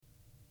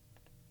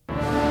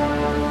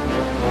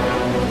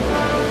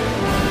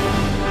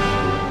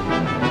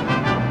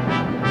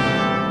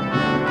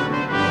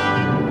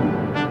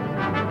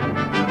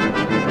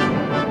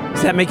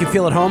Does that make you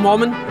feel at home,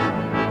 Holman?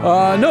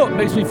 No, it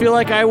makes me feel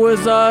like I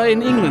was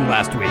in England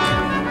last week.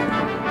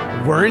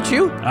 Weren't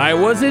you? I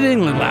was in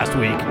England last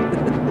week.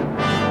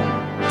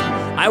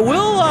 I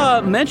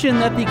will mention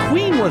that the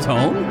Queen was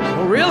home.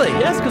 Oh, really?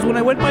 Yes, because when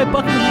I went by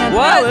Buckingham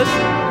What? Palace,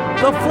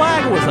 the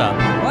flag was up.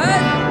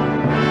 What?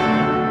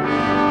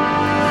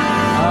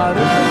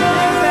 There's some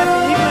things that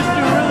the English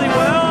do really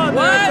well, and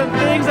there's some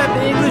things that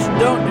the English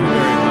don't do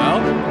very well.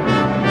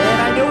 And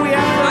I know we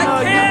have some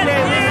UK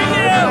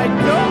listeners, and I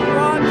don't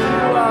want to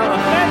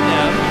offend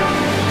them,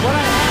 but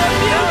I have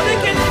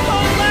music is so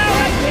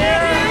loud I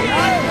can't hear you.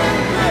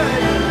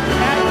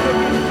 At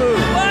cooking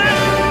food. What?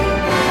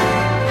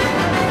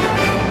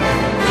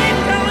 Keep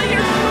telling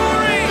your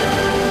story.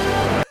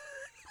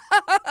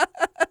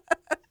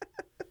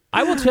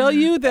 I will tell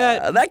you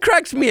that That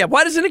cracks me up.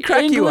 Why doesn't it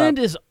crack England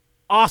you up? is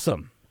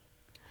awesome,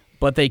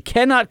 but they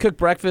cannot cook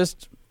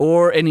breakfast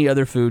or any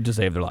other food to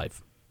save their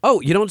life.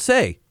 Oh, you don't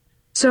say.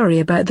 Sorry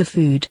about the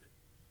food.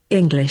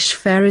 English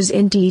fare is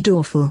indeed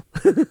awful.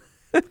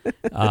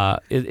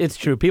 It's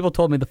true. People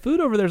told me the food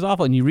over there is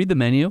awful, and you read the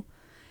menu,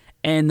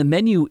 and the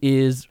menu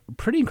is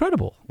pretty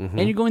incredible.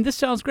 And you're going, this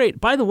sounds great.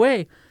 By the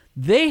way,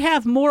 they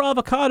have more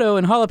avocado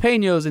and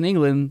jalapenos in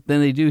England than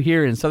they do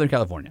here in Southern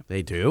California.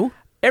 They do?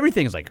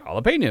 Everything's like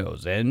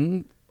jalapenos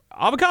and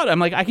avocado. I'm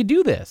like, I could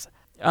do this.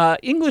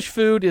 English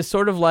food is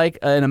sort of like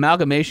an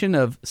amalgamation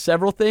of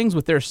several things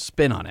with their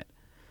spin on it.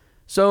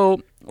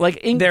 So,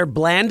 like, They're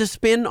bland to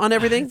spin on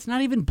everything? it's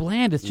not even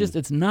bland. It's just,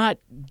 it's not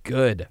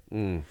good.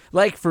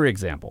 Like, for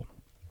example,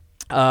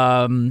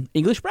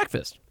 English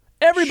breakfast.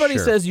 Everybody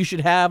Sure. says you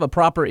should have a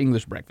proper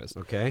English breakfast.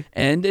 Okay.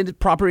 And a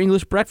proper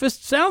English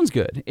breakfast sounds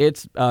good.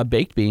 It's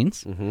baked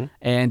beans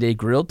and a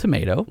grilled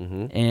tomato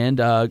and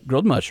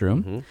grilled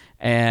mushroom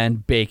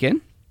and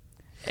bacon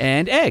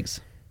and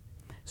eggs.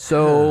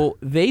 So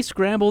they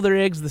scramble their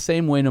eggs the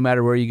same way no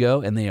matter where you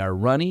go, and they are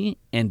runny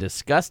and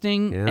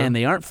disgusting, and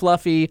they aren't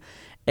fluffy,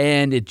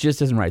 and it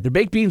just isn't right. Their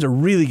baked beans are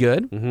really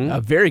good,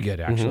 very good,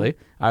 actually.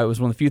 It was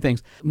one of the few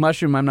things.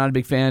 Mushroom, I'm not a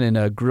big fan, and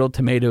a grilled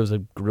tomato is a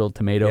grilled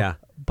tomato. Yeah.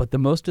 But the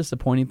most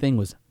disappointing thing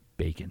was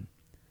bacon.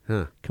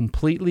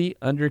 Completely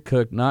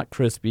undercooked, not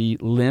crispy,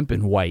 limp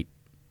and white.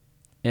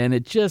 And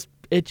it just,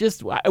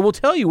 I will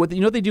tell you, what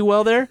they do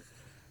well there?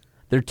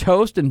 Their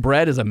toast and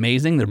bread is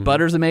amazing. Their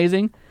butter's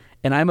amazing.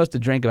 And I must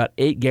have drank about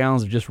 8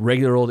 gallons of just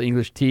regular old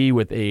English tea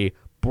with a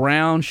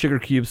brown sugar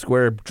cube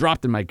square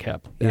dropped in my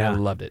cup. And I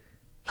loved it.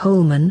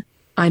 Holman,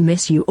 I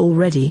miss you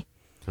already.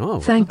 Oh.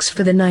 Thanks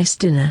for the nice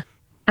dinner.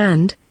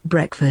 And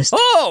breakfast.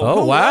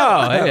 Oh,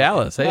 wow. Hey,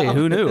 Alice. Hey,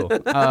 who knew?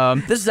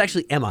 This is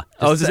actually Emma.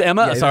 Is this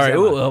Emma? Yeah, this is Sorry.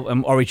 Emma.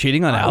 Ooh, are we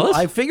cheating on Alice?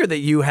 I figured that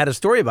you had a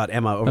story about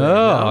Emma over there.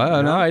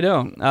 No, I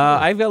don't.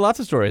 I've got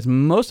lots of stories,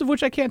 most of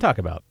which I can't talk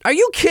about. Are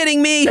you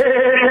kidding me?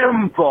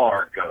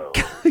 Embargo.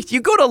 You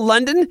go to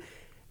London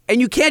and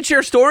you can't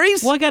share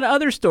stories? Well, I got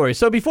other stories.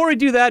 So before we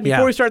do that,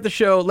 before we start the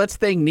show, let's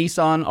thank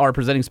Nissan, our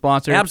presenting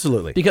sponsor.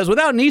 Absolutely. Because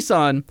without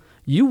Nissan,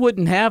 you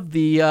wouldn't have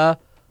the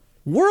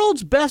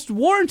world's best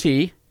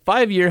warranty,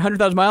 5-year,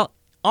 100,000-mile,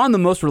 on the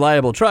most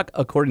reliable truck,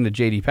 according to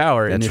J.D.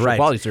 Power initial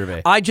quality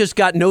survey. I just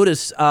got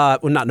notice,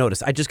 not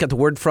notice, I just got the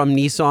word from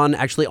Nissan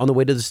actually on the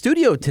way to the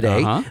studio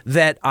today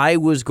that I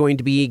was going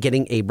to be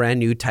getting a brand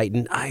new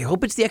Titan. I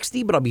hope it's the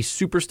XD, but I'll be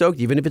super stoked,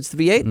 even if it's the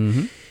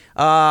V8.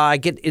 I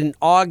get in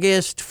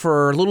August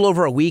for a little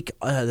over a week.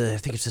 I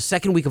think it's the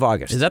second week of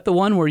August. Is that the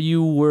one where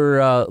you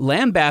were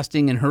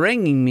lambasting and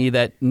haranguing me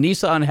that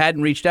Nissan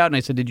hadn't reached out? And I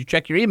said, did you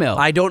check your email?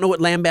 I don't know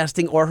what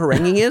lambasting or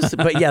haranguing is,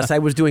 but yes, I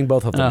was doing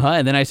both of them.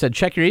 And then I said,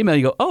 check your email.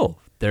 You go, oh,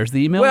 there's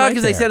the email. Well, right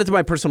because there. they sent it to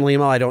my personal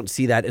email. I don't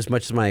see that as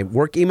much as my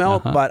work email,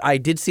 but I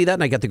did see that,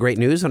 and I got the great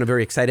news, and I'm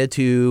very excited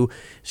to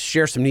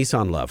share some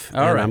Nissan love.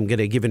 All right. I'm going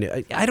to give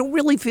it. I don't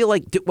really feel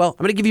like. I'm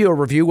going to give you a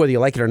review whether you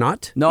like it or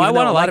not. No, even I though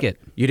want to a lot like of- it.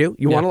 You do?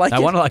 You want to like it? I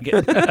want to like it.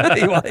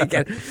 You want to like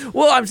it.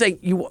 Well, I'm saying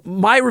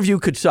my review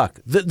could suck.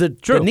 The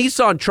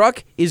Nissan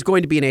truck is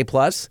going to be an A+.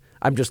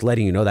 I'm just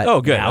letting you know that. Oh,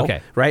 good. now,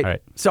 Okay. Right? All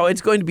right. So it's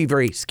going to be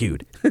very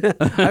skewed. I'm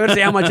going to say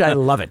how much I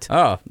love it. Oh,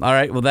 all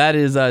right. Well, that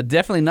is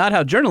definitely not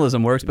how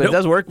journalism works, but it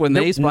does work when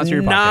they sponsor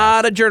your podcast.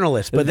 Not a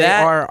journalist, but they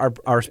That- are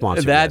our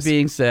sponsor. That yes.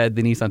 being said,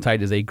 the Nissan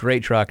Titan is a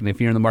great truck, and if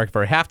you're in the market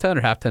for a half-ton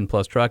or half-ton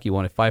plus truck, you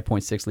want a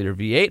 5.6-liter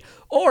V8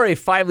 or a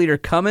 5-liter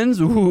Cummins,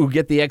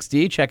 get the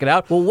XD, check it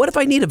out. Well, what if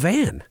I need a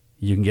van?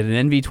 You can get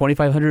an NV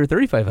 2500 or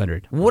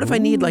 3500. What if I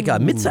need like a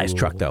mid-sized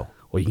truck, though?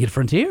 Well, you can get a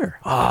Frontier.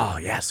 Oh,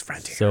 yes,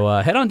 Frontier. So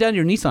head on down to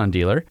your Nissan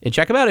dealer and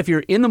check them out if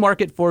you're in the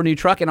market for a new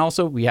truck. And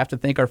also, we have to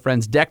thank our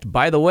friends Decked.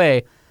 By the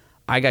way,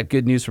 I got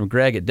good news from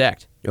Greg at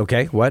Decked.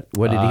 Okay, what?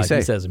 What did he say?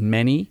 He says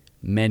many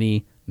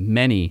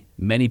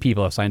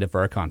people have signed up for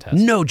our contest.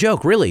 No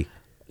joke, really?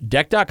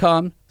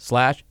 Deck.com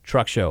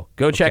Facebook.com/Truck Show.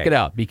 Go check Okay. it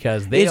out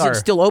because they Is are it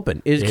still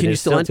open? Can you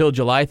still until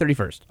July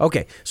 31st.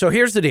 Okay, so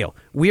here's the deal.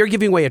 We are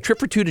giving away a trip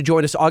for two to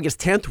join us August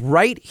 10th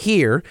right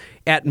here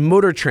at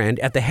Motor Trend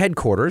at the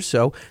headquarters.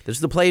 So this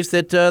is the place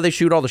that they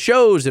shoot all the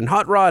shows and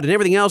Hot Rod and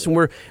everything else.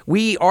 And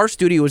our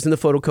studio is in the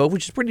Photo Cove,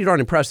 which is pretty darn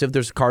impressive.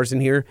 There's cars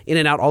in here, in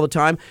and out all the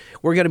time.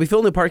 We're going to be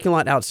filling the parking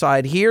lot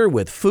outside here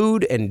with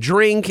food and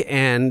drink,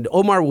 and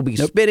Omar will be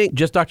spinning.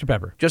 Just Dr.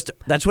 Pepper.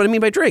 That's what I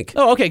mean by drink.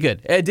 Oh, okay,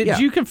 good. Did Yeah.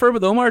 you confirm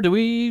with Omar? Do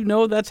we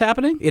know that's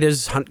happening? It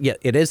is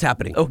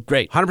happening. Oh,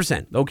 great.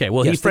 100%. Okay,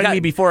 well, Yes, he friend me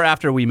before or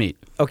after we meet.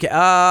 Okay,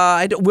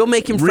 we'll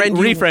make him friend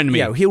you. Refriend me.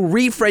 Yeah, he'll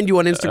refriend you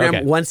on Instagram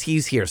Okay. once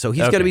he's here. So he's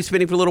going to Okay. be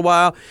spinning for a little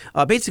while.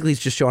 Basically, he's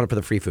just showing up for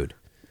the free food.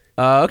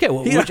 Okay,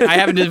 well, which we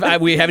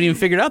haven't even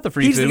figured out the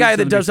free He's food. the guy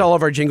that does all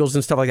of our jingles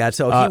and stuff like that.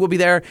 So he will be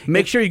there.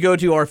 Make sure you go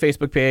to our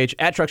Facebook page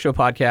at Truck Show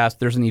Podcast.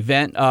 There's an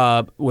event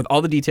with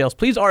all the details.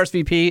 Please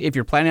RSVP if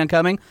you're planning on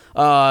coming.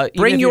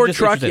 Bring your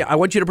truck. Yeah, I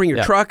want you to bring your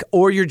Yeah. truck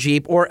or your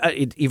Jeep, or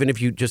even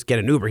if you just get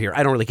an Uber here.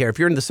 I don't really care. If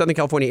you're in the Southern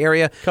California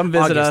area, Come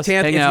visit August us,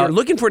 10th. hang if out. you're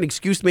looking for an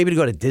excuse maybe to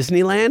go to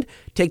Disneyland,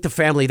 take the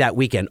family that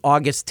weekend,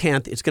 August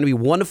 10th. It's going to be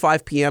 1 to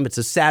 5 p.m. It's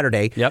a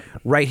Saturday. Yep.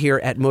 Right here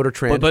at Motor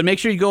Trend. But make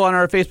sure you go on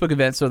our Facebook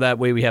event so that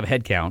way we have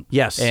head count.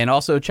 Yes. And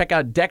also check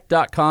out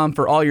deck.com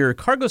for all your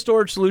cargo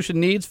storage solution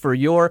needs for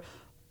your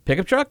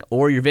pickup truck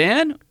or your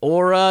van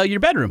or your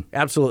bedroom.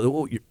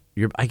 Absolutely.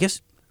 Oh, I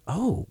guess.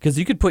 Oh, Because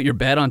you could put your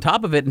bed on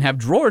top of it and have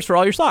drawers for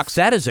all your socks.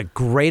 that is a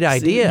great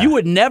idea. You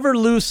would never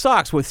lose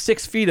socks with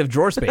 6 feet of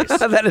drawer space.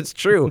 That is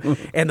true.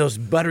 And those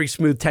buttery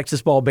smooth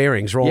Texas ball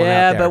bearings rolling out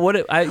Yeah, there.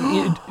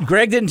 but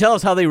Greg didn't tell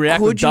us how they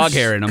react with dog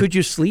hair in them. Could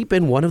you sleep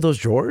in one of those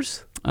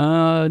drawers?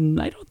 I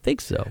don't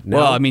think so. No?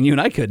 Well, I mean, you and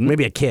I couldn't.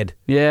 Maybe a kid.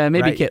 Yeah,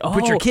 maybe Right. kid.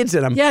 Put your kids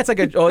in 'em. Yeah, it's like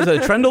is it a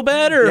trundle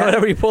bed or Yeah.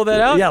 whatever you pull that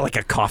out? Yeah, like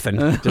a coffin.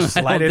 Just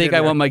I slide don't it think in I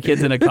there. want my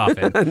kids in a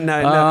coffin.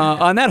 No.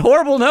 On that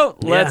horrible note,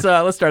 let's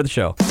start the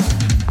show.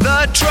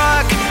 The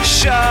Truck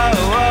Show.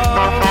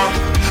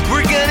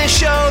 We're gonna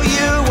show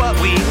you what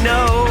we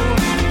know.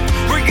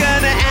 We're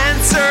gonna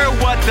answer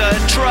what the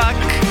truck.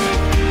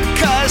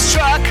 'Cause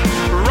truck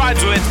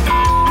rhymes with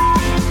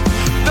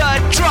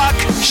the Truck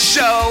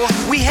Show.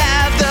 We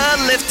have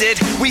the lifted,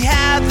 we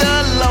have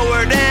the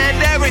lowered,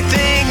 and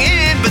everything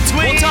in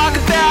between. We'll talk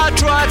about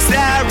trucks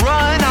that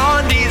run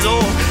on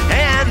diesel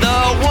and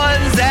the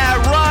ones that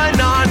run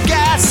on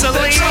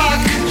gasoline. The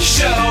Truck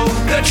Show,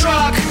 the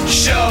Truck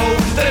Show,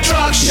 the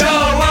Truck Show.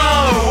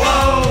 Whoa,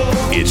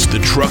 whoa. It's the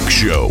Truck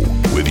Show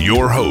with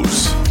your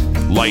hosts,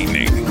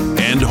 Lightning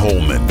and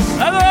Holman.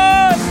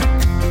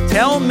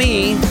 Tell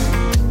me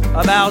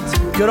about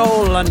good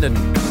old London.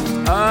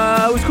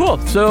 It was cool.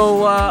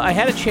 So I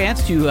had a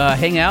chance to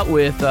hang out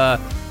with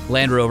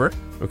Land Rover.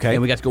 Okay.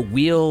 And we got to go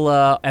wheel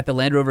at the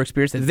Land Rover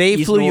Experience. at They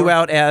East flew you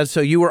Norwood. out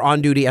so you were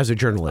on duty as a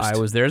journalist. I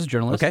was there as a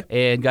journalist.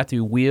 Okay. And got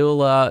to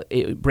wheel a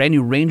brand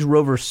new Range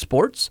Rover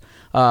Sports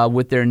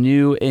with their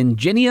new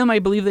Ingenium, I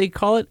believe they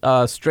call it,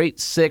 straight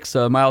six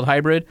mild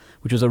hybrid,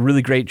 which was a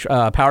really great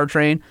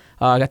powertrain.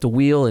 Got to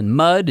wheel in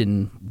mud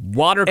and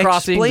water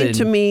crossings. Explain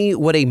to me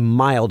what a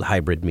mild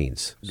hybrid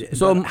means.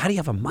 So how do you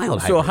have a mild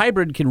hybrid? So a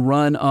hybrid can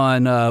run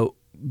on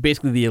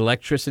basically the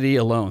electricity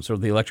alone, so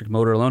the electric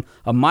motor alone.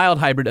 A mild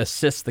hybrid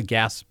assists the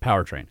gas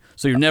powertrain,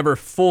 so you're never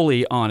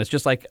fully on. It's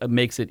just like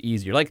makes it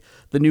easier. Like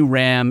the new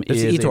Ram It's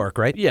is e-torque,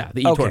 right? Yeah,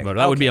 the e-torque Okay, motor.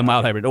 That would be a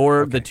mild hybrid,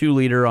 or okay. the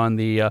 2-liter on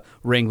the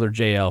Wrangler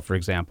JL, for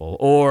example,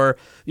 or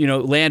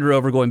Land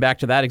Rover. Going back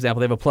to that example,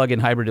 they have a plug-in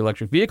hybrid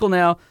electric vehicle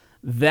now.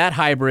 That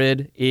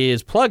hybrid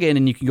is plug-in,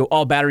 and you can go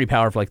all battery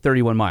power for like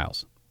 31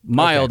 miles.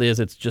 Mild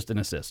is it's just an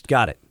assist.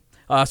 Got it.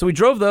 So we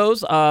drove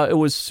those. It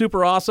was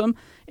super awesome.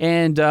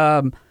 And,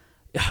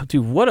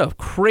 dude, what a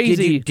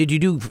crazy... Did you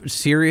do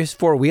serious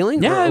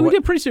four-wheeling? Yeah, or we what?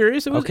 did pretty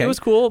serious. It was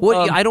cool.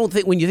 Well, I don't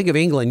think when you think of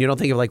England, you don't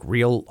think of like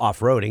real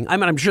off-roading. I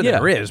mean, I'm sure Yeah.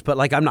 there is, but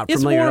like I'm not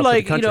it's familiar more enough like,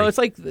 with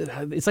the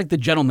country. it's like the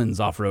gentleman's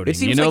off-roading. It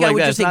seems you know, like I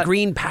would that. just It's say not-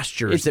 green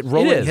pastures It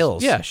rolling is.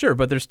 hills. Yeah, sure,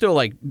 but there's still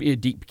like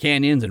deep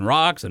canyons and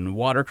rocks and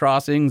water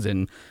crossings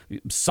and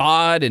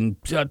sod and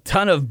a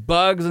ton of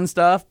bugs and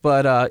stuff.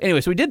 But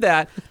anyway, so we did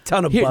that.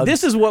 Ton of bugs.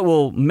 This is what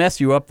will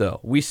mess you up, though.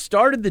 We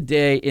started the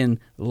day in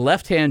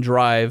left-hand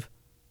drive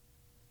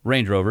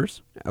Range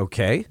Rovers,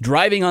 Okay.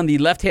 driving on the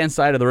left-hand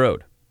side of the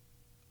road.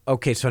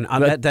 Okay, so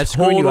that's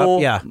screwing you up.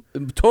 Yeah.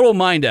 Total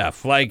mind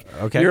F. Like,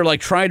 Okay. you're like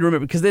trying to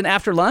remember. Because then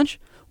after lunch,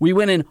 we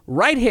went in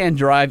right-hand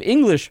drive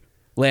English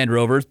Land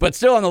Rovers, but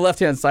still on the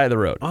left-hand side of the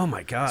road. Oh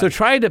my God. So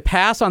trying to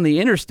pass on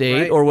the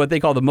interstate, Right. or what they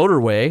call the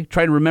motorway,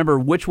 trying to remember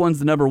which one's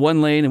the number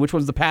one lane and which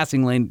one's the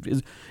passing lane,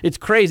 it's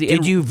crazy. Did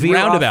And you veer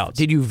roundabouts. off?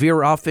 Did you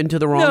veer off into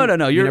the wrong?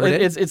 No. You You're never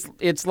did?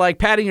 it's like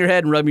patting your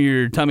head and rubbing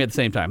your tummy at the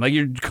same time. Like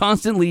you're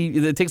constantly.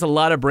 It takes a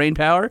lot of brain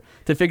power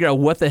to figure out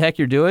what the heck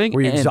you're doing.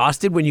 Were you And-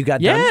 exhausted when you got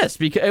done? Yes,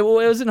 because it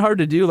wasn't hard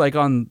to do like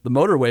on the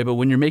motorway, but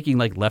when you're making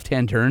like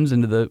left-hand turns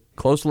into the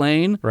close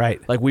lane, Right.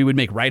 Like we would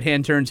make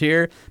right-hand turns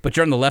here, but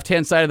you're on the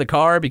left-hand side of the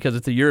car because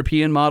it's a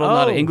European model,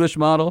 not an Oh, English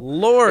model.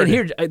 Lord. And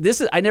here,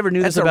 I never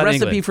knew That's this a about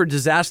recipe England. for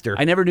disaster.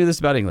 I never knew this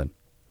about England.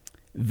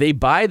 They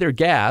buy their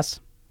gas,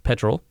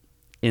 petrol,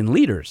 in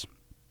liters.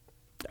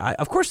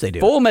 Of course they do.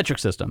 Full metric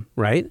system.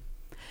 Right?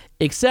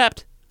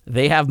 Except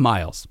they have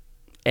miles.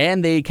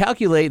 And they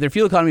calculate their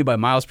fuel economy by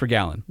miles per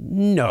gallon.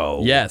 No.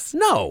 Yes.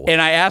 No.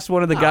 And I asked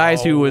one of the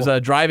guys who was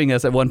driving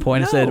us at one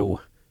point, No.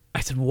 I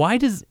said, why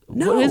does,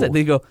 No. what is it?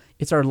 They go,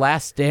 it's our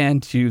last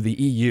stand to the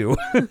EU.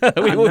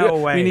 No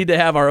way. We need to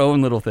have our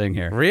own little thing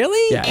here.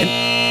 Really? Yeah.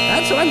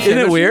 That's what I'm saying. Isn't it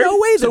There's weird? no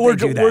way that so they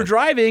do that. we're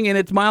driving and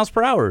it's miles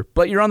per hour,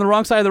 but you're on the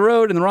wrong side of the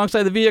road and the wrong side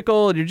of the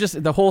vehicle, and you're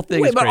just, the whole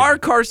thing Wait, is but crazy. our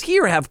cars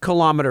here have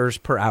kilometers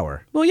per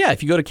hour. Well, yeah,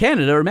 if you go to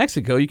Canada or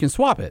Mexico, you can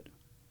swap it.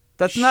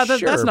 That's not Sure,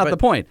 that's not but- the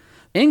point.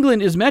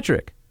 England is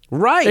metric.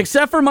 Right.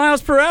 Except for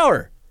miles per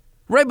hour.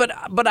 Right,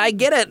 but I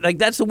get it. Like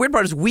that's the weird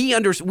part is we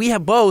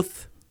have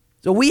both.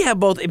 So we have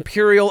both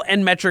imperial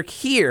and metric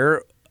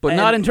here, But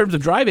not in terms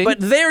of driving. But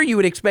there you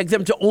would expect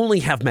them to only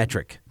have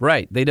metric.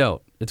 Right, they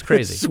don't. It's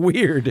crazy. It's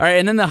weird. All right,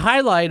 and then the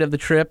highlight of the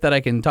trip that I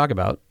can talk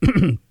about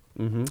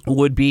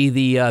would be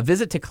the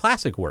visit to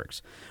Classic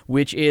Works,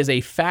 which is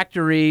a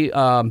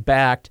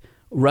factory-backed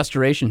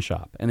restoration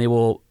shop. And they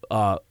will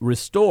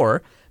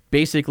restore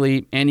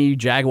basically any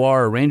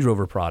Jaguar or Range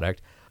Rover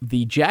product.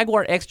 The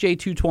Jaguar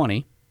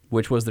XJ220,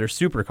 which was their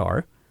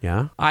supercar,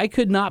 Yeah. I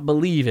could not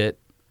believe it.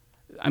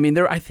 I mean,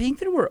 I think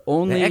there were The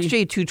only...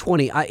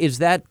 XJ220 is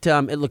that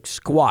it looks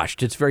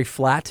squashed. It's very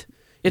flat.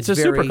 It's a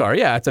very- supercar,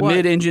 yeah. It's a What?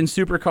 mid-engine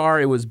supercar.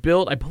 It was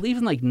built, I believe,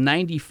 in like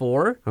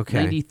 94, Okay.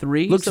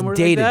 93, Looks somewhere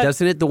dated, like that.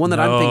 doesn't it? The one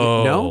that I'm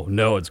thinking.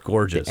 No. it's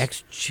gorgeous. The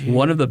XJ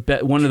one of the best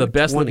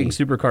 220. looking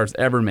supercars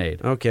ever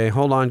made. Okay,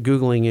 hold on.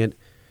 Googling it.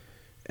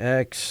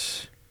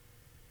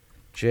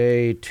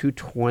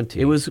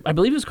 XJ220. I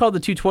believe it was called the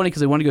 220 because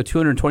they wanted to go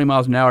 220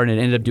 miles an hour and it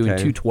ended up doing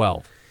Okay.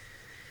 212.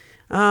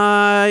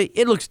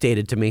 It looks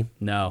dated to me.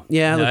 No,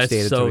 Yeah, it no, looks it's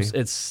dated so to me.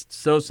 it's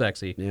so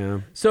sexy. Yeah.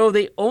 So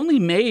they only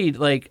made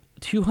like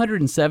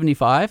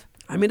 275.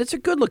 I mean, it's a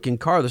good-looking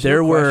car. There's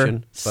There no were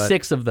question. But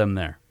 6 of them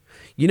there.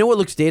 You know what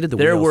looks dated? The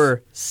There wheels.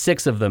 were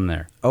 6 of them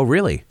there. Oh,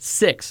 really?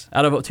 6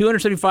 out of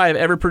 275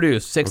 ever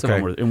produced. 6 of Okay.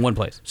 them were in one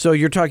place. So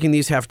you're talking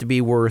these have to be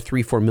worth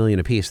 $3-4 million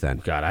a piece then?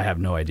 God, I have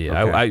no idea.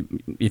 Okay. I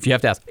if you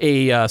have to ask,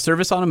 a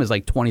service on them is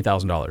like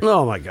 $20,000.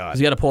 Oh my God!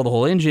 You got to pull the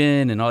whole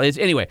engine and all.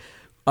 Anyway,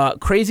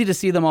 crazy to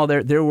see them all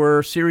there. There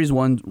were Series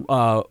 1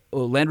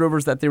 Land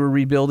Rovers that they were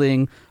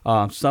rebuilding.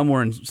 Some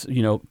were in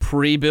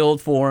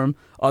pre-build form.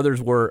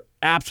 Others were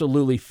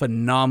absolutely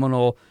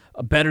phenomenal,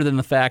 better than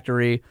the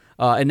factory.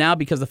 And now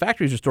because the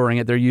factory's restoring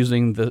it, they're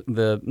using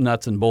the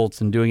nuts and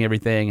bolts and doing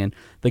everything. And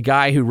the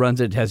guy who runs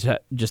it has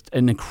just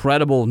an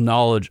incredible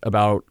knowledge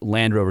about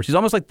Land Rovers. He's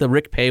almost like the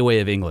Rick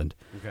Payway of England.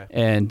 Okay.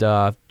 And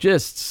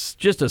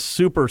just a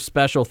super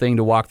special thing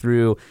to walk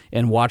through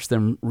and watch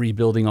them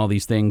rebuilding all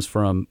these things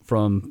from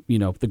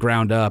the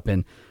ground up,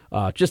 and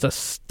just a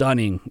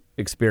stunning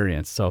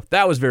experience. So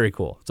that was very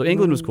cool. So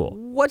England was cool.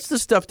 What's the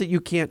stuff that you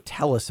can't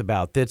tell us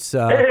about? That's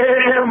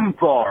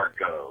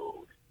Embargo.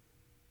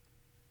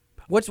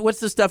 what's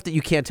the stuff that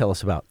you can't tell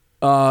us about?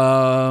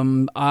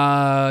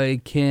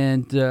 I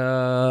can't.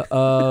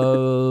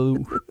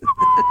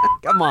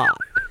 Come on.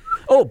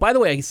 Oh, by the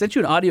way, I sent you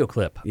an audio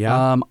clip.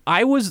 Yeah.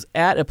 I was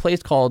at a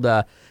place called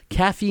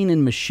Caffeine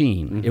and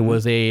Machine. Mm-hmm. It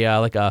was a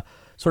like a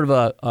sort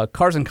of a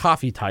cars and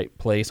coffee type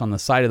place on the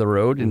side of the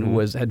road, and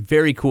Mm-hmm. had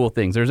very cool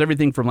things. There's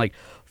everything from like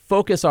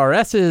Focus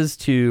RSs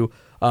to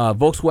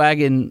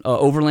Volkswagen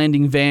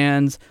overlanding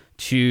vans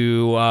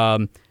to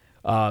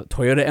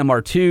Toyota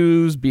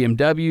MR2s,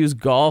 BMWs,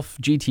 Golf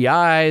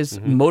GTIs,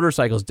 Mm-hmm.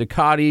 motorcycles,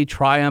 Ducati,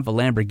 Triumph, a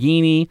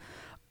Lamborghini,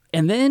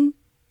 and then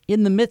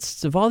in the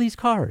midst of all these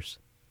cars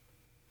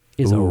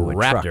is Ooh, a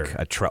Raptor.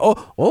 A truck.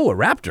 Oh, a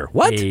Raptor.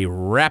 What? A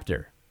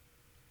Raptor.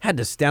 Had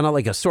to stand out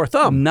like a sore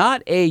thumb.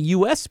 Not a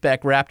U.S.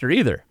 spec Raptor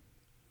either.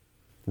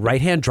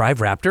 Right-hand drive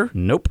Raptor?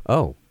 Nope.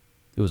 Oh.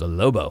 It was a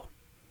Lobo.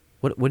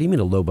 What do you mean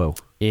a Lobo?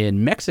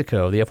 In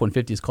Mexico, the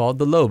F-150 is called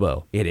the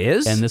Lobo. It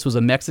is? And this was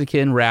a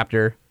Mexican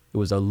Raptor. It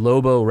was a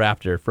Lobo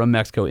Raptor from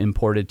Mexico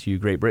imported to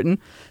Great Britain.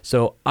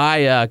 So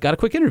I got a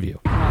quick interview.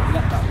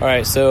 All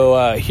right,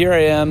 so here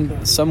I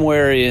am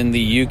somewhere in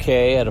the UK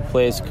at a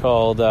place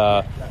called,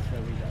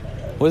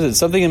 what is it?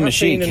 Something in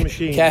Machine.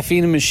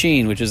 Caffeine and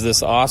Machine, which is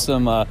this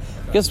awesome,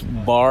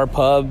 bar,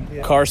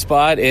 pub, car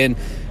spot. And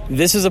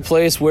this is a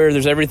place where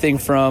there's everything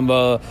from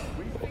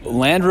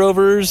Land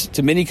Rovers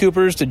to Mini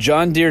Coopers to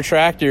John Deere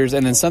tractors.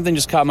 And then something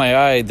just caught my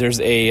eye. There's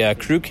a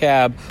crew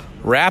cab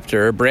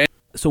Raptor brand.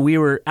 So we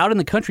were out in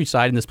the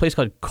countryside in this place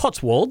called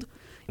Cotswold,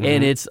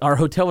 and our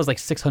hotel was like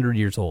 600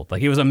 years old.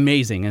 Like, it was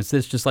amazing. It's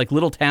this just like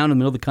little town in the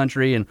middle of the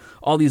country, and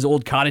all these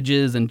old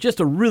cottages, and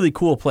just a really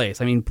cool place.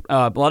 I mean,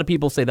 a lot of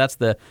people say that's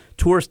the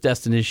tourist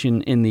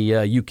destination in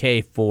the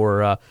UK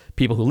for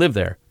people who live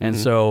there. And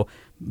so,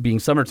 being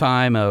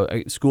summertime,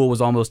 school was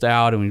almost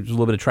out, and there was a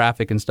little bit of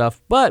traffic and stuff.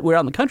 But we're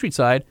out in the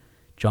countryside.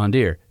 John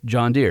Deere,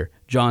 John Deere,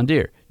 John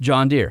Deere,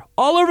 John Deere,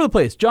 all over the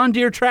place. John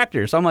Deere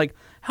tractors. So I'm like,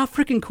 how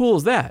freaking cool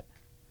is that?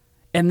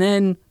 And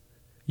then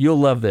you'll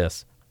love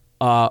this.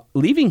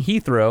 Leaving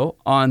Heathrow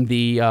on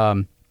the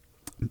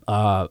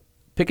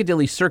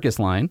Piccadilly Circus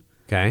line.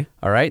 Okay.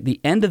 All right. The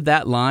end of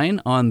that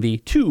line on the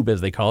tube, as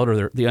they call it,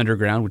 or the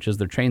underground, which is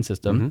their train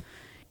system.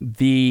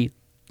 The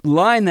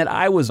line that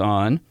I was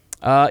on,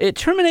 it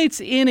terminates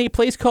in a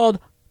place called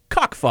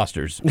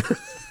Cockfosters.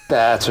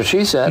 That's what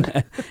she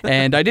said.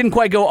 And I didn't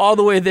quite go all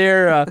the way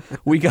there.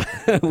 We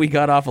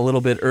got off a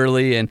little bit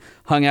early and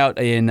hung out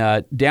in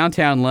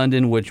downtown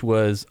London, which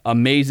was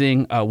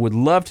amazing. Would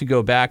love to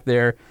go back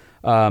there.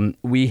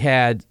 We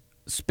had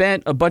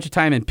spent a bunch of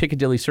time in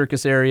Piccadilly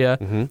Circus area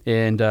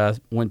and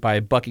went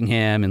by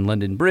Buckingham and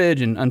London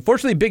Bridge. And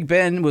unfortunately, Big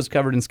Ben was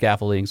covered in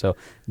scaffolding, so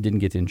didn't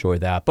get to enjoy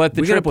that. But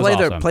the trip was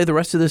awesome. Play the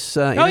rest of this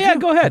interview? Oh, yeah,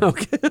 go ahead.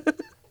 Okay.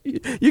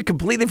 You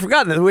completely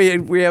forgot that we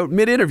were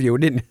mid-interview,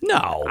 didn't you?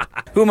 No.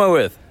 Who am I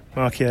with?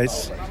 Mark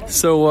Yates.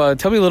 So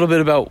tell me a little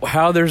bit about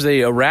how there's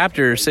a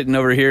Raptor sitting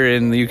over here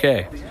in the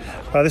UK.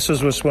 This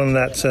was one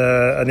that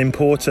an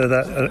importer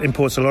that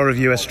imports a lot of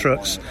US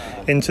trucks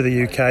into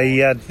the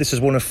UK. This is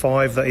one of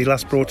 5 that he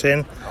last brought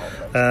in,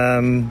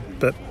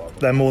 but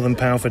they're more than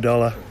pound for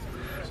dollar.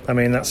 I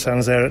mean, that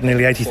stands there at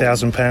nearly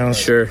 £80,000.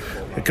 Sure.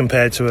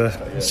 Compared to a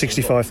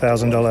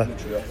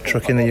 $65,000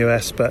 truck in the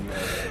US. But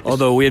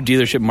although we have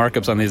dealership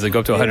markups on these that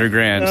go up to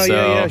 $100,000. Oh, so.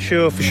 yeah,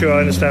 sure, for sure,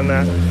 I understand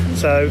that.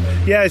 So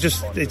yeah,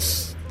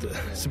 it's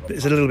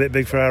a little bit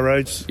big for our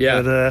roads.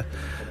 Yeah. But,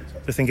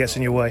 everything gets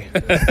in your way.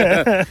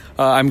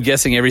 I'm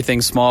guessing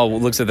everything small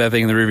looks at that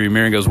thing in the rearview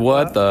mirror and goes,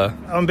 what the?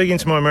 I'm big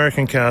into my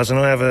American cars, and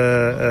I have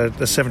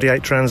a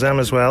 78 Trans Am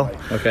as well.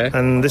 Okay.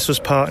 And this was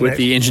parked with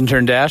the engine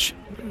turned dash?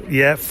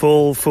 Yeah,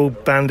 full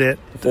Bandit.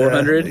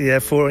 400?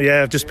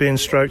 I've just been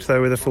stroked,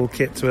 though, with a full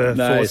kit to a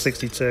Nice.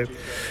 462.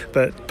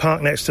 But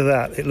parked next to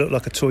that, it looked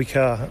like a toy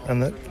car,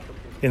 and that,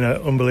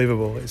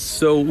 unbelievable.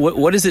 So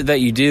what is it that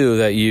you do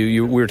that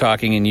you we were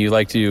talking and you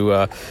like to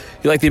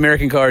you like the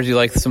American cars, you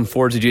like some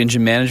Fords, you do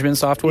engine management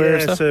software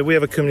and stuff? So we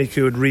have a company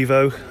called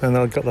Revo, and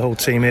I've got the whole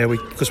team here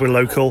because we're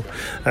local,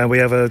 and we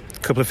have a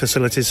couple of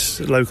facilities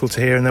local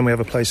to here, and then we have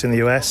a place in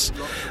the US.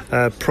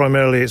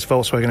 Primarily it's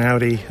Volkswagen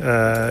Audi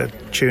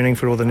tuning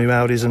for all the new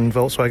Audis and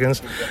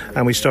Volkswagens,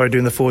 and we started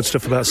doing the Ford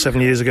stuff about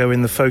 7 years ago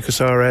in the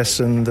Focus RS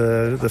and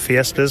the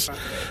Fiestas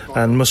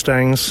and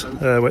Mustangs,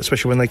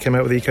 especially when they came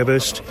out with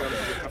EcoBoost.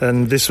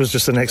 And this was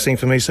just the next thing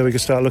for me, so we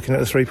could start looking at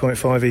the 3.5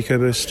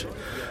 EcoBoost,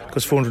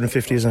 because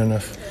 450 isn't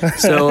enough.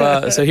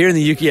 So here in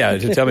the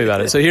UK, tell me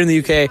about it. So here in the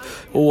UK,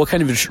 what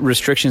kind of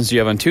restrictions do you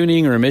have on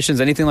tuning or emissions,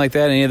 anything like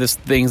that? Any of the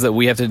things that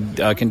we have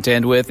to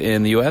contend with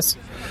in the US?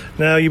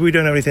 No, we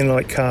don't have anything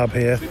like carb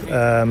here.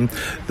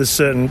 There's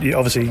certain,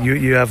 obviously,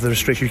 you have the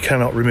restriction. You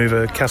cannot remove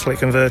a catalytic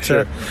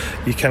converter. Sure.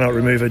 You cannot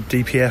remove a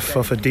DPF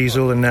off a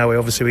diesel, and now we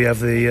have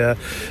the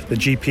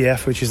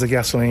GPF, which is the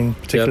gasoline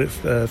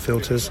particulate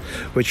filters.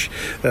 Which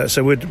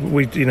so we're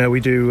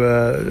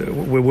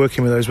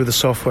working with those with the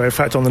software. In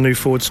fact, on the new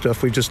Ford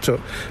stuff, we just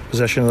took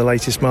possession of the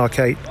latest Mark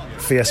 8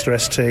 Fiesta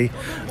ST.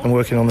 I'm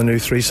working on the new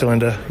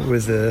 3-cylinder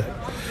with the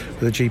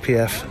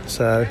GPF.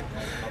 So.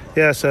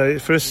 Yeah, so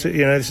for us,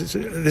 this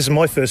is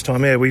my first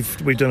time here.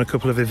 We've done a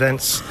couple of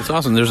events. It's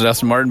awesome. There's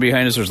Aston Martin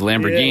behind us. There's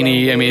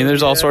Lamborghini. Yeah,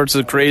 there's all sorts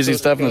of crazy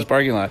stuff in this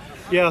parking lot.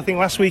 Yeah, I think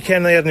last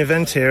weekend they had an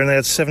event here and they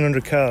had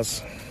 700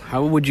 cars.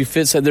 How would you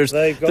fit? So there's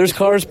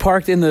cars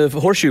parked in the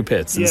horseshoe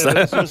pits and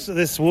stuff.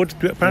 This wood.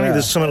 Apparently,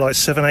 there's something like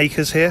 7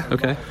 acres here.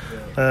 Okay.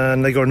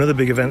 And they got another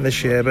big event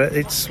this year, but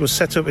it was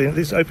set up.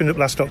 This opened up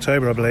last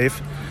October, I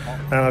believe.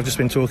 And I've just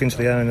been talking to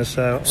the owners.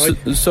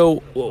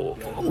 So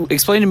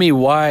explain to me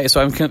why.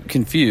 So I'm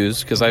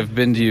confused because I've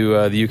been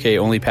to the UK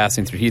only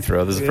passing through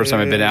Heathrow. This is the first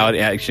time I've been out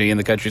actually in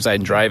the countryside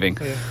and driving.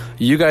 Yeah.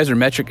 You guys are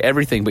metric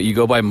everything, but you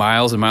go by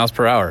miles and miles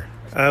per hour.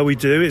 We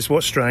do. It's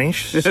what's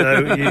strange.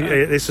 So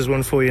this is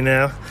one for you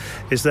now.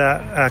 Is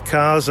that our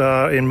cars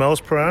are in miles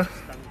per hour.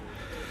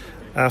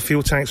 Our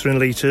fuel tanks are in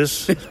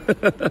litres.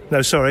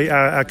 No, sorry.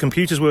 Our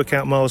computers work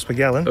out miles per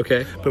gallon.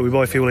 Okay. But we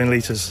buy fuel in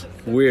litres.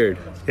 Weird.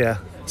 Yeah.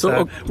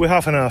 So we're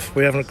half and half.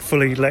 We haven't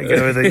fully let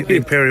go of the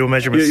imperial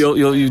measurements.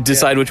 You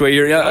decide which way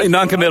you're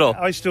non-committal.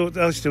 I still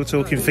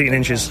talking feet and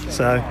inches.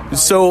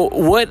 So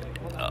what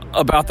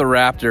about the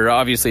Raptor?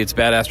 Obviously, it's a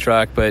badass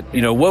truck, but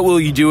what will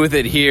you do with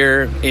it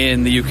here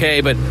in the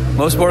UK? But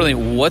most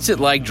importantly, what's it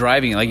like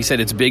driving? Like you said,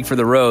 it's big for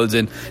the roads,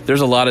 and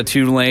there's a lot of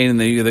two-lane, and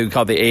they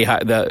call it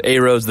the A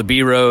roads, the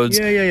B roads.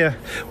 Yeah.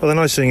 Well, the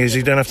nice thing is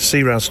you don't have to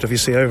see round stuff; you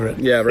see over it.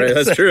 Yeah, right.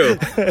 That's true.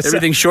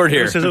 Everything's short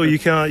here. Says, you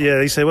can't. Yeah,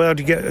 they say, well,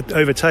 do you get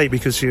overtake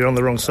because you're on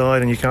the wrong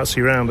side and you can't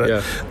see round?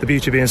 But the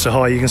beauty of being so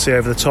high, you can see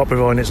over the top,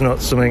 providing it's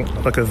not something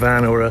like a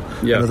van or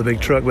another big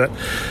truck. But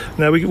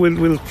no,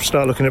 we'll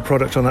start looking at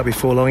product on that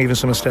before long. Even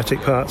some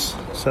aesthetic parts,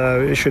 so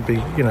it should be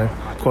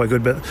quite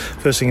good. But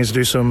first thing is to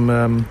do some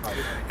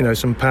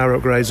some power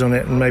upgrades on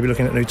it, and maybe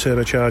looking at new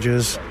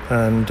turbochargers.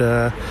 And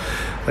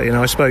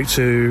I spoke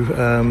to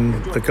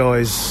the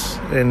guys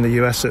in the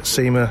US at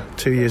SEMA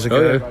 2 years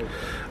ago.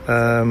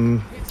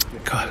 The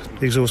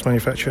exhaust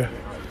manufacturer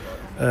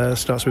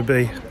starts with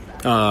B.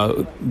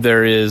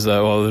 There is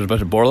there's a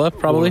bunch of Borla,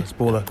 probably. It's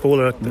Borla.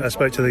 I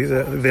spoke to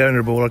the owner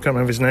of Borla. I can't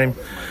remember his name,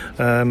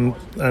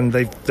 and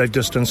they've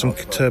just done some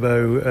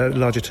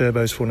larger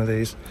turbos for one of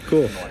these.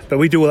 Cool. But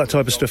we do all that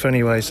type of stuff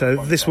anyway, so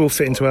this will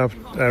fit into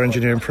our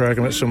engineering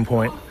program at some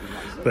point.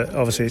 But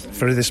obviously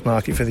for this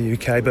market, for the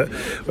UK. But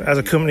as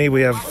a company,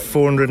 we have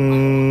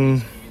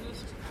 400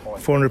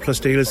 400 plus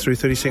dealers through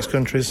 36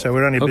 countries. So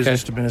we're only a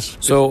business to business.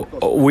 So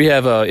we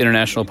have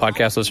international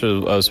podcast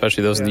listeners,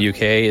 especially those in the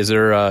UK. Is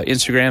there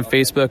Instagram,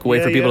 Facebook, a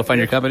way for people to find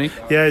your company?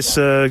 Yeah, it's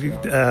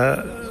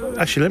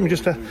actually, let me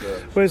just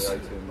where's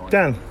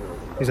Dan?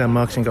 He's our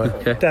marketing guy.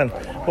 Okay. Dan,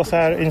 what's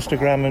our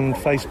Instagram and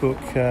Facebook?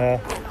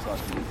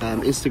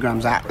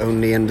 Instagram's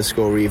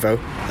 @only_Revo,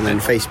 and then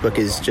Facebook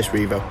is just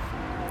Revo.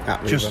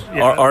 Just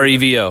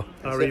REVO.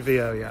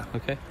 REVO, yeah.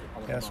 Okay.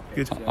 Yes,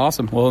 good.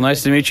 Awesome. Well,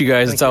 nice to meet you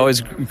guys. It's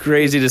always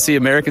crazy to see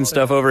American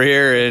stuff over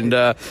here, and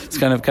it's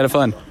kind of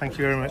fun. Thank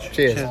you very much.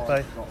 Cheers.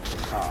 Bye.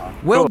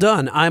 Well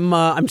done.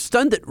 I'm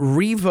stunned that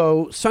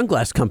Revo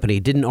Sunglass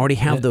Company didn't already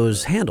have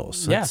those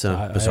handles. That's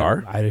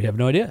bizarre. I have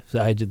no idea.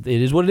 It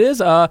is what it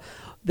is.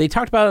 They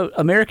talked about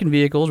American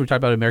vehicles. We talked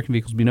about American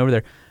vehicles being over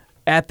there.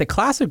 At the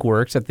Classic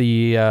Works, at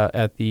the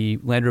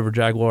Land Rover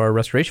Jaguar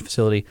restoration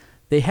facility,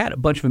 they had a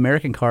bunch of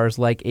American cars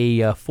like a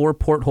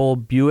 4-porthole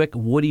Buick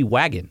Woody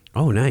wagon.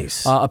 Oh,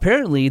 nice.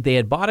 Apparently, they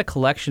had bought a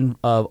collection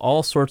of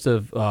all sorts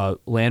of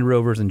Land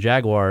Rovers and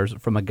Jaguars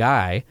from a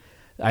guy.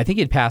 I think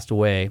he had passed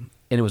away,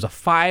 and it was a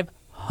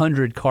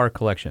 500-car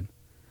collection.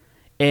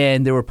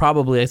 And there were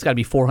probably, it's got to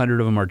be 400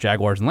 of them are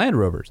Jaguars and Land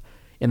Rovers.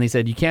 And they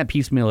said, you can't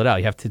piecemeal it out.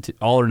 You have to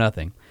all or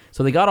nothing.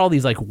 So they got all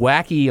these like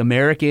wacky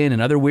American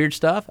and other weird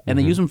stuff, and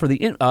they use them for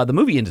the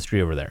movie industry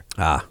over there.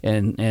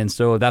 And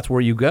so that's where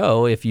you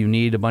go if you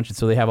need a bunch of.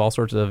 So they have all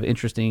sorts of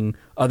interesting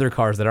other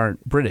cars that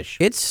aren't British.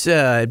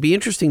 It'd be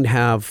interesting to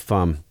have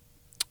a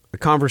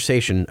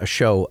conversation, a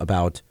show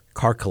about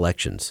car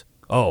collections.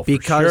 Oh, for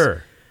because,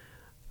 sure.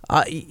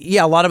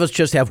 Yeah, a lot of us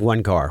just have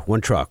one car,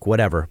 one truck,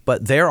 whatever.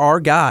 But there are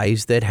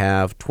guys that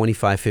have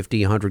 25,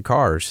 50, 100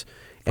 cars.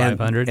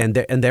 500.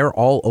 And they're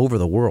all over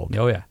the world.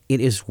 Oh, yeah.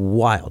 It is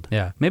wild.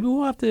 Yeah. Maybe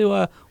we'll have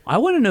to, I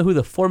want to know who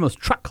the foremost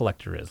truck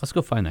collector is. Let's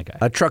go find that guy.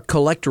 A truck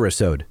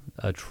collector-isode.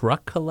 A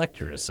truck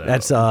collector-isode.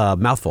 That's a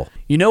mouthful.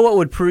 You know what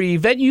would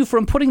prevent you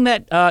from putting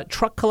that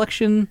truck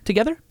collection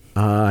together?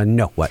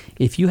 No, what?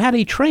 If you had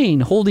a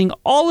train holding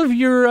all of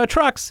your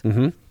trucks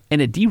and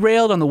it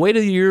derailed on the way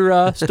to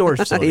your storage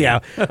facility. Yeah.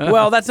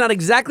 Well, that's not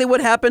exactly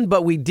what happened,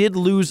 but we did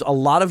lose a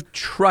lot of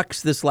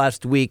trucks this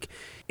last week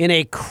in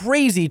a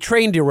crazy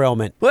train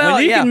derailment. Well,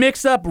 you can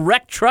mix up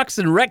wrecked trucks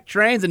and wrecked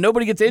trains and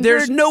nobody gets injured.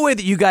 There's no way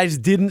that you guys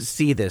didn't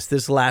see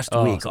this last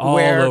week. It's all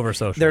over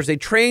social. There's a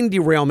train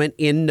derailment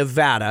in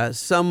Nevada,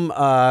 some,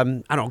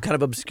 kind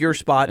of obscure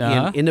spot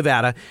in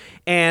Nevada,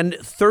 and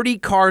 30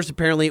 cars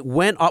apparently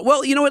went off.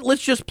 Well, you know what?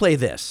 Let's just play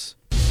this.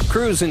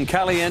 Crews in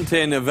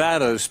Caliente,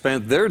 Nevada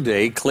spent their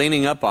day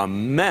cleaning up a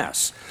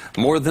mess.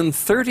 More than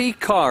 30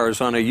 cars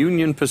on a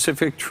Union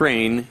Pacific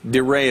train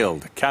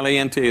derailed.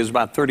 Caliente is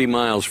about 30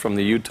 miles from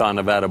the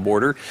Utah-Nevada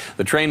border.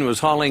 The train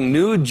was hauling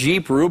new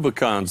Jeep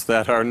Rubicons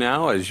that are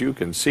now, as you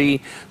can see,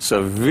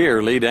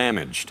 severely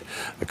damaged.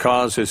 The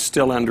cause is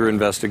still under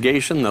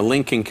investigation. The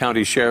Lincoln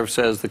County Sheriff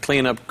says the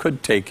cleanup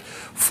could take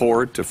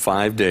 4 to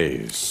 5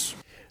 days.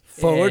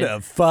 4 to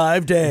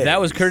 5 days.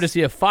 That was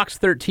courtesy of Fox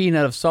 13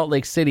 out of Salt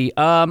Lake City.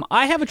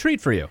 I have a treat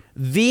for you.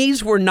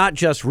 These were not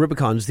just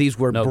Rubicons. These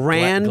were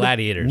brand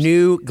Gladiators.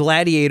 new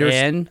Gladiators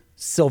And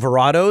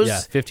Silverados. Yeah,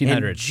 1500s.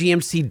 And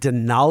GMC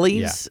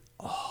Denali's.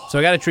 Yeah. So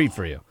I got a treat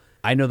for you.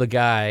 I know the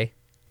guy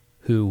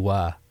who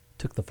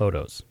took the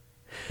photos.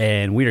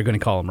 And we are going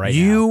to call him right now.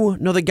 You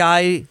know the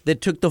guy that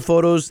took the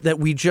photos that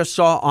we just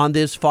saw on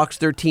this Fox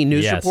 13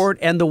 news report,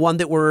 and the one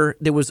that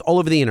was all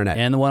over the internet,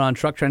 and the one on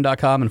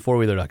trucktrend.com and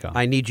fourwheeler.com.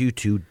 I need you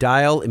to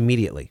dial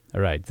immediately.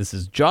 All right, this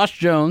is Josh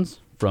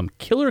Jones from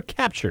Killer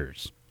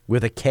Captures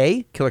with a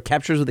K. Killer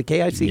Captures with a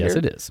K. I see. Yes, here.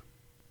 it is.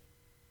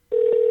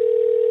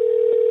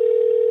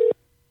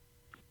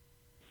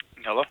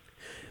 Hello.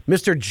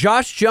 Mr.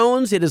 Josh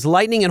Jones, it is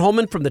Lightning and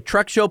Holman from the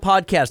Truck Show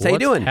podcast. How you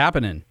doing? What's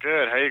happening?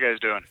 Good. How you guys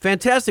doing?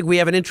 Fantastic. We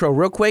have an intro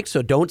real quick,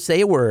 so don't say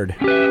a word.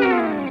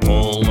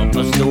 Pull up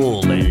a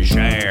stool and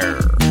share.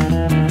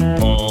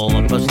 Pull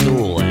up a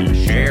stool and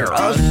share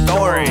a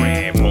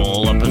story.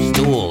 Pull up a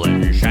stool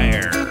and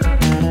share.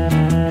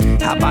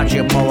 How about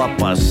you pull up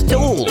a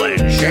stool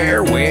and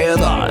share with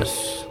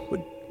us?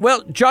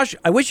 Well, Josh,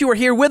 I wish you were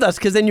here with us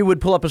because then you would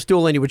pull up a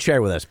stool and you would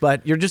share with us.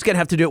 But you're just going to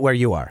have to do it where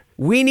you are.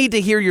 We need to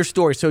hear your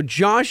story. So,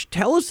 Josh,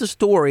 tell us the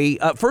story.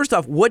 First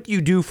off, what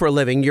you do for a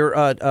living. You're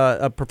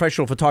a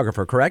professional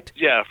photographer, correct?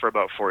 Yeah, for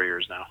about 4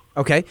 years now.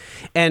 Okay.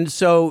 And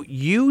so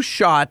you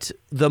shot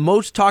the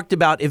most talked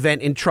about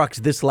event in trucks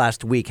this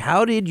last week.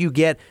 How did you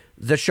get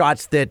the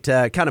shots that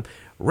kind of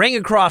rang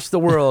across the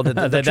world,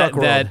 the truck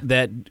world?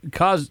 That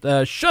caused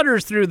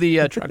shudders through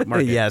the truck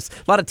market. Yes.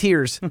 A lot of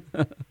tears.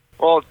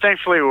 Well,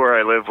 thankfully, where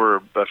I live,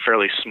 we're a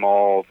fairly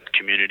small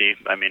community.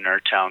 I mean, our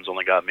town's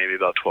only got maybe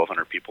about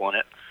 1,200 people in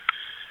it.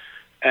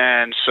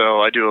 And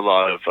so I do a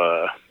lot of,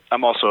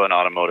 I'm also an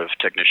automotive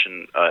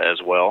technician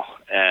as well.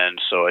 And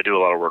so I do a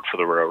lot of work for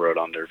the railroad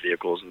on their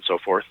vehicles and so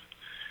forth.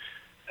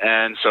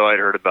 And so I'd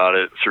heard about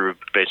it through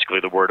basically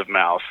the word of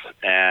mouth.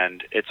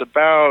 And it's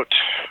about,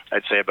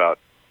 I'd say about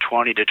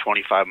 20 to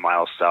 25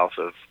 miles south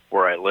of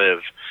where I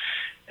live.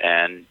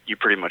 And you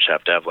pretty much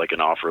have to have like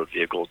an off-road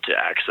vehicle to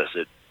access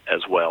it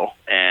as well.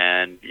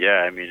 And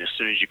yeah, I mean, as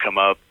soon as you come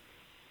up,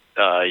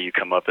 you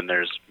come up and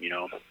there's 3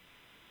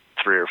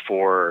 or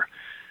 4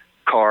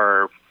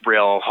 car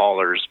rail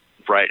haulers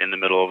right in the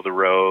middle of the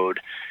road,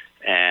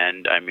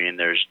 and I mean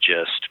there's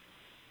just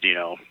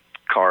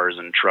cars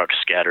and trucks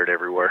scattered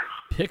everywhere.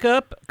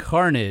 Pickup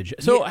carnage.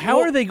 So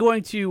how are they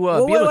going to be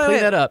able to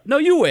clean that up? No,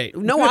 you wait.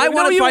 No, I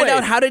want to find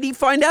out, how did he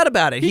find out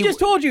about it? He just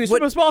told you. He's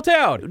from a small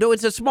town. No,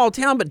 it's a small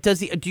town, but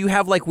do you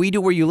have like we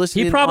do where you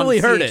listen He probably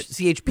on heard it.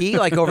 CHP,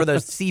 like over the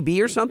CB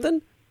or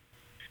something?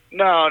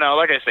 No,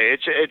 like I say,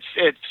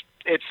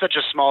 it's such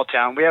a small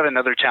town. We have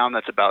another town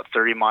that's about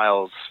 30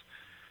 miles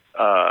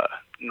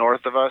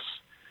north of us.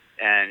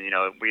 And,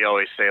 we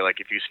always say,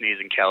 like, if you sneeze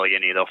in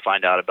Caliente, they'll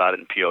find out about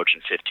it in Pioche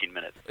in 15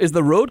 minutes. Is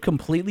the road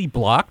completely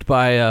blocked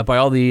by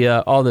all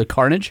the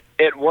carnage?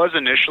 It was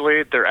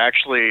initially. They're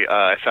actually,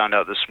 I found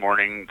out this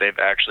morning, they've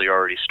actually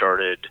already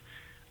started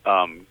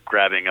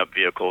grabbing up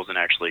vehicles and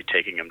actually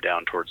taking them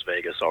down towards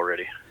Vegas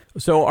already.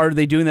 So are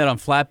they doing that on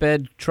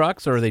flatbed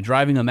trucks, or are they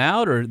driving them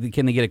out, or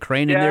can they get a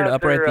crane in there to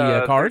upright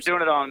the cars? They're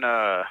doing it on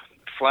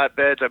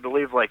flatbeds. I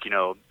believe, like,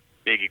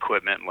 big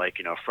equipment,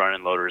 like,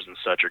 front-end loaders and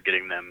such are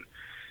getting them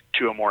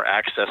to a more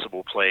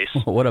accessible place.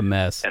 What a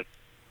mess. And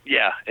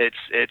yeah,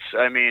 it's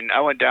I mean, I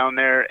went down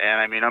there,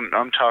 and I mean,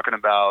 I'm talking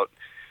about,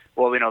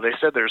 well, they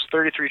said there's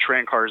 33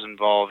 train cars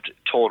involved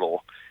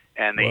total,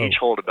 and they each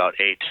hold about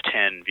 8 to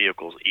 10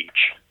 vehicles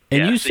each.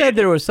 And you said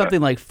there was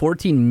something like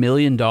 $14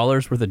 million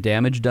worth of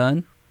damage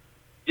done?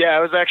 Yeah, I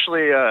was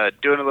actually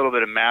doing a little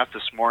bit of math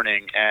this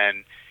morning,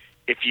 and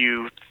if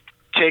you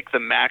take the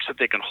max that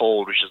they can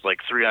hold, which is like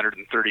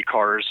 330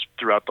 cars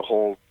throughout the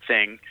whole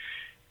thing,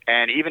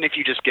 and even if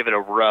you just give it a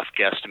rough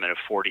guesstimate of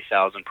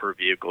 $40,000 per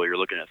vehicle, you're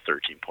looking at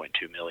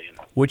 $13.2 million.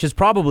 Which is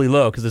probably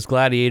low because it's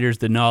Gladiators,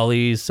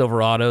 Denali's,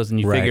 Silverados, and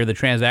you figure the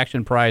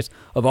transaction price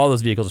of all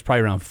those vehicles is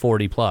probably around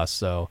 40 plus.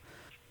 So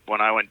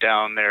when I went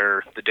down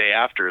there the day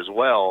after as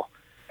well,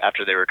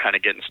 after they were kind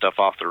of getting stuff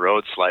off the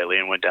road slightly,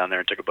 and went down there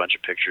and took a bunch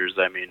of pictures,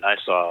 I mean, I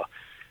saw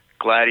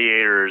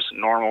Gladiators,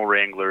 normal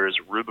Wranglers,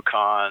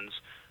 Rubicons.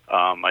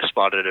 I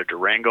spotted a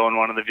Durango in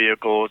one of the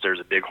vehicles. There's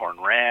a Bighorn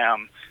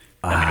Ram.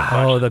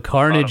 The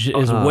carnage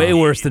is way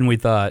worse than we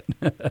thought.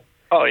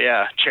 Oh,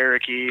 yeah.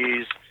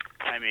 Cherokees.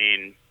 I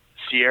mean,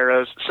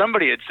 Sierras.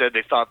 Somebody had said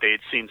they thought they had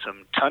seen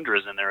some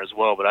Tundras in there as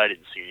well, but I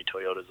didn't see any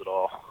Toyotas at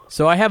all.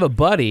 So I have a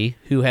buddy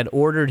who had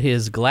ordered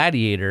his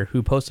Gladiator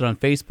who posted on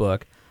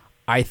Facebook,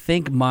 I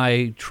think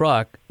my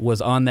truck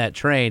was on that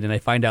train, and I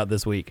find out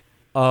this week.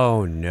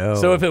 Oh, no.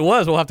 So if it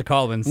was, we'll have to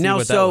call them and see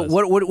what that was.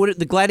 What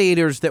the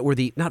Gladiators that were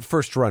not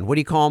first run, what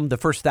do you call them? The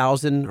first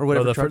 1,000 or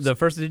whatever? The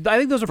first, I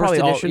think those are probably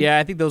all, yeah,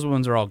 I think those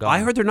ones are all gone. I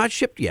heard they're not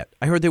shipped yet.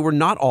 I heard they were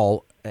not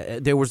all.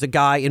 There was a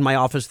guy in my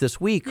office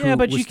this week who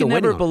but was you still can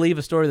never waiting believe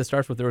a story that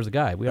starts with there was a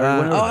guy. We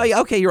already went over this.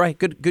 Okay, you're right.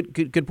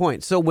 Good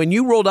point. So when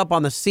you rolled up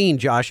on the scene,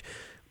 Josh,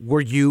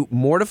 were you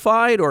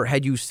mortified or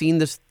had you seen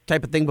this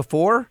type of thing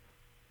before?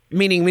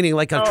 Meaning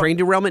like a train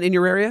derailment in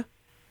your area?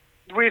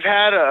 We've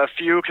had a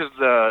few because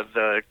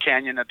the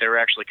canyon that they were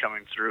actually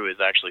coming through is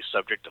actually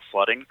subject to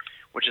flooding,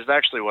 which is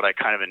actually what I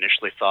kind of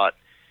initially thought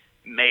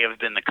may have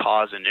been the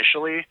cause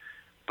initially.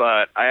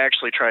 But I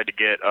actually tried to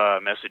get a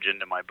message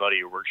into my buddy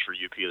who works for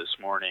UP this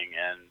morning,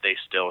 and they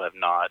still have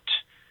not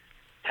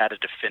had a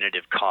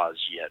definitive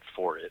cause yet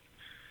for it.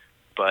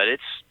 But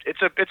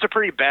it's a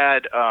pretty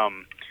bad.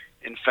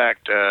 In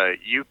fact,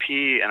 UP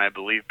and I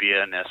believe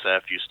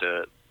BNSF used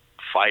to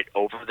fight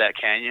over that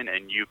canyon,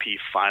 and UP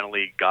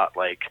finally got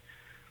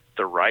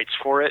the rights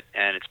for it,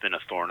 and it's been a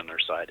thorn in their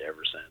side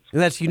ever since.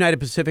 And that's United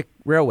Pacific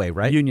Railway,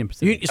 right? Union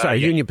Pacific.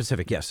 Union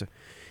Pacific, yes.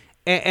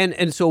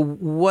 And so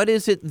what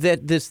is it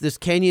that this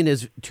canyon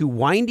is too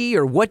windy,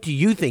 or what do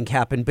you think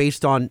happened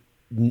based on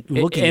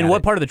looking at it? And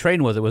what part of the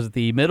train was it? Was it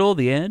the middle,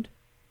 the end?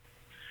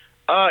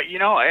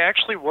 I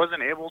actually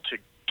wasn't able to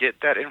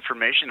get that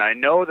information. I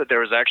know that there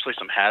was actually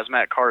some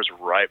hazmat cars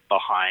right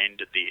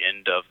behind the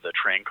end of the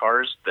train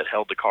cars that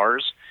held the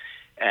cars,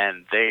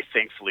 and they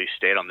thankfully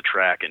stayed on the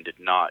track and did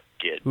not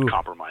get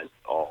compromised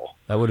at all.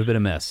 That would have been a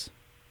mess.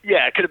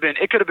 Yeah, it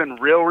could have been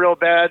real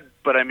bad,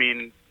 but I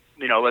mean,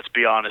 let's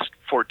be honest,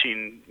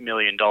 $14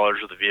 million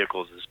worth of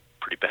vehicles is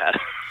pretty bad.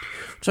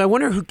 So I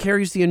wonder who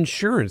carries the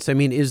insurance. I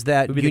mean, is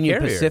that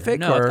Union Pacific?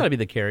 No, it's got to be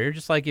the carrier.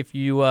 Just like if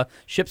you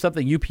ship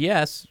something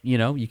UPS,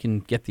 you can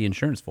get the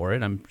insurance for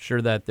it. I'm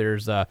sure that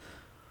there's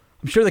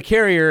I'm sure the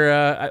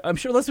carrier,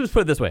 let's just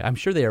put it this way. I'm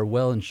sure they are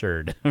well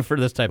insured for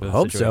this type of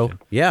situation. Hope so.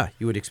 Yeah,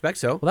 you would expect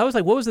so. Well, that was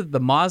what was it? The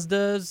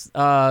Mazdas,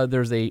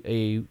 there's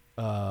a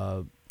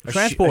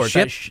transport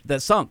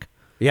that sunk.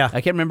 Yeah.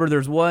 I can't remember.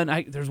 There's one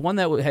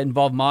that had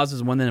involved Mazdas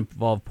and one that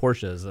involved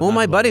Porsches. Well,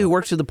 my buddy who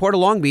works at the Port of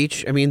Long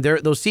Beach, I mean,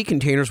 those sea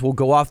containers will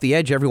go off the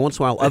edge every once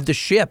in a while of the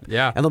ship.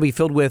 Yeah. And they'll be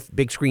filled with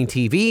big screen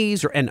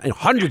TVs and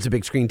hundreds of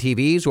big screen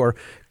TVs, or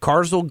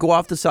cars will go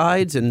off the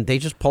sides and they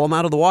just pull them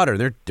out of the water.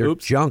 They're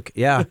junk.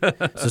 Yeah.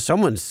 So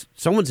someone's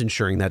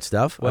insuring that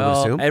stuff, I would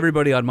assume.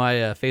 Everybody on my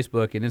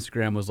Facebook and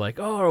Instagram was like,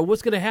 oh,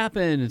 what's going to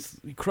happen? It's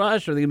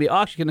crushed. Are they going to be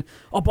auctioned?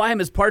 I'll buy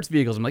them as parts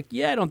vehicles. I'm like,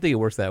 yeah, I don't think it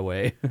works that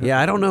way. Yeah,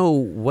 I don't know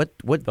what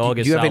do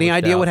you have any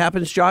idea what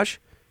happens, Josh?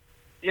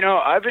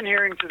 I've been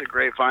hearing through the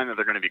grapevine that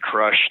they're going to be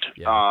crushed.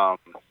 Yeah.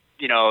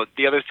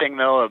 The other thing,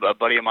 though, a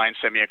buddy of mine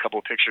sent me a couple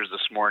of pictures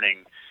this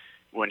morning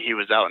when he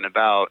was out and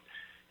about.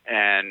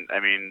 And, I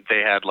mean, they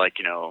had,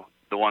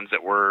 the ones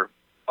that were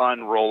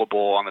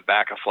unrollable on the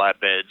back of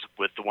flatbeds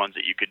with the ones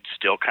that you could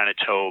still kind of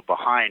tow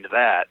behind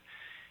that.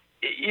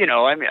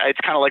 It's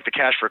kind of like the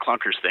Cash for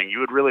Clunkers thing. You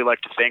would really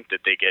like to think that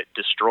they get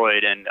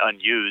destroyed and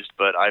unused,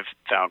 but I've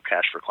found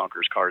Cash for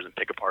Clunkers cars and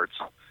pick-aparts.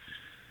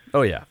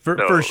 Oh yeah,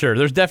 for sure.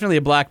 There's definitely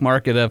a black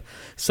market of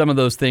some of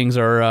those things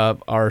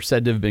are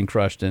said to have been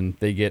crushed, and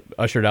they get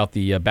ushered out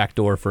the back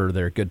door for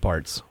their good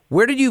parts.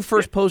 Where did you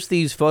first post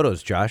these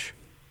photos, Josh?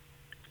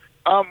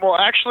 Well,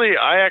 actually,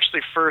 I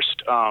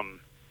first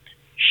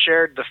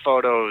shared the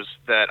photos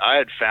that I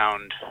had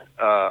found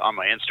on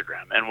my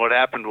Instagram, and what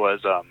happened was,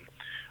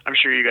 I'm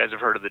sure you guys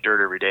have heard of the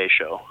Dirt Every Day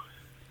show.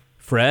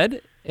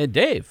 Fred and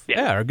Dave,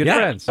 are good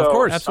friends, so, of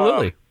course,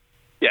 absolutely.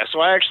 So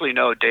I actually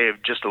know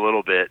Dave just a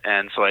little bit,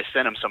 and so I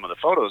sent him some of the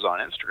photos on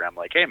Instagram,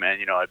 like, hey, man,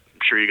 I'm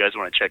sure you guys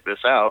want to check this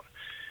out.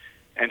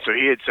 And so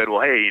he had said,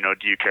 well, hey,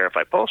 do you care if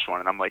I post one?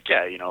 And I'm like,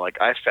 yeah,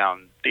 I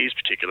found these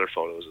particular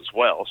photos as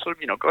well. So,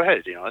 go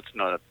ahead, it's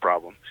not a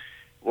problem.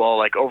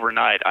 Well,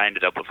 overnight, I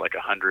ended up with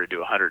 100 to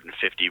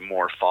 150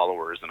 more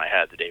followers than I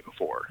had the day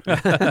before.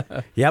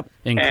 Yep,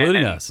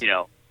 including us.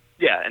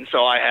 And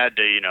so I had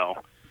to,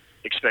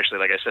 especially,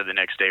 like I said, the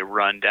next day,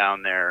 run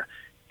down there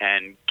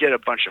and get a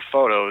bunch of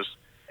photos.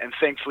 And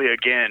thankfully,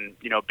 again,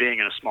 being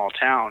in a small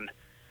town,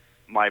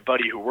 my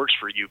buddy who works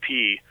for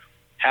UP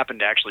happened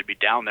to actually be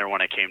down there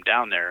when I came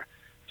down there.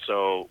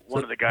 So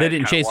one of the guys... They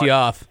didn't chase you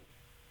off.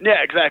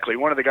 Yeah, exactly.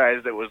 One of the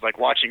guys that was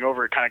watching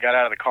over it kind of got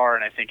out of the car,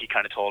 and I think he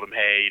kind of told him,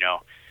 hey,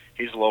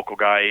 he's a local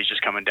guy. He's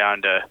just coming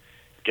down to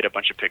get a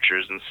bunch of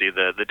pictures and see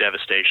the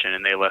devastation,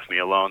 and they left me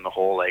alone the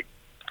whole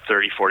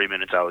 30-40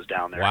 minutes I was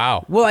down there.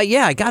 Wow. Well,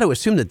 I got to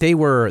assume that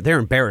they're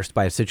embarrassed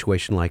by a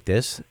situation like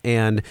this,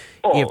 and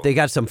if they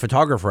got some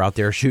photographer out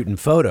there shooting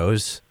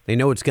photos, they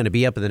know it's going to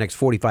be up in the next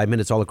 45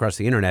 minutes all across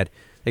the internet.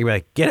 They can be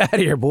like, get out of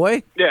here,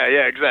 boy. Yeah,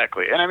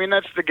 exactly. And I mean,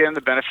 that's again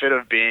the benefit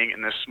of being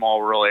in this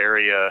small rural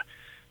area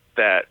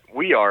that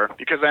we are,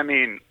 because I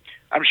mean,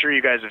 I'm sure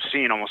you guys have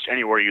seen almost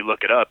anywhere you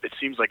look it up, it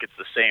seems like it's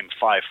the same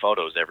 5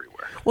 photos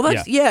everywhere. Well,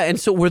 that's and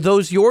so were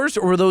those yours,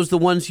 or were those the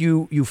ones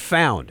you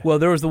found? Well,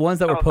 there was the ones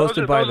that were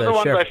posted by the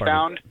ones sheriff's I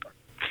department. found.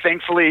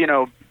 Thankfully,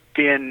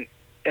 being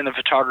in the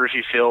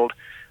photography field,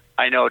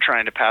 I know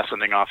trying to pass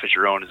something off as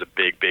your own is a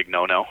big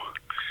no-no.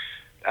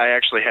 I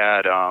actually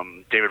had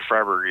David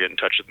Freiberger get in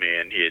touch with me,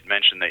 and he had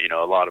mentioned that,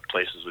 a lot of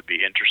places would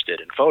be interested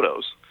in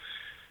photos.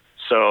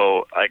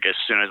 So, as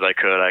soon as I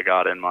could, I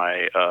got in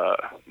my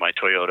my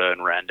Toyota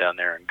and ran down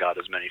there and got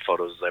as many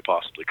photos as I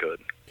possibly could.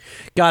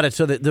 Got it.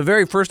 So the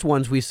very first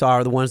ones we saw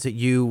are the ones that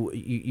you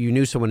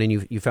knew someone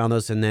and you found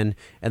those, and then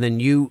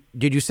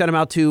did you send them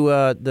out to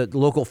the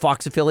local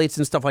Fox affiliates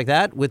and stuff like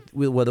that with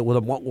a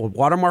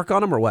watermark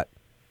on them, or what?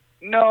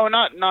 No,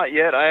 not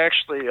yet. I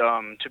actually,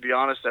 to be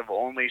honest, I've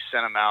only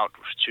sent them out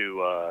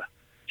to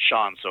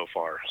Sean so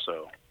far.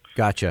 So.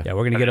 Gotcha. Yeah,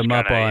 we're going to get them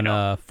up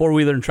on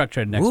Four-Wheeler and Truck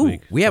Trend next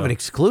week. We have an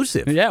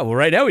exclusive. Yeah, well,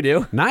 right now we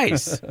do.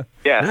 Nice.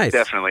 Yeah, nice.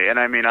 Definitely. And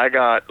I mean, I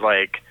got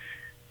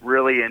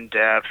really in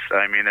depth.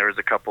 I mean, there was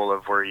a couple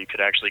of where you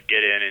could actually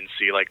get in and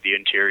see the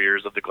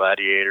interiors of the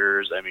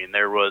Gladiators. I mean,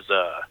 there was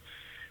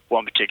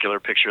one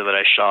particular picture that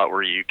I shot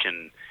where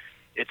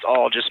it's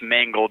all just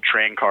mangled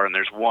train car, and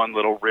there's one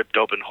little ripped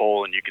open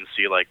hole, and you can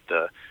see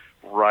the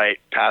right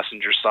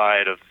passenger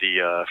side of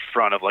the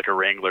front of a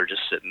Wrangler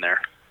just sitting there.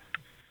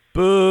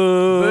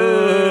 Boo!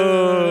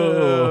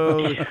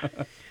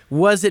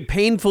 Was it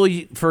painful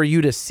for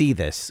you to see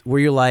this? Were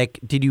you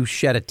did you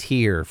shed a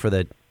tear for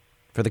the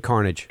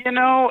carnage?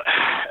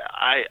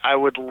 I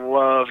would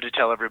love to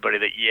tell everybody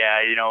that,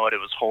 it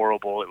was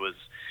horrible. It was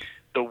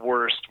the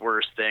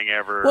worst thing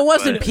ever. Well, it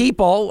wasn't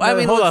people. I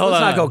mean, let's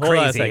not go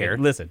crazy here.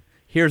 Listen,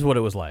 here's what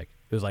it was like.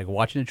 It was like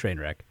watching a train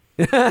wreck.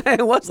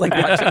 It was like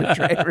watching a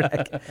train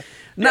wreck.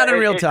 Not in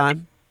real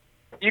time.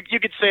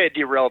 You could say it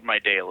derailed my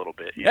day a little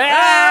bit.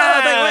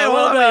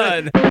 Well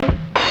done.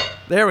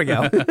 There we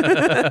go.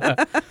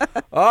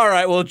 All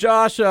right. Well,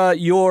 Josh,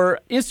 your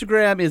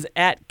Instagram is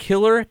at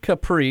Killer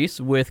Caprice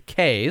with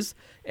K's.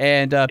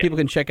 And people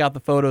can check out the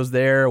photos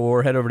there,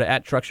 or head over to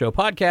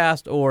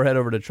 @TruckShowPodcast, or head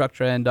over to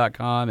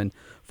TruckTrend.com and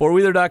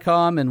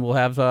fourwheeler.com, and we'll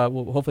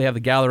hopefully have the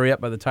gallery up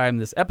by the time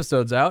this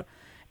episode's out.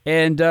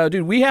 And,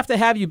 dude, we have to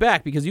have you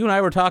back, because you and I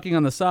were talking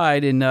on the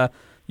side, and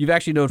you've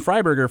actually known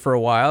Freiberger for a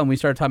while, and we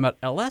started talking about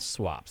LS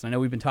swaps. I know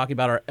we've been talking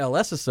about our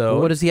LS-isode.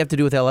 Well, what does he have to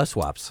do with LS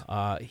swaps?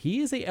 He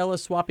is a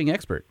LS swapping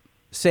expert.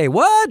 Say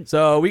what?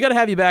 So we got to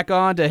have you back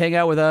on to hang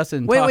out with us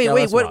and talk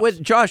LS swaps.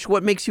 Wait, Josh,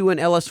 what makes you an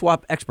LS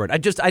swap expert?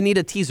 I need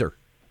a teaser.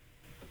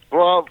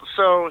 Well,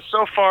 so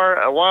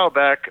far, a while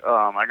back,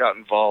 I got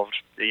involved,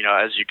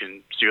 as you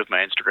can see with my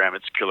Instagram,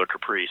 it's Killer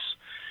Caprice.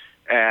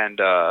 And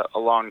a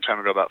long time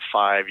ago, about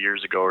 5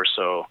 years ago or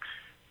so,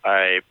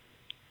 I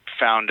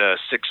found a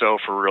 6.0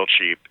 for real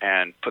cheap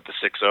and put the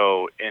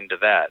 6.0 into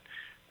that.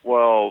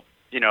 Well,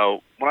 when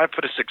I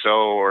put a 6.0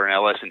 or an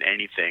LS in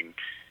anything,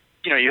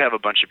 you have a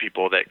bunch of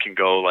people that can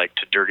go like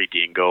to Dirty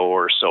Dingo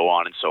or so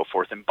on and so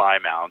forth and buy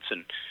mounts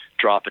and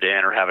drop it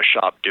in or have a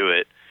shop do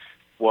it.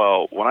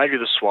 Well, when I do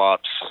the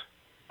swaps,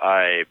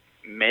 I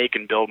make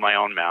and build my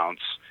own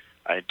mounts.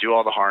 I do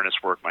all the harness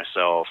work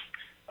myself.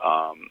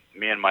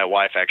 Me and my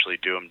wife actually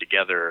do them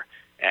together,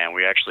 and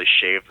we actually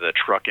shave the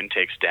truck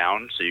intakes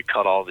down. So you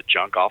cut all the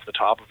junk off the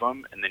top of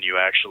them, and then you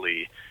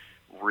actually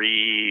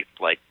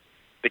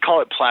they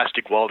call it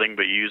plastic welding,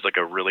 but you use like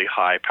a really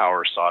high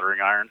power soldering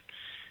iron,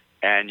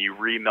 and you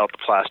remelt the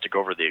plastic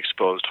over the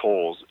exposed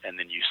holes, and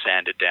then you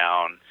sand it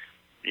down,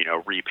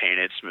 repaint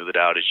it, smooth it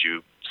out as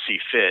you see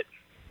fit.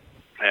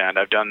 And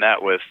I've done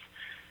that with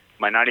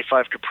my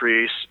 95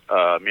 Caprice.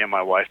 Me and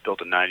my wife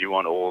built a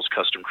 91 Olds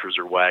custom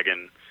cruiser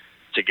wagon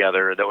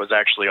together that was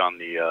actually on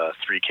the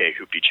 3K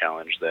Hoopty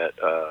Challenge that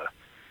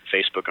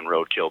Facebook and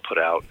Roadkill put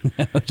out.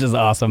 Which is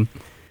awesome.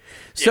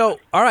 So,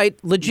 all right,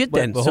 legit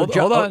then. But so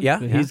hold on. Yeah.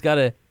 He's got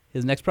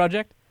his next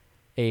project,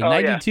 a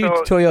 92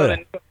 So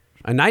Toyota.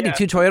 A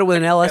 92 Toyota with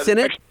an LS in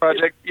it? Next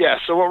project,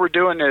 so what we're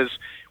doing is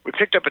we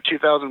picked up a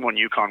 2001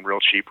 Yukon real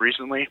cheap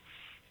recently,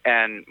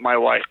 and my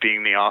wife,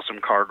 being the awesome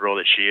car girl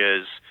that she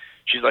is,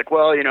 she's like,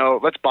 well,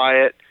 let's buy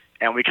it,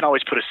 and we can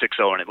always put a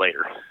 6.0 in it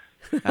later.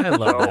 I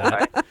love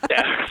that.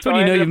 That's when I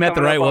you know ended you've up met the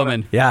coming right up on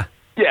woman. Yeah.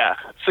 Yeah.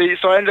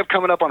 So I ended up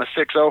coming up on a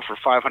 6.0 for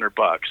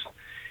 $500,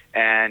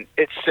 and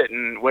it's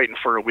sitting waiting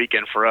for a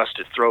weekend for us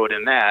to throw it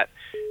in that.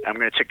 I'm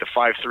going to take the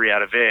 5.3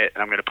 out of it,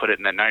 and I'm going to put it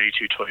in that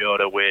 92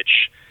 Toyota,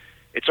 which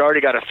it's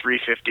already got a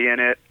 350 in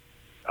it.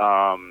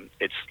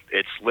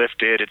 It's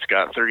lifted. It's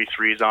got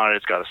 33s on it.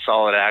 It's got a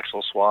solid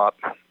axle swap.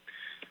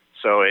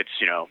 So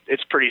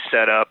it's pretty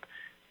set up.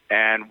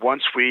 And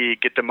once we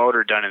get the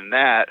motor done in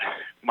that,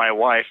 my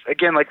wife,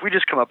 again, we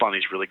just come up on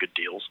these really good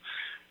deals.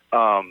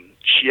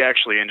 She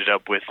actually ended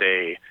up with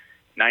a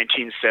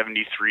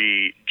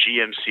 1973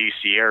 GMC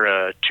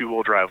Sierra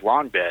two-wheel drive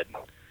long bed.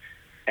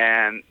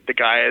 And the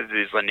guy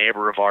is a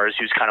neighbor of ours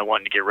who's kind of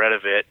wanting to get rid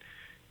of it.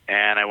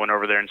 And I went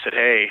over there and said,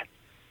 hey,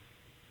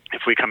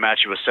 if we come at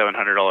you with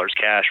 $700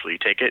 cash, will you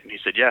take it? And he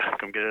said, yeah,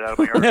 come get it out of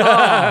my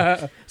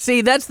yard.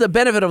 See, that's the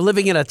benefit of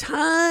living in a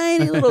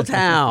tiny little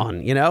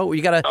town,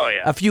 You got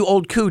a few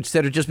old coots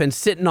that have just been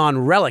sitting on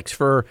relics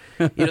for,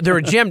 they're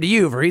a gem to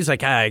you, for he's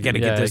like, I got to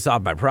get this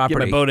off my property.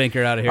 Get my boat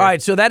anchor out of here. All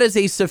right, so that is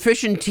a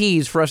sufficient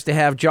tease for us to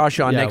have Josh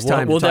on next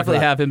time. We'll definitely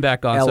have him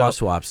back on. LS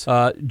swaps.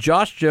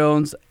 Josh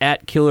Jones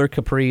at Killer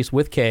Caprice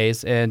with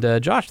K's.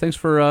 And Josh, thanks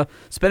for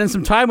spending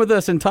some time with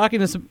us and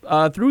talking to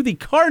us through the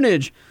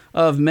carnage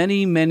of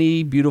many,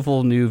 many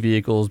beautiful new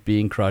vehicles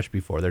being crushed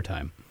before their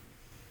time.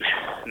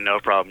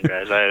 No problem,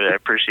 guys. I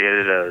appreciate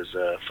it. It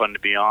was fun to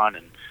be on,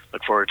 and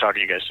look forward to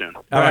talking to you guys soon.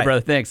 All right, brother.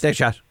 Thanks. Thanks,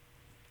 Josh.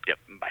 Yep,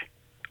 bye.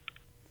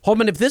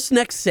 Holman, if this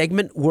next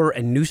segment were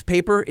a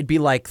newspaper, it'd be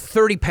like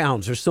 30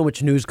 pounds. There's so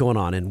much news going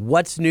on. And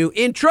what's new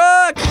in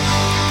trucks?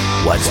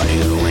 What's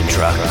new in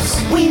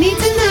trucks? We need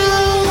to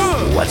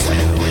know. What's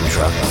new in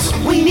trucks?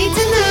 We need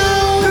to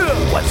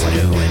know. What's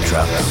new in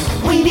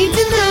trucks? We need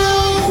to know.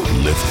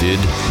 Lifted,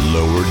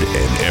 lowered,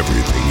 and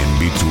everything in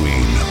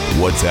between.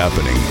 What's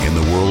happening in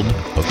the world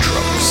of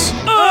trucks?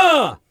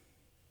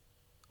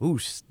 Ooh,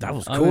 that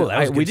was cool. That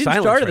was we good didn't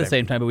silence start at right the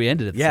same time, but we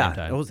ended at the same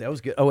time. that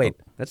was good. Oh, wait.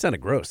 That sounded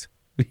gross.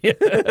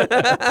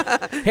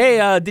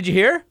 Hey, did you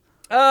hear?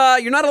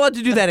 You're not allowed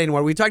to do that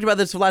anymore. We talked about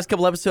this the last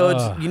couple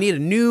episodes. You need a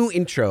new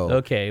intro.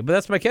 Okay, but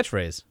that's my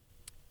catchphrase.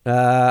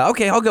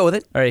 Okay, I'll go with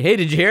it. All right. Hey,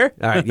 did you hear?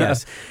 All right,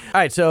 yes.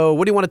 All right, so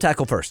what do you want to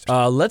tackle first?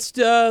 Let's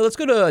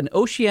go to an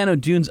Oceano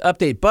Dunes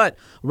update. But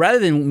rather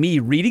than me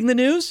reading the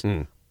news,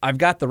 I've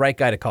got the right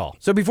guy to call.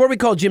 So before we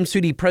call Jim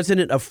Sudi,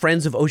 president of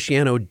Friends of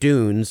Oceano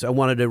Dunes, I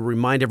wanted to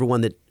remind everyone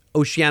that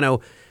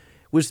Oceano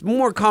was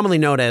more commonly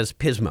known as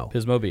Pismo.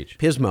 Pismo Beach.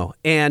 Pismo.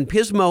 And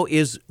Pismo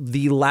is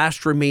the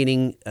last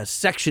remaining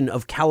section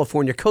of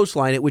California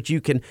coastline at which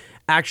you can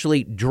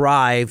actually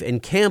drive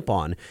and camp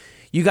on.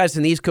 You guys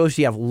in the East Coast,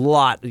 you have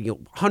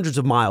hundreds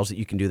of miles that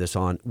you can do this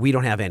on. We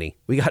don't have any.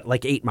 We got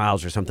like 8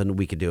 miles or something that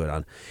we could do it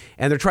on.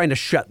 And they're trying to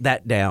shut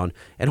that down.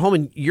 And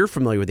Holman, you're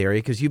familiar with the area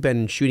because you've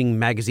been shooting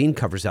magazine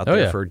covers out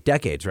there for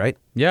decades, right?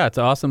 Yeah, it's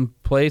an awesome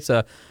place.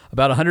 About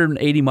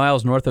 180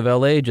 miles north of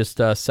L.A., just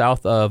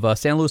south of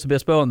San Luis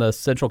Obispo on the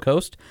Central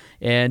Coast.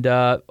 And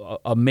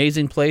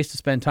amazing place to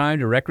spend time,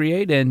 to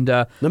recreate. And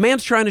the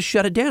man's trying to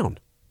shut it down.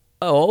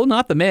 Oh,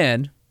 not the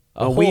man.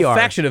 A whole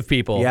faction of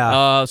people.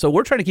 Yeah. So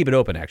we're trying to keep it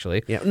open,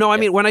 actually. Yeah. No, I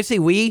mean, when I say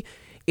we,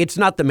 it's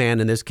not the man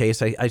in this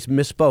case. I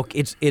misspoke.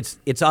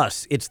 It's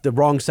us. It's the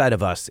wrong side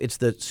of us. It's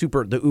the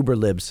Uber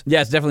libs.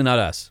 Yeah, it's definitely not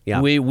us. Yeah.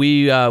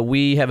 We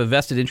have a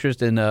vested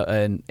interest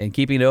in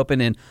keeping it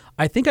open, and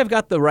I think I've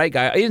got the right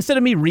guy. Instead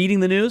of me reading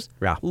the news,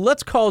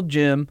 let's call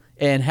Jim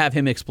and have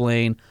him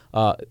explain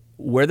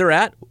where they're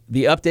at,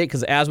 the update,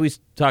 because as we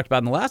talked about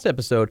in the last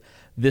episode,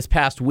 this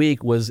past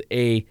week was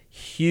a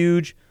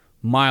huge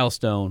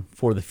milestone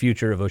for the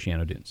future of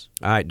Oceano Dunes.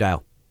 All right,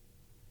 dial.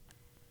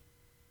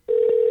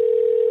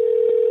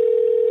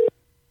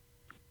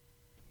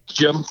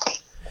 Jim.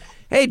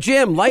 Hey,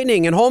 Jim,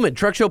 Lightning and Holman,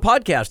 Truck Show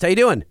Podcast. How you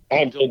doing?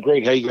 I'm doing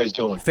great. How you guys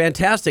doing?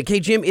 Fantastic. Hey,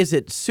 Jim, is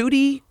it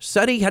Sudi?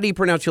 How do you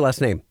pronounce your last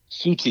name?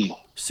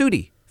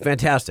 Sudi.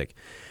 Fantastic.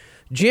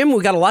 Jim,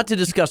 we got a lot to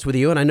discuss with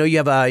you, and I know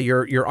you have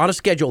you're on a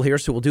schedule here,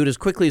 so we'll do it as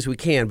quickly as we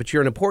can. But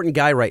you're an important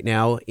guy right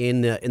now in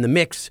the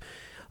mix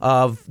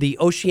of the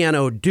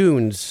Oceano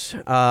Dunes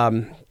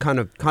kind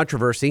of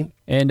controversy.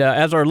 And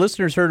as our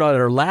listeners heard on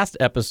our last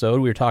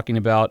episode, we were talking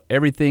about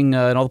everything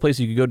and all the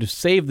places you could go to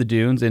save the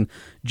dunes. And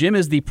Jim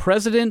is the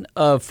president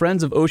of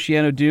Friends of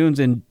Oceano Dunes.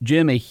 And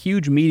Jim, a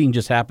huge meeting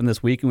just happened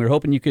this week, and we were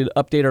hoping you could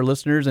update our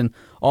listeners and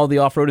all the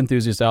off-road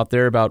enthusiasts out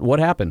there about what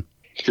happened.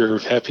 Sure,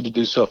 happy to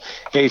do so.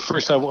 Hey,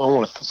 first I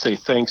want to say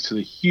thanks to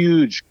the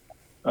huge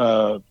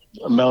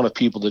amount of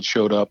people that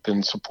showed up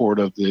in support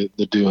of the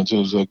dunes. It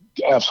was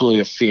absolutely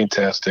a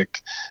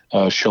fantastic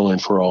showing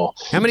for all.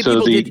 How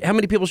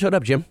many people showed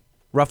up, Jim?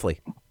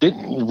 Roughly, I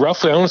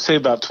want to say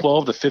about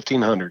 12 to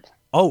 1,500.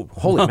 Oh,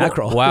 holy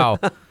mackerel! Wow.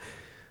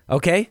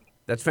 Okay,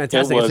 that's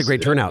fantastic. That's a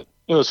great turnout.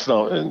 It was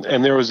phenomenal,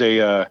 and there was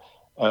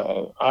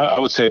I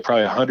would say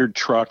probably 100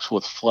 trucks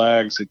with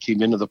flags that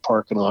came into the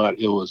parking lot.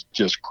 It was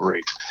just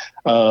great.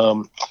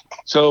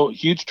 So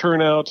huge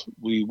turnout.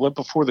 We went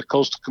before the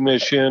Coastal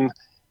Commission,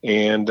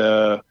 and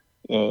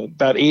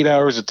about 8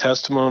 hours of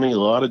testimony, a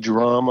lot of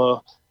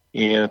drama.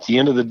 And at the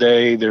end of the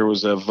day, there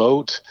was a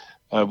vote.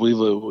 I believe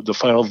the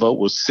final vote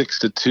was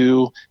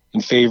 6-2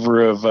 in favor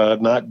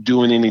of not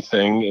doing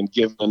anything and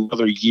giving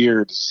another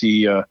year to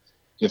see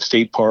if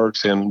state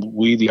parks and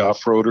we, the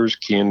off-roaders,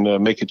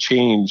 can make a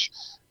change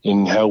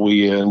in how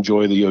we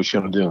enjoy the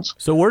Oceano Dunes.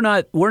 So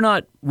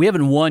we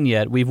haven't won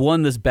yet. We've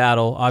won this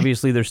battle.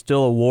 Obviously, there's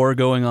still a war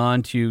going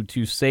on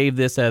to save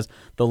this as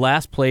the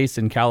last place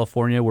in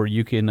California where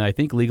you can, I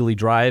think, legally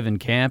drive and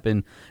camp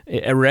and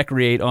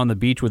recreate on the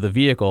beach with a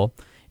vehicle.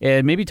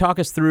 And maybe talk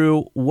us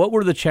through what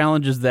were the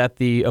challenges that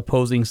the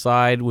opposing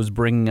side was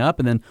bringing up,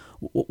 and then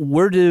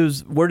where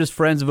does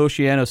Friends of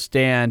Oceano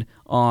stand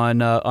on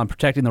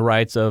protecting the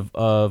rights of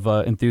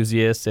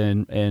enthusiasts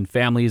and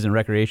families and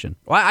recreation?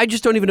 Well, I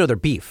just don't even know their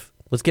beef.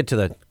 Let's get to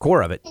the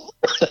core of it.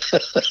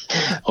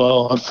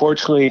 Well,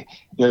 unfortunately,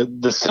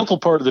 the simple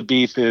part of the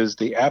beef is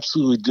they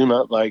absolutely do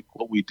not like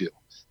what we do.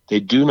 They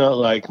do not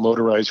like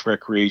motorized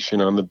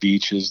recreation on the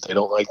beaches. They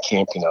don't like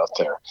camping out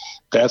there.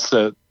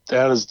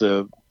 That is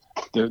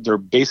their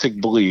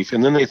basic belief,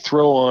 and then they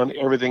throw on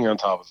everything on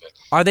top of it.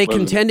 Are they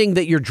contending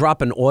that you're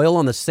dropping oil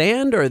on the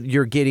sand, or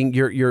you're getting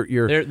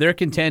you're? They're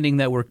contending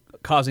that we're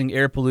causing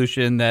air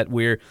pollution, that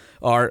we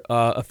are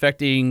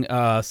affecting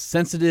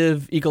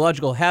sensitive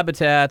ecological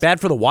habitats,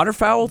 bad for the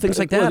waterfowl, things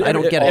like that. I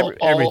don't get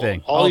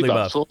everything. All the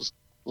above. So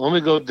let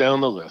me go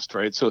down the list,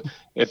 right? So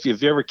if you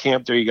ever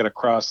camped there, you got to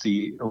cross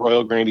the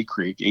Arroyo Grande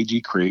Creek,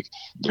 AG Creek.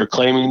 They're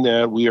claiming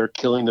that we are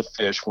killing the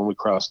fish when we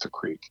cross the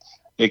creek.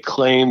 They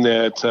claim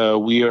that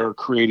we are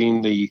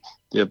creating the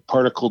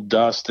particle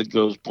dust that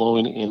goes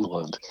blowing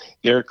inland.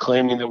 They're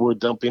claiming that we're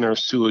dumping our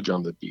sewage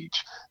on the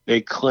beach.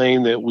 They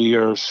claim that we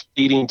are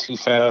speeding too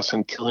fast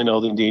and killing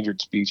all the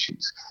endangered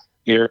species.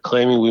 They're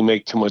claiming we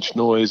make too much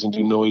noise and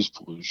do noise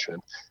pollution.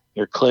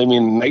 They're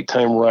claiming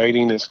nighttime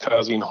riding is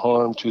causing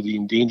harm to the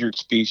endangered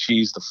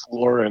species, the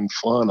flora and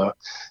fauna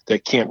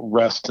that can't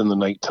rest in the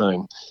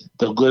nighttime.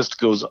 The list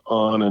goes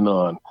on and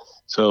on.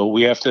 So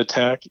we have to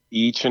attack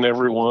each and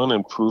every one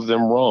and prove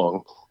them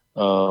wrong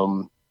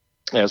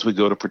as we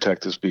go to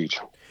protect this beach.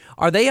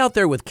 Are they out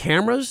there with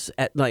cameras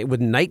with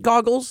night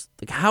goggles?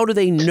 Like, how do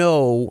they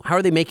know? How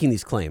are they making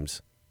these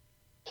claims?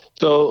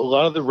 So a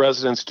lot of the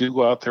residents do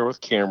go out there with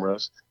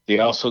cameras. They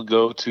also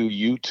go to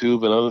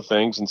YouTube and other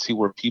things and see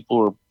where people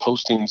are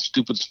posting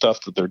stupid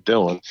stuff that they're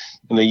doing,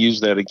 and they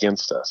use that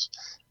against us.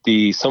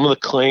 Some of the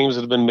claims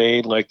that have been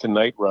made, like the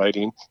night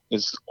riding,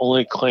 is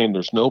only a claim.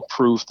 There's no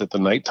proof that the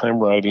nighttime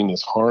riding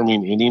is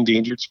harming any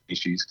endangered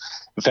species.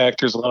 In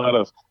fact, there's a lot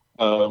of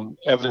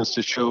evidence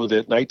to show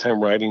that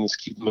nighttime riding is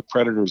keeping the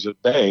predators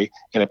at bay,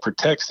 and it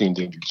protects the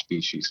endangered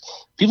species.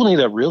 People need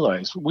to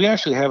realize we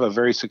actually have a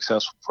very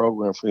successful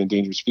program for the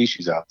endangered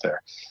species out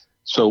there.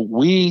 So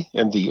we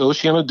and the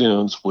Oceano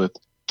Dunes, with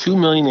 2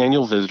 million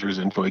annual visitors,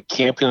 enjoy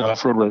camping and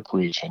off-road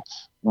recreation.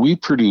 We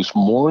produce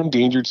more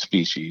endangered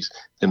species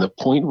than the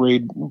Point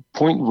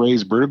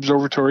Reyes Bird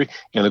Observatory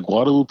and the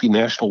Guadalupe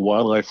National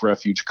Wildlife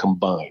Refuge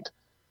combined.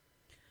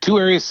 2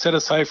 areas set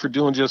aside for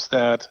doing just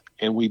that,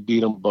 and we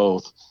beat them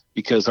both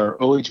because our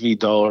OHV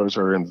dollars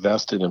are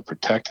invested in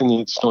protecting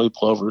the snowy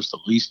plovers, the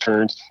least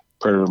terns,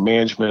 predator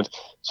management.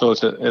 So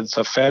it's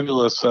a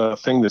fabulous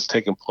thing that's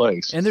taking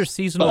place. And there's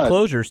seasonal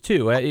closures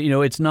too.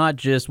 It's not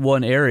just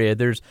one area.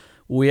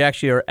 We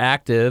actually are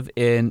active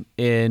in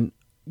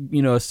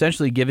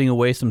essentially giving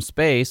away some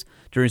space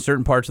during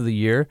certain parts of the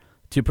year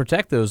to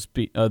protect those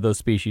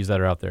species that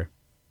are out there.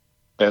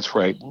 That's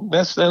right.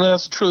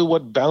 That's truly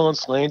what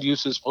balanced land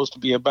use is supposed to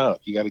be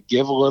about. You got to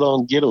give a little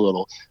and get a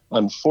little.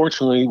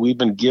 Unfortunately, we've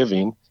been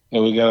giving,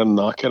 and we got to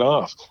knock it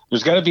off.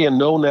 There's got to be a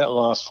no net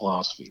loss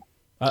philosophy.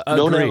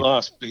 No net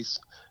loss piece.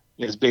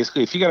 is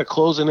basically if you got to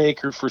close an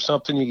acre for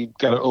something, you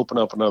got to open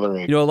up another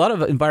acre. You know, a lot of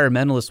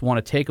environmentalists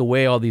want to take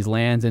away all these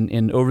lands,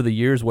 and over the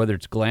years, whether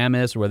it's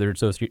Glamis or whether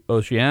it's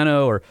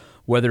Oceano or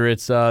whether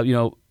it's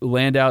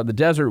land out in the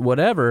desert,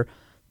 whatever,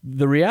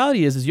 the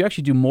reality is you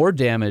actually do more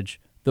damage.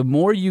 The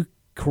more you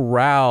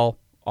corral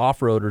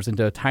off-roaders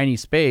into a tiny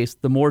space,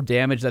 the more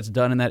damage that's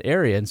done in that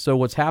area. And so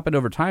what's happened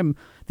over time,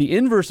 the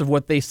inverse of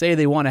what they say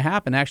they want to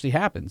happen actually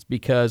happens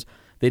because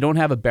they don't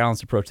have a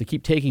balanced approach. They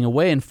keep taking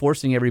away and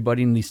forcing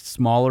everybody in these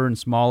smaller and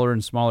smaller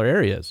and smaller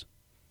areas.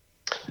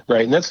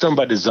 Right, and that's done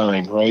by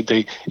design, right?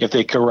 If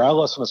they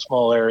corral us in a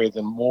small area,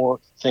 then more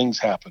things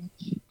happen,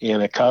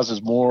 and it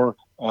causes more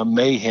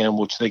mayhem,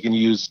 which they can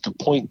use to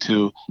point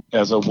to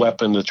as a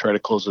weapon to try to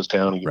close us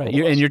down. And right,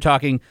 and you're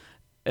talking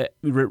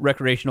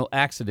recreational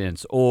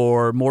accidents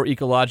or more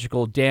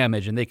ecological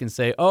damage, and they can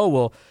say, oh,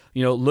 well,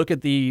 look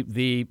at the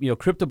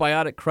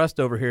cryptobiotic crust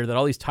over here that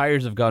all these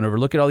tires have gone over.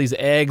 Look at all these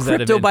eggs.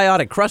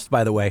 Cryptobiotic crust,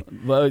 by the way.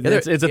 Well,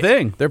 it's a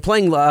thing. They're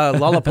playing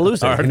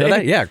Lollapalooza. You know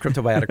that? Yeah,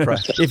 cryptobiotic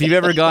crust. If you've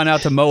ever gone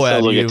out to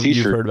Moab,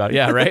 you've heard about it.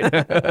 Yeah,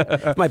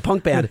 right? My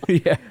punk band.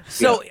 Yeah.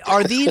 So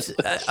are these,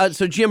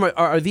 so Jim,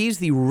 are these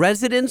the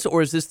residents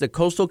or is this the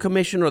Coastal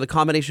Commission or the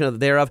combination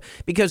of thereof?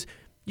 Because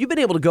you've been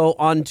able to go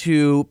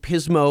onto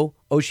Pismo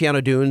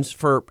Oceano Dunes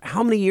for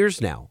how many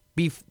years now?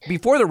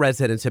 Before the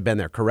residents have been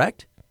there,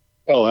 correct?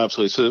 Oh,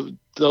 absolutely. So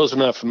those are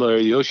not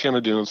familiar, the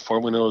Oceano Dunes,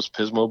 formerly known as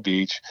Pismo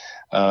Beach,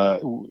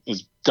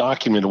 is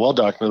well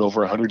documented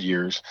over 100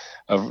 years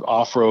of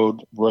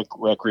off-road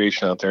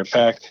recreation out there. In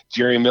fact,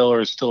 Jerry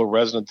Miller is still a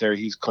resident there.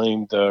 He's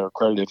claimed or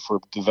credited for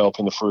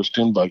developing the first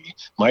dune buggy.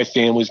 My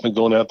family's been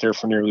going out there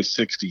for nearly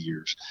 60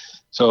 years.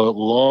 So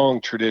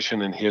long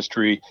tradition and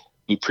history.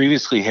 We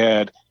previously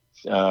had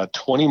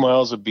 20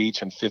 miles of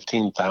beach and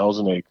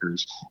 15,000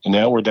 acres, and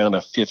now we're down to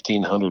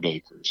 1,500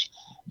 acres,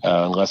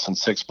 less than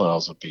 6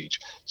 miles of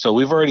beach. So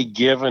we've already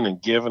given and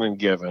given and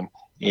given,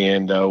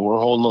 and we're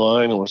holding the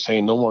line, and we're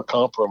saying no more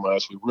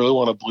compromise. We really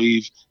want to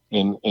believe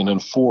in and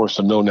enforce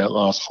a no net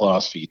loss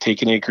philosophy. You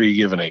take an acre, you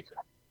give an acre.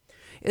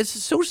 It's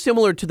so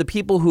similar to the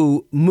people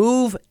who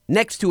move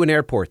next to an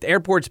airport. The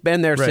airport's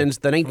been there since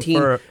the 70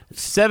 years.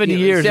 70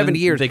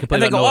 years. They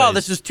and they go, oh,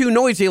 this is too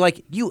noisy.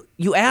 Like, you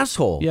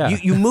asshole. Yeah.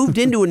 You moved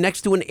into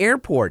next to an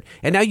airport,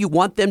 and now you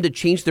want them to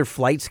change their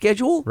flight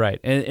schedule? Right.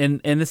 And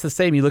it's the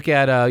same. You look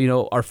at,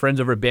 our friends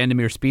over at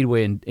Bandimere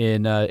Speedway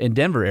in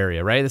Denver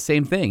area, right? The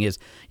same thing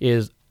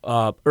is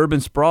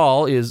urban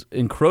sprawl is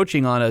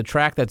encroaching on a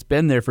track that's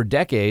been there for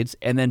decades,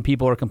 and then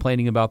people are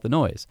complaining about the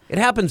noise. It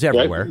happens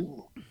everywhere. Right.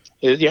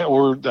 Yeah,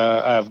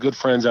 I have good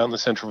friends out in the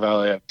Central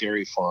Valley at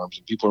dairy farms,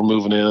 and people are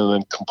moving in and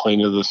then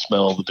complaining of the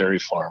smell of the dairy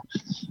farm.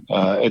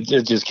 It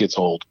just gets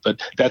old.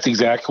 But that's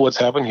exactly what's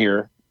happened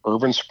here.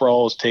 Urban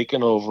sprawl has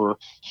taken over,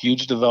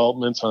 huge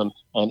developments on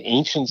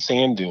ancient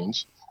sand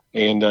dunes,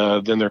 and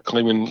then they're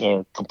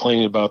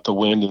complaining about the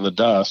wind and the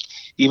dust,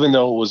 even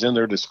though it was in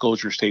their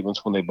disclosure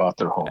statements when they bought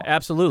their home.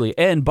 Absolutely.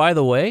 And by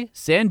the way,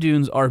 sand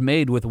dunes are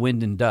made with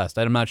wind and dust.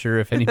 I'm not sure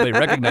if anybody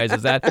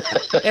recognizes that.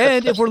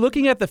 And if we're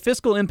looking at the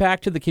fiscal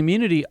impact to the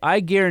community,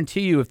 I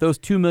guarantee you if those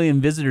 2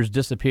 million visitors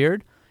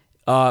disappeared,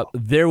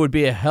 there would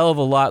be a hell of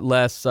a lot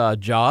less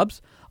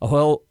jobs, a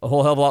whole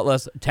hell of a lot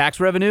less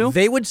tax revenue.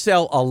 They would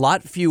sell a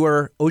lot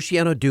fewer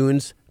Oceano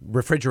Dunes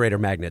refrigerator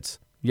magnets.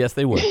 Yes,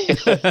 they would.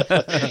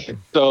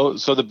 So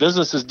the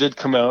businesses did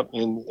come out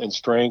in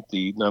strength.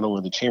 Not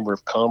only the Chamber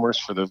of Commerce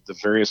for the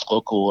various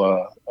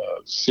local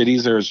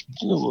cities. There's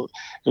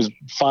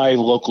 5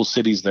 local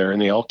cities there, and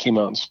they all came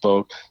out and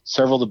spoke.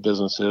 Several of the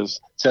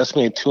businesses. It's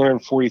estimated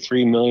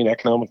 243 million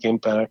economic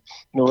impact,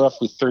 and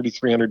roughly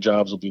 3,300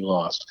 jobs will be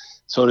lost.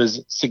 So it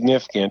is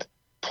significant.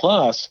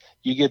 Plus,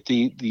 you get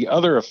the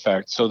other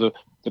effect. So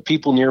the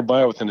people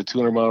nearby within a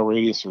 200-mile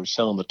radius are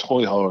selling the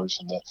toy haulers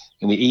and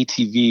the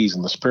ATVs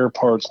and the spare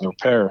parts and the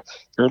repair.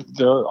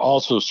 They're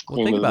also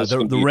screaming. Think about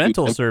the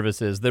rental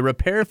services, the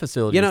repair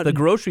facilities, the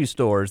grocery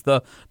stores,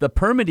 the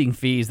permitting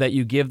fees that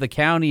you give the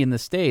county and the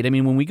state. I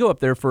mean, when we go up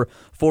there for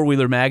Four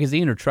Wheeler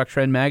Magazine or Truck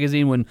Trend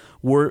Magazine, when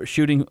we're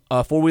shooting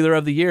Four Wheeler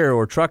of the Year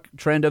or Truck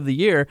Trend of the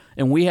Year,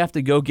 and we have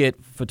to go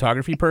get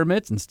photography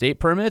permits and state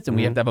permits, and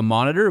we have to have a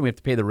monitor, and we have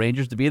to pay the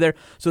rangers to be there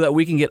so that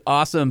we can get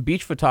awesome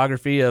beach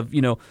photography of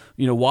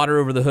water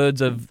over the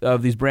hoods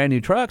of these brand new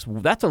trucks.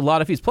 That's a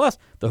lot of fees. Plus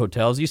the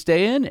hotels you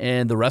stay in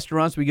and the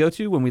restaurants we go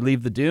to when we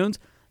leave the dunes.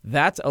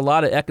 That's a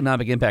lot of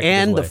economic impact.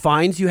 And the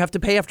fines you have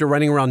to pay after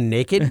running around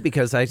naked,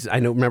 because I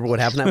don't remember what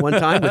happened that one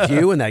time with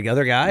you and that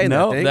other guy.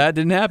 No, that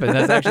didn't happen.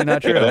 That's actually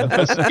not true.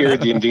 That scared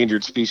the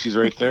endangered species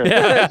right there.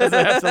 Yeah,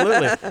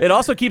 absolutely. It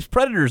also keeps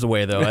predators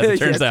away, though, as it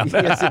turns out.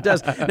 Yes, it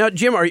does. Now,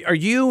 Jim, are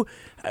you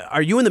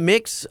in the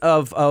mix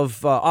of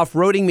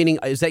off-roading, meaning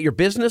is that your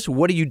business?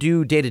 What do you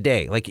do day to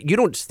day? Like, you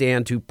don't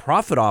stand to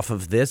profit off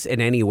of this in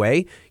any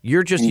way.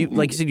 You're just,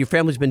 like you said, your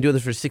family's been doing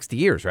this for 60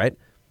 years, right?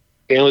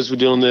 Families for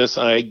doing this,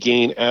 I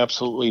gain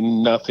absolutely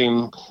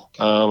nothing.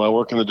 I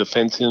work in the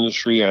defense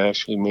industry. I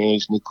actually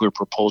manage nuclear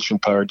propulsion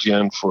power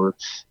gen for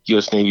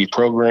U.S. Navy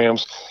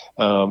programs.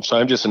 So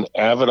I'm just an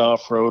avid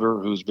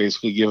off-roader who's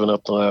basically given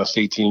up the last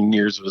 18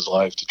 years of his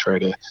life to try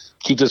to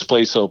keep this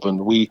place open.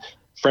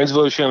 Friends of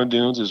Oceano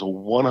Dunes is a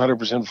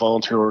 100%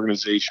 volunteer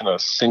organization. A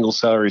single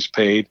salary is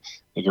paid.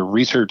 They can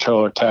research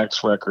all our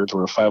tax records.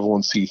 We're a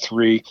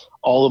 501c3.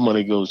 All the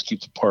money goes to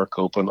keep the park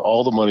open.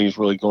 All the money is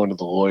really going to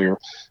the lawyer.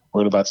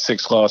 We're in about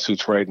 6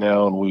 lawsuits right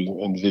now, and we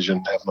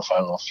envision having to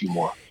file a few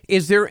more.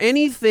 Is there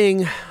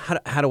anything,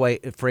 how do I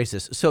phrase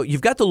this? So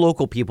you've got the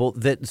local people,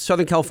 that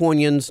Southern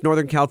Californians,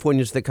 Northern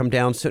Californians that come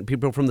down,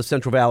 people from the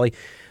Central Valley,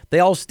 they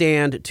all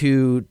stand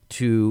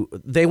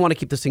they want to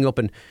keep this thing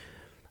open.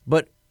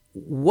 But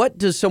what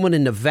does someone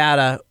in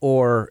Nevada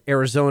or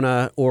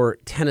Arizona or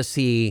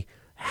Tennessee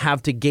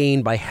have to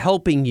gain by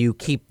helping you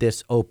keep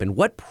this open?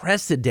 What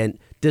precedent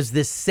does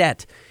this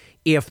set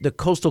if the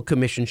Coastal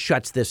Commission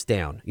shuts this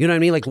down? You know what I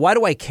mean? Like, why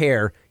do I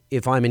care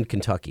if I'm in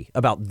Kentucky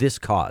about this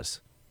cause?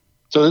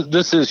 So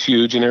this is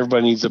huge, and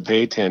everybody needs to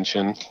pay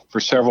attention for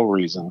several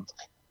reasons.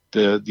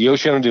 The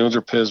Oceano Dunes,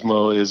 or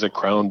Pismo, is a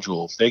crown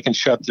jewel. If they can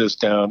shut this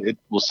down, it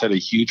will set a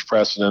huge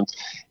precedent.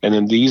 And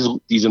then these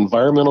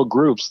environmental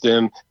groups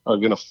then are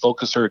going to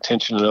focus their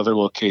attention in other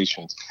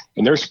locations.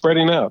 And they're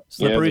spreading out.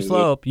 Slippery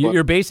slope.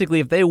 You're basically,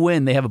 if they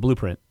win, they have a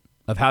blueprint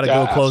of how to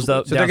go close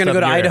up. So they're going to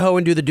go to Idaho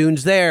and do the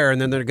dunes there, and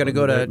then they're going to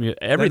go to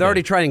everything. They're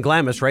already trying in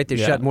Glamis, right? They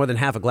shut more than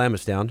half of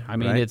Glamis down. I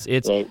mean, right?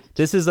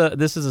 This is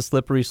a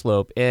slippery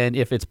slope, and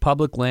if it's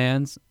public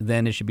lands,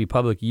 then it should be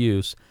public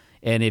use.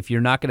 And if you're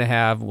not going to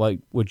have, like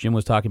what Jim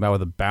was talking about,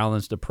 with a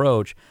balanced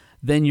approach,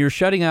 then you're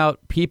shutting out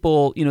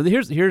people. You know,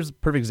 here's a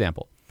perfect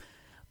example.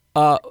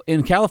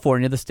 In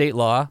California, the state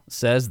law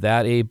says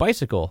that a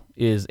bicycle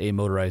is a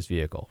motorized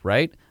vehicle,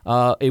 right?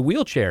 A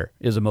wheelchair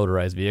is a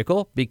motorized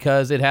vehicle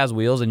because it has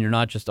wheels and you're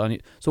not just on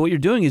it. So what you're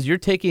doing is you're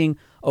taking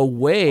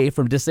away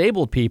from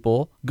disabled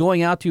people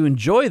going out to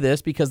enjoy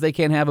this because they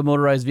can't have a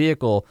motorized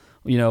vehicle,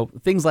 you know,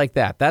 things like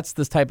that. That's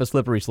this type of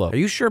slippery slope. Are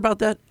you sure about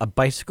that? A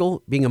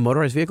bicycle being a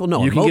motorized vehicle?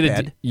 No, you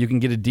can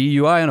get a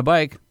DUI on a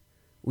bike.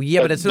 Well,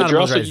 yeah, but it's not a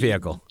motorized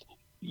vehicle.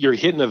 You're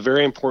hitting a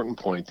very important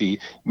point. The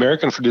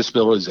American for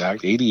Disabilities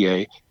Act,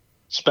 ADA,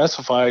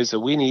 specifies that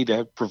we need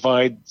to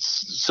provide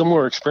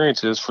similar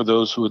experiences for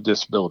those who have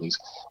disabilities.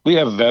 We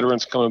have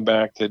veterans coming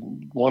back that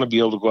want to be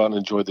able to go out and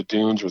enjoy the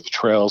dunes or the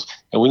trails,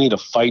 and we need to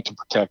fight to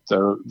protect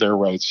their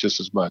rights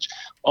just as much.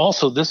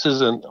 Also, this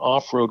is an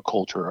off-road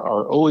culture,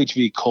 our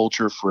OHV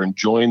culture for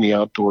enjoying the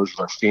outdoors with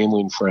our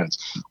family and friends.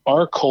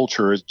 Our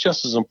culture is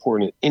just as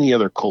important as any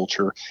other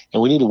culture,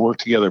 and we need to work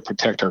together to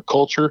protect our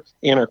culture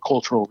and our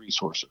cultural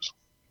resources.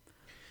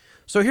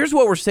 So here's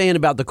what we're saying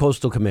about the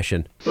Coastal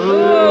Commission.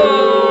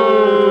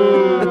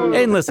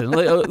 And listen,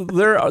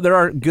 there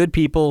are good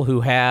people who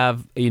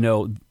have,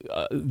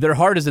 their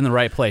heart is in the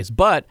right place,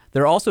 but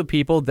there are also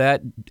people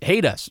that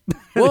hate us.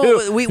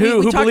 Well, we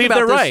who talked believe about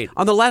they're this. right.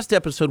 On the last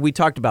episode, we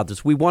talked about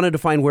this. We wanted to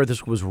find where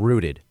this was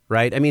rooted,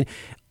 right? I mean,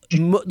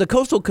 the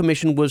Coastal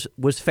Commission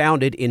was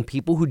founded in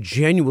people who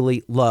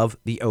genuinely love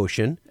the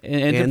ocean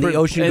and the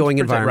ocean-going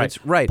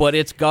environments. Right. But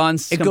it's gone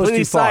completely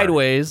too far.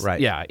 sideways.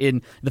 Right. Yeah,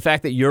 in the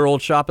fact that your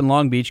old shop in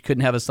Long Beach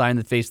couldn't have a sign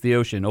that faced the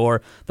ocean,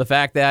 or the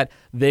fact that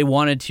they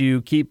wanted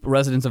to keep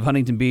residents of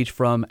Huntington Beach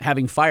from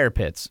having fire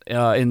pits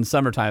in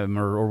summertime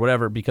or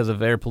whatever because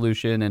of air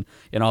pollution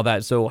and all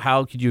that. So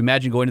how could you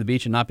imagine going to the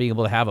beach and not being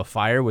able to have a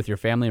fire with your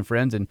family and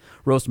friends and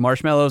roast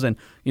marshmallows? And,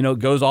 it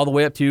goes all the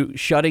way up to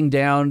shutting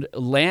down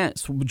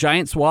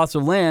giant swaths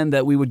of land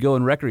that we would go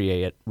and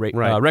recreate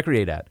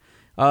at.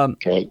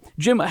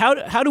 Jim,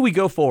 how do we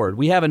go forward?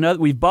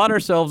 We've bought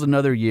ourselves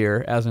another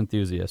year as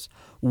enthusiasts.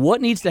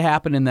 What needs to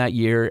happen in that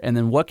year, and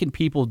then what can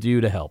people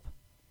do to help?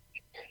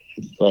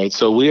 Right.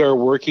 So we are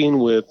working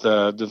with,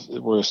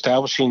 we're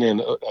establishing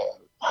a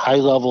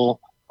high-level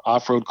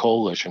off-road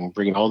coalition,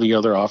 bringing all the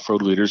other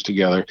off-road leaders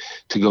together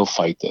to go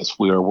fight this.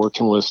 We are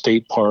working with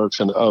state parks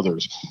and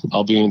others.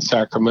 I'll be in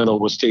Sacramento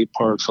with state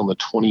parks on the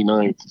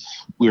 29th.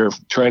 We are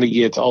trying to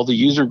get all the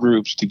user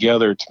groups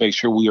together to make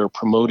sure we are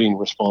promoting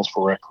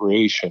responsible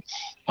recreation.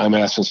 I'm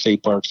asking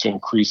state parks to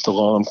increase the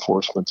law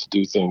enforcement to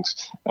do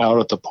things out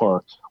at the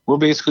park. We're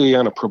basically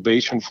on a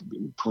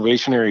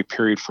probationary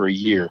period for a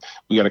year.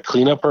 We got to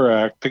clean up our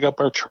act, pick up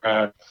our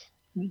trash,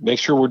 make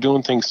sure we're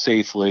doing things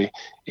safely,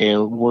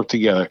 and work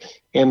together.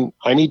 And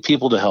I need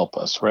people to help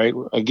us, right?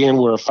 Again,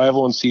 we're a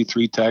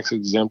 501c3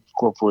 tax-exempt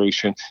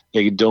corporation.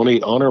 They can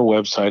donate on our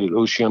website at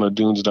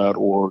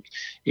oceanodunes.org,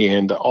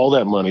 and all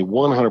that money,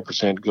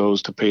 100%,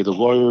 goes to pay the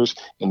lawyers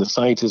and the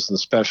scientists and the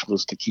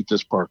specialists to keep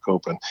this park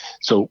open.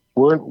 So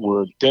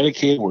we're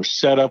dedicated, we're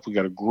set up, we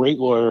got a great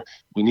lawyer,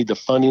 we need the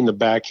funding, the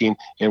backing,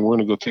 and we're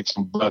going to go kick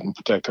some butt and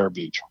protect our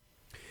beach.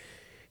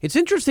 It's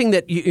interesting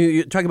that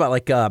you talk about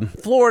like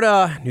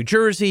Florida, New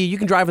Jersey. You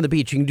can drive on the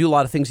beach. You can do a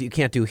lot of things that you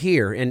can't do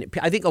here. And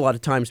I think a lot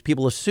of times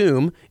people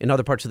assume in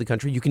other parts of the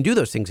country you can do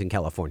those things in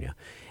California.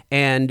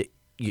 And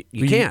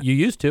you can't. You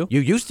used to.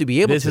 You used to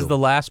be able to. This is the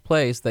last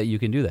place that you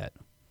can do that.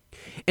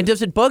 And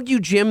does it bug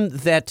you, Jim,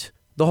 that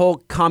the whole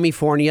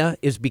California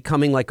is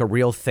becoming like a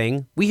real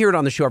thing. We hear it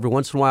on the show every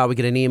once in a while. We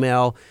get an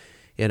email.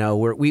 You know,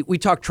 we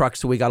talk trucks,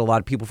 so we got a lot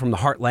of people from the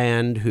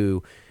heartland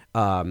who,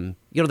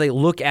 they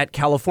look at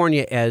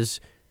California as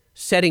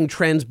setting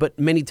trends, but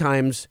many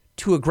times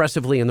too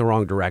aggressively in the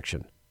wrong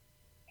direction.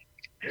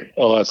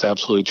 Oh, that's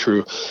absolutely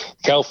true.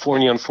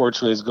 California,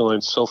 unfortunately, is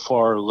going so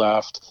far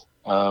left.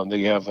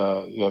 They have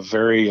a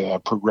very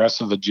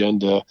progressive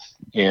agenda,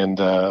 and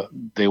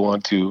they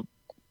want to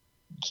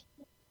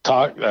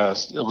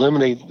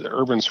eliminate the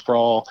urban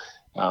sprawl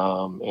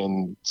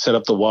and set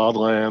up the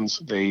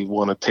wildlands. They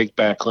want to take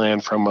back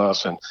land from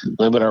us and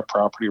limit our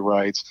property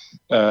rights.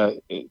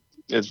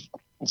 It's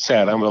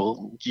sad.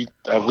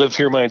 I've lived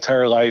here my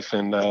entire life,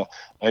 and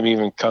I'm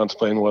even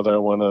contemplating whether I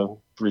want to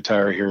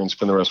retire here and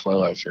spend the rest of my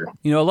life here.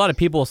 You know, a lot of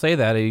people say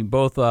that. I mean,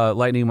 both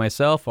Lightning and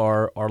myself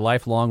are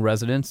lifelong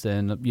residents,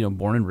 and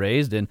born and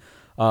raised, and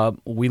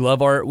we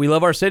love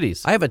our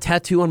cities. I have a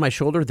tattoo on my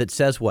shoulder that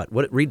says what?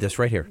 Read this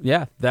right here.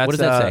 Yeah, what does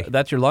that say?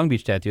 That's your Long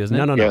Beach tattoo, isn't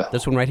it? No. Yeah.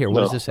 This one right here.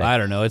 What does this say? I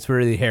don't know. It's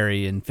really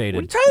hairy and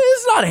faded.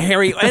 It's not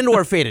hairy and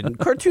or faded.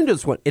 Cartoon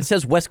does one. It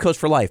says West Coast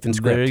for life in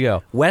script. There you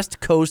go. West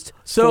Coast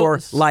for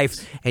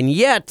life. And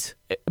yet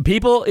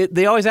people,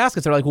 they always ask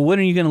us, they're like, well, when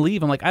are you going to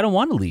leave? I'm like, I don't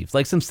want to leave.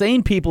 Like, some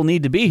sane people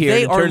need to be here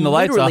they and turn the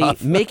lights literally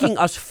off. making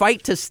us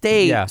fight to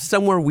stay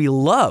somewhere we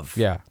love.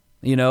 Yeah.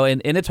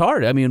 And it's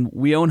hard. I mean,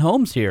 we own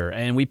homes here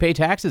and we pay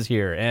taxes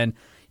here. And,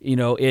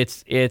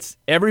 it's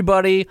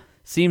everybody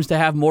seems to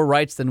have more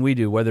rights than we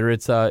do, whether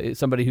it's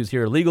somebody who's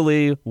here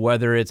illegally,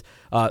 whether it's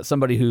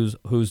somebody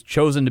who's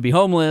chosen to be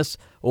homeless,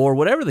 or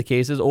whatever the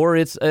case is, or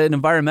it's an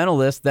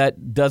environmentalist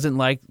that doesn't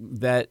like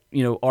that,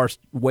 our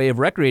way of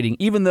recreating,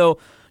 even though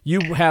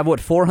you have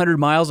 400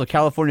 miles of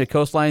California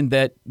coastline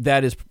that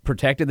is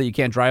protected, that you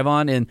can't drive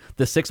on, and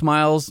the 6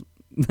 miles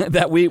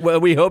that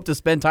we hope to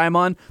spend time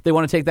on, they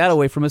want to take that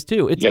away from us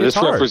too. This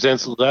hard.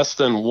 represents less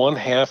than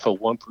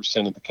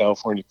 0.5% of the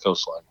California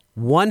coastline.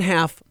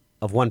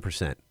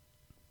 0.5%.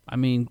 I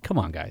mean, come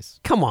on, guys.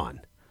 Come on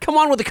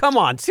with the come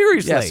on.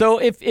 Seriously. Yeah, so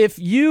if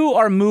you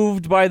are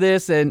moved by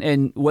this,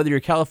 and whether you're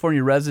a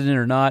California resident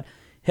or not,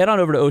 head on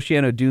over to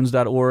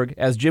oceanodunes.org.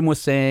 As Jim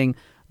was saying,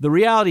 the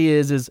reality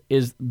is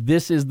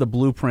this is the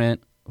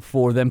blueprint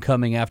for them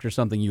coming after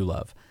something you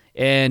love.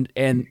 And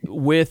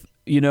with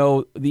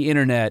the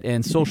internet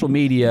and social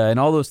media and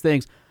all those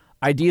things,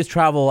 ideas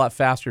travel a lot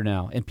faster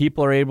now, and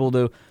people are able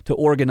to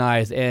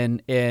organize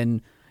and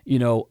band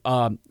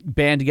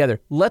together.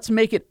 Let's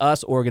make it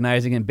us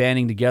organizing and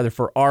banding together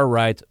for our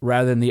rights,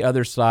 rather than the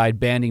other side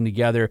banding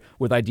together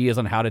with ideas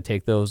on how to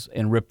take those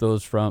and rip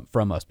those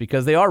from us,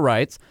 because they are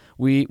rights.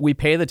 We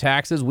pay the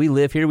taxes. We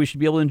live here. We should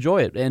be able to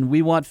enjoy it. And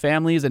we want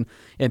families and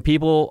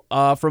people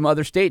from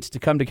other states to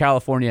come to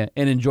California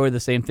and enjoy the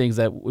same things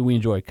that we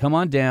enjoy. Come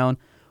on down,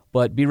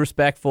 but be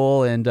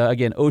respectful. And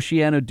again,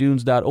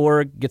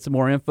 oceanodunes.org. Get some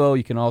more info.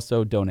 You can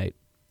also donate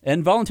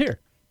and volunteer.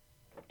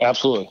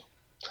 Absolutely.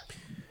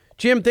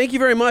 Jim, thank you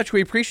very much.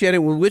 We appreciate it.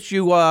 We wish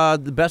you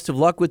the best of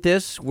luck with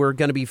this. We're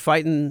going to be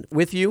fighting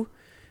with you.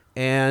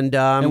 And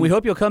we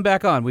hope you'll come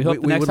back on. We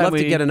hope the next would time love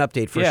to get an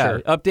update for sure.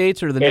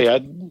 Updates or the next. Hey,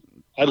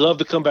 I'd love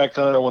to come back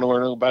on. I want to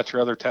learn about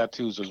your other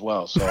tattoos as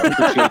well. So I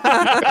appreciate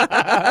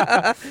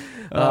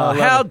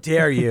how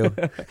dare you.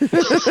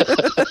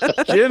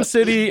 Jim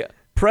City,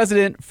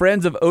 President,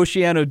 Friends of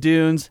Oceano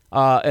Dunes,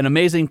 an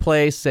amazing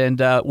place, and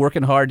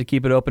working hard to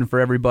keep it open for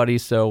everybody.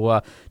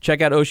 So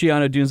check out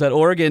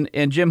oceanodunes.org.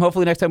 And Jim,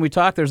 hopefully next time we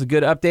talk, there's a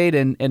good update.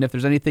 And if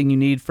there's anything you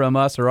need from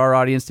us or our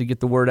audience to get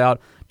the word out,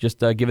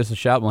 just give us a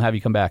shout and we'll have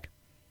you come back.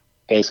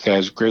 Thanks,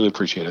 guys. Greatly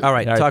appreciate it. All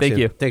right. Talk thank soon.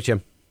 you. Thanks,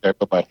 Jim. All right,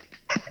 bye-bye.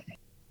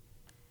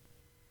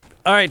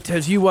 All right,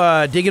 as you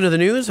dig into the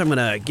news, I'm going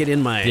to get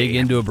in my... Dig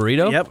into a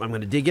burrito? Yep, I'm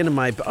going to dig into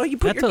my... Oh, you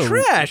put your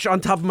trash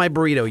on top of my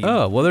burrito, you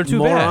well, there are two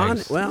moron.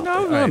 bags. Well,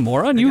 no, right.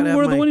 moron. You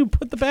were the one who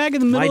put the bag in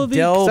the middle of the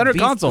Del center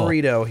beef console.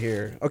 burrito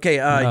here. Okay,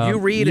 you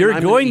read. You're and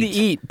I'm going to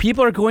eat.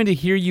 People are going to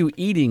hear you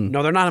eating.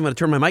 No, they're not. I'm going to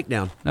turn my mic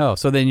down. Oh,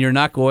 so then you're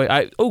not going...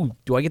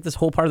 do I get this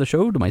whole part of the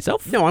show to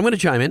myself? No, I'm going to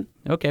chime in.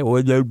 Okay,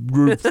 well,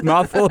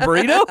 mouthful of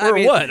burrito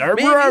or what?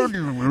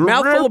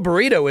 Mouthful of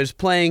burrito is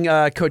playing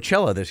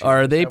Coachella this year.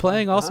 Are they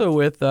playing also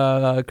with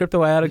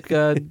Crypto Attic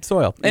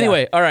Soil?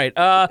 Anyway, all right.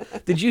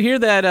 Did you hear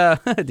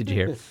that? Did you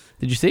hear?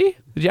 Did you see?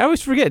 I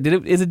always forget. Did you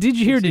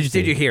hear? Or did you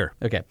see? Did you hear?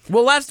 Okay.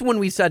 Well, last one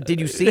we said,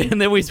 did you see?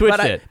 And then we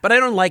switched it. But I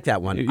don't like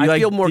that one. I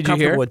feel more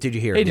comfortable with did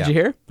you hear? Hey, did you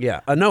hear? Yeah.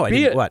 No, I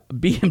didn't. What?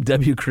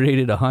 BMW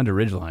created a Honda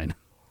Ridgeline.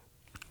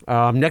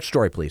 Next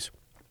story, please.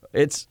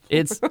 It's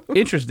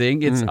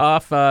interesting. It's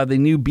off the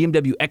new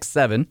BMW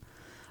X7,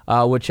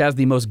 which has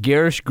the most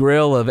garish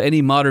grill of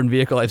any modern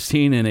vehicle I've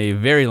seen in a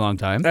very long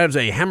time. That is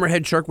a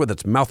hammerhead shark with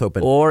its mouth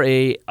open. Or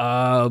a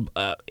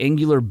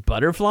angular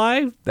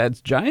butterfly that's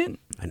giant.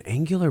 An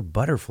angular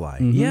butterfly.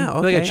 Mm-hmm. Yeah,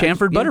 okay. Like a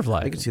chamfered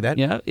butterfly. I can see that.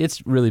 Yeah,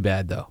 it's really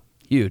bad, though.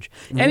 huge.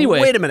 Anyway,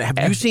 wait a minute.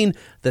 Have you seen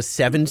the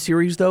 7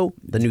 Series though?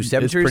 The new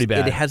 7 It's Series. pretty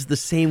bad. It has the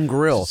same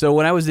grill. So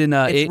when I was in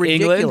it's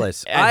England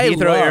ridiculous. at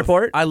Heathrow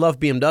Airport, I love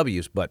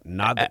BMWs, but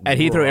not at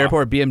Heathrow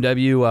Airport.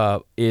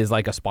 BMW is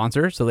like a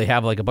sponsor, so they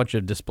have like a bunch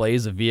of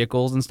displays of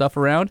vehicles and stuff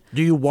around.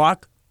 Do you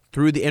walk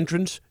through the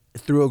entrance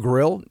through a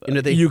grill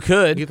into the You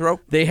could. Heathrow?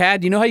 They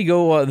had, you know how you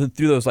go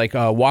through those like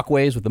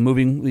walkways with the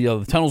moving,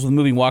 the tunnels with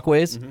moving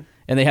walkways,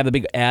 and they have the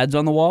big ads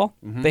on the wall.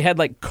 They had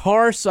like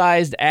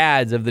car-sized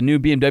ads of the new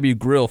BMW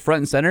grill front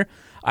and center.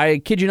 I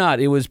kid you not,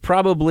 it was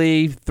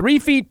probably 3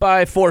 feet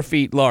by 4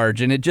 feet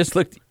large, and it just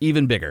looked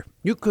even bigger.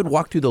 You could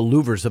walk through the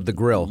louvers of the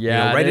grill.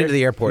 Yeah, right into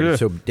the airport. Ugh.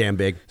 It's so damn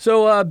big.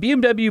 So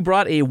BMW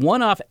brought a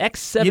one-off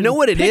X7 You know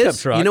what it pickup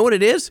is? truck. You know what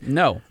it is?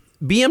 No.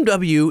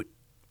 BMW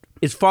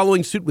is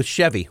following suit with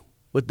Chevy.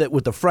 With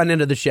the front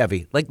end of the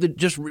Chevy, like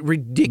just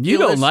ridiculous. You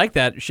don't like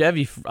that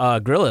Chevy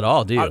grill at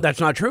all, do you? That's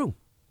not true.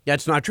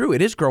 That's not true.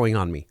 It is growing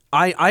on me.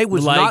 I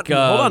was like,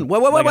 not. Hold on.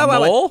 Wait. like a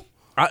mole?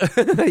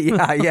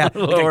 Yeah.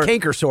 Like a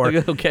canker sore.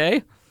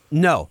 Okay.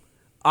 No,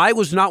 I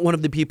was not one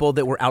of the people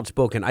that were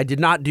outspoken. I did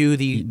not do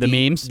the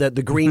memes, the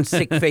green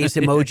sick face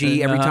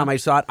emoji every time I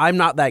saw it. I'm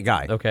not that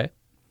guy. Okay.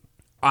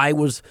 I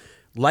was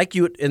like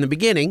you in the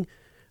beginning.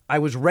 I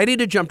was ready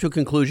to jump to a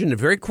conclusion, and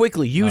very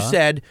quickly you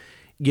said,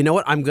 "You know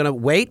what? I'm going to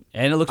wait,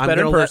 and it looks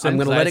better in person. I'm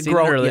going to let it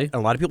grow." Yeah, a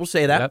lot of people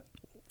say that.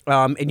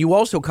 Yep. And you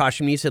also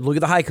cautioned me. You said, "Look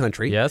at the high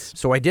country." Yes.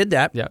 So I did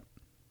that. Yep.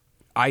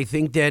 I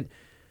think that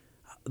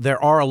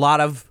there are a lot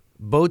of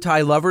bow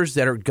tie lovers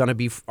that are going to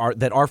be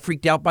that are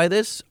freaked out by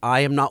this.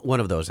 I am not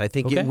one of those. I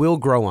think it will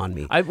grow on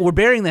me. We're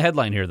burying the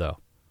headline here, though.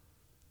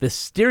 The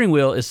steering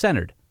wheel is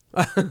centered.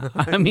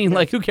 I mean,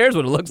 like, who cares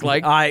what it looks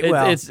like?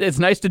 It's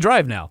nice to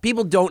drive now.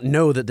 People don't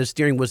know that the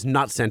steering was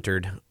not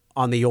centered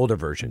on the older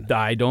version.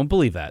 I don't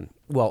believe that.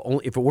 Well,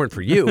 only if it weren't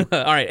for you.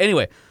 All right.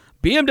 Anyway,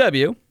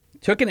 BMW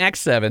took an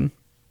X7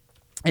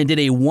 and did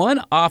a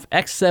one-off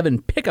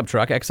X7 pickup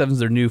truck. X7 is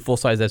their new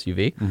full-size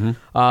SUV.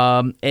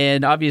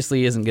 And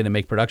obviously isn't going to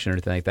make production or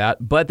anything like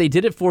that. But they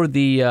did it for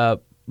the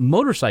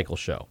motorcycle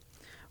show.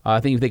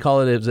 I think they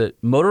call it, is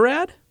it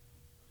Motorrad?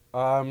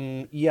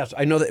 Yes,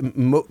 I know that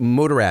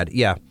Motorrad.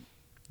 Yeah.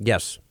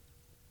 Yes.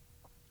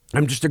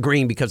 I'm just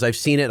agreeing because I've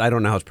seen it. I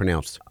don't know how it's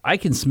pronounced. I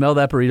can smell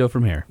that burrito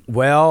from here.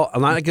 Well,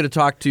 I'm not going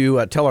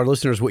to tell our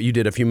listeners what you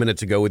did a few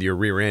minutes ago with your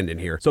rear end in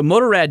here. So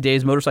Motorrad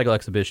Days motorcycle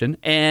exhibition,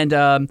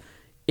 and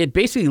it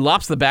basically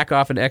lops the back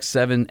off an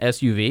X7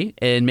 SUV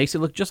and makes it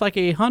look just like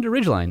a Honda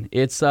Ridgeline.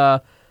 It's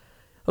okay.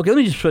 Let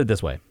me just put it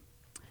this way: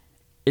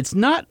 it's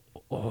not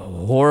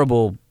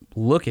horrible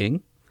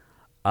looking.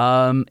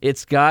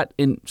 It's got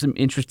some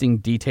interesting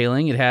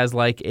detailing. It has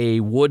like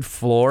a wood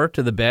floor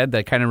to the bed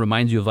that kind of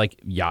reminds you of like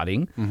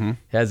yachting. It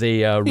has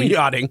a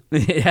yachting.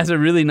 It has a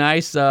really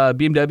nice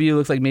BMW.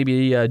 Looks like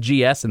maybe a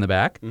GS in the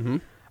back.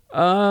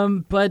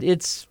 But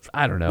it's,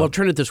 I don't know. Well,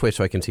 turn it this way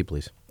so I can see,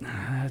 please.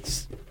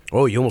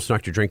 Oh, you almost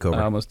knocked your drink over.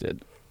 I almost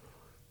did.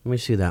 Let me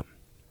see that.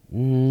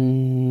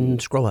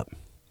 Scroll up.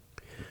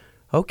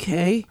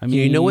 Okay. I mean,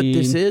 you know what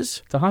this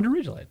is? It's a Honda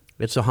Ridgeline.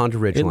 It's a Honda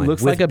Ridgeline. It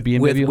looks like a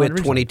BMW with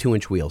Honda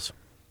 22-inch wheels.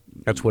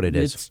 That's what it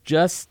is. It's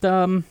just,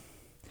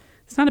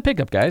 it's not a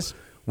pickup, guys.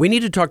 We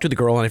need to talk to the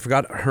girl, and I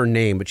forgot her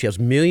name, but she has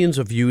millions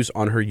of views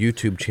on her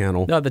YouTube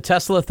channel. No, the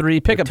Tesla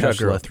 3 pickup truck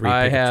girl.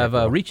 I have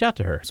reached out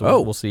to her,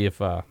 so we'll see if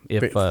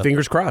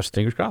fingers crossed.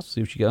 Fingers crossed.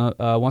 See if she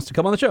wants to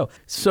come on the show.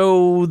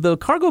 So the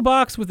cargo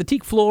box with the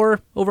teak floor,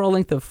 overall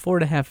length of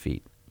 4.5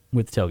 feet,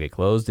 with the tailgate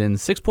closed, and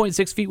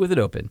 6.6 feet with it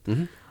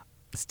open.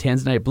 It's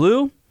Tanzanite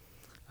blue.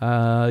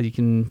 You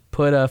can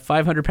put a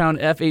 500-pound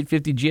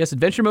F850 GS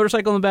adventure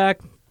motorcycle in the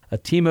back. A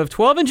team of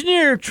 12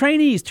 engineer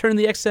trainees turned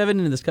the X7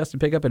 into this custom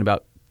pickup in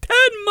about 10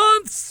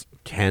 months.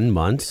 10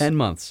 months? 10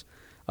 months.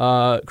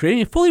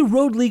 Creating a fully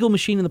road-legal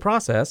machine in the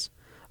process.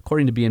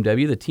 According to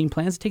BMW, the team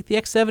plans to take the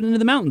X7 into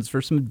the mountains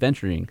for some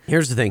adventuring.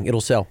 Here's the thing. It'll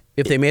sell.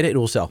 If they made it, it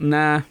will sell.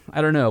 Nah,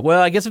 I don't know.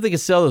 Well, I guess if they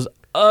could sell those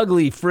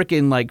ugly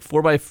freaking like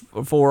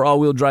 4x4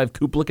 all-wheel drive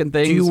coupe-looking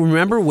things. Do you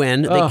remember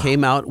when they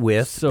came out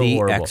with the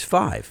horrible.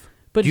 X5?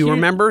 But do you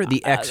remember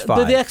the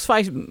X5?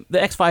 The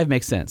X5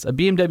 makes sense. A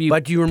BMW.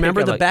 But do you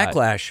remember the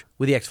backlash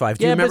with the X5?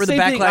 Do you remember the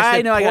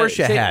backlash that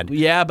Porsche had?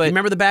 Yeah, but do you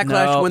remember the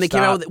backlash when they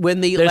came out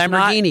when the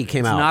Lamborghini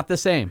came out? It's not the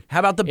same. How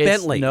about the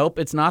Bentley? Nope,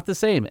 it's not the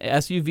same.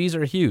 SUVs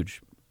are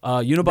huge.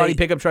 Unibody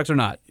pickup trucks are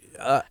not.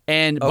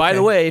 And by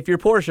the way, if you're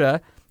Porsche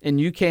and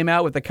you came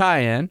out with the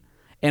Cayenne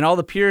and all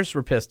the purists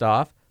were pissed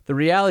off, the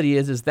reality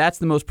is that's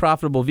the most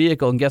profitable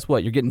vehicle, and guess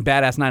what? You're getting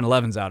badass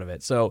 911s out of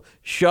it. So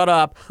shut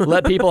up.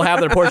 Let people have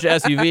their Porsche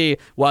SUV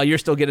while you're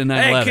still getting a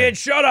 911. Hey, kid,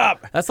 shut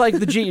up. That's like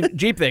the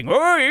Jeep thing.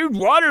 Oh, you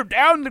watered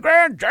down the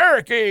Grand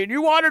Cherokee, and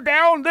you watered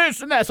down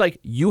this and that. It's like,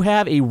 you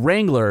have a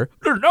Wrangler.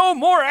 There's no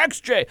more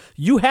XJ.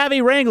 You have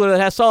a Wrangler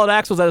that has solid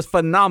axles that is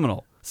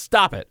phenomenal.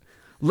 Stop it.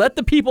 Let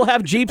the people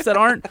have Jeeps that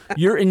aren't,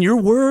 in your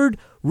word,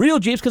 real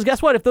Jeeps, because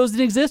guess what? If those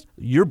didn't exist,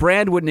 your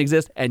brand wouldn't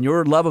exist, and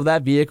your love of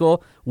that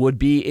vehicle would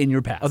be in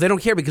your past. Oh, they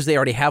don't care because they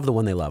already have the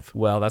one they love.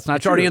 Well, that's not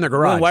it's true. Already in their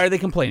garage. Well, why are they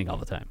complaining all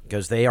the time?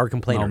 Because they are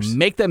complainers. Well,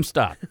 make them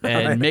stop,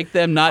 and make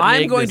them not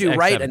I'm make going this to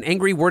write X7. an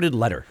angry worded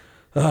letter.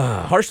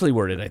 Harshly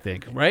worded, I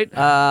think, right?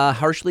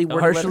 Harshly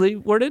worded. Harshly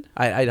worded?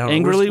 I don't know.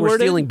 Angrily We're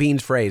worded? stealing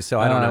Bean's phrase, so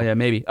I don't know. Yeah,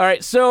 maybe. All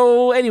right.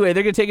 So anyway,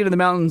 they're gonna take it to the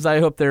mountains. I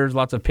hope there's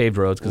lots of paved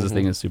roads because this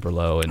thing is super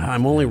low. And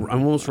I'm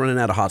almost running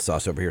out of hot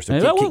sauce over here,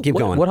 so keep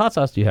going. What hot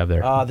sauce do you have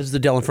there? This is the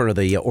Del in front of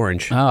the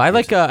orange. Oh, I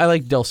like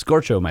Del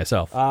Scorcho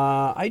myself.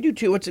 I do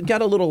too. It's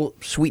got a little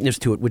sweetness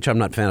to it, which I'm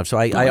not a fan of. So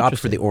I opt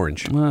for the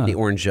orange, the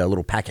orange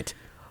little packet.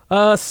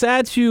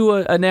 Sad to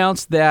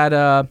announce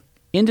that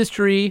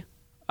industry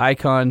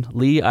icon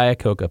Lee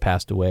Iacocca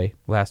passed away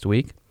last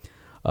week.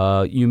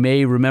 You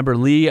may remember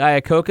Lee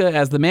Iacocca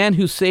as the man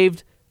who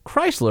saved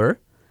Chrysler,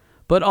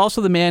 but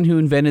also the man who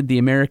invented the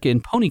American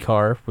pony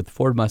car with the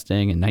Ford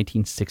Mustang in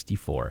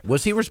 1964.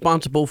 Was he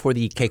responsible for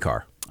the K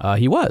car?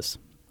 He was.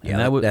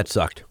 Yeah, that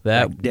sucked.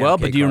 But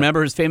do you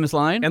remember his famous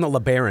line? And the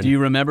LeBaron. Do you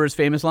remember his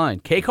famous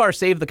line? K-car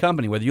saved the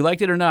company. Whether you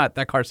liked it or not,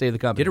 that car saved the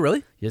company. Did it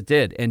really? It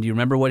did. And do you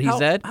remember what he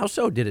said? How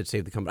so did it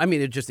save the company? I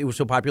mean, it was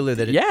so popular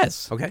that it...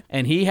 Yes. Okay.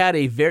 And he had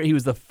he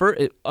was the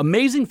first,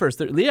 amazing first.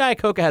 Lee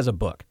Iacocca has a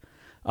book.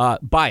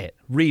 Buy it.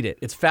 Read it.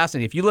 It's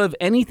fascinating. If you love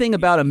anything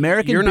about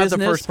American business... business...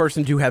 You're not the first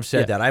person to have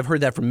said that. I've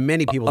heard that from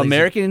many people.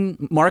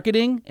 American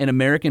marketing and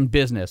American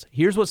business.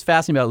 Here's what's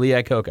fascinating about Lee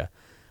Iacocca.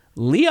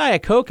 Lee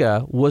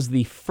Iacocca was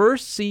the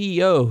first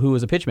CEO who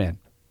was a pitchman,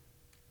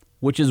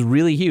 which is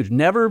really huge.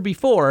 Never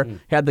before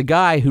had the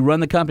guy who run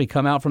the company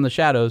come out from the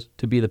shadows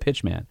to be the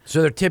pitchman. So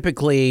they're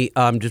typically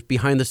just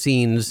behind the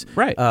scenes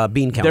bean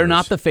counters. They're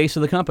not the face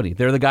of the company.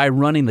 They're the guy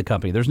running the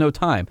company. There's no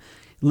time.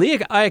 Lee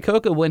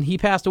Iacocca, when he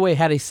passed away,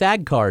 had a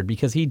SAG card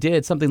because he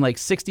did something like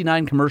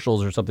 69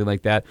 commercials or something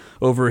like that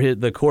over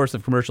the course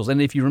of commercials.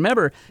 And if you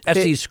remember...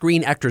 FC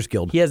Screen Actors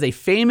Guild. He has a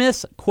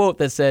famous quote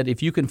that said,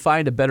 if you can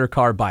find a better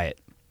car, buy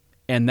it.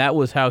 And that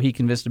was how he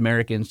convinced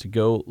Americans to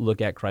go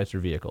look at Chrysler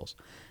vehicles.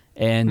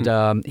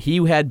 And he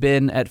had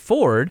been at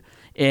Ford,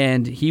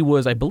 and he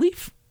was, I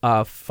believe,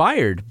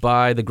 fired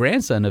by the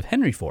grandson of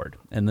Henry Ford,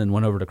 and then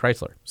went over to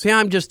Chrysler. See,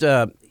 I'm just,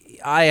 I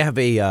have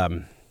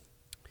a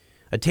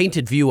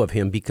tainted view of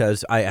him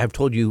because I have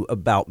told you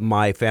about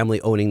my family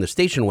owning the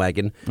station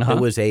wagon. It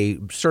was a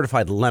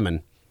certified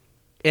lemon.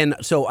 And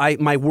so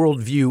my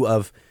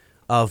worldview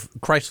of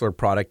Chrysler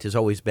product has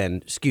always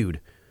been skewed.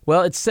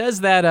 Well, it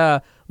says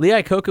that Lee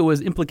Iacocca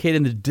was implicated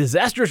in the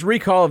disastrous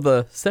recall of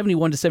the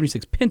 71 to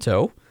 76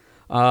 Pinto.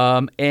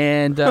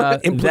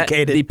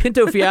 Implicated. The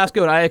Pinto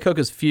fiasco and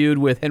Iacocca's feud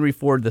with Henry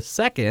Ford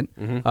II.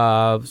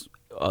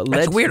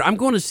 That's weird. I'm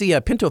going to see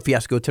a Pinto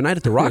fiasco tonight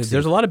at the Roxy.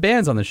 There's a lot of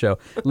bands on the show.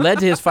 Led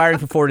to his firing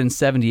from Ford in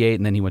 78,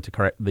 and then he went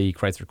to the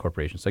Chrysler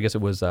Corporation. So I guess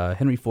it was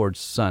Henry Ford's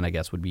son, I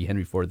guess, would be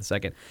Henry Ford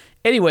II.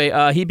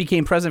 Anyway, he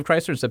became president of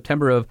Chrysler in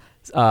September of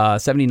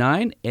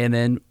 79, and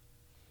then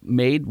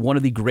made one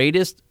of the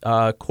greatest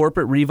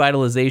corporate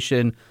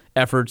revitalization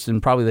efforts in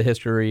probably the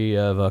history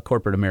of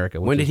corporate America.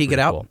 When did he get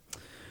out?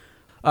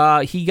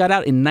 He got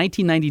out in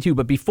 1992.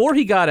 But before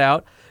he got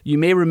out, you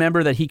may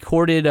remember that he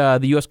courted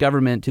the U.S.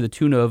 government to the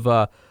tune of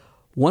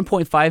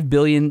 $1.5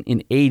 billion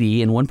in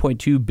 80 and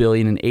 $1.2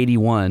 billion in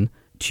 81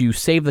 to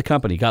save the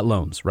company. Got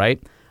loans,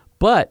 right?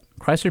 But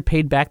Chrysler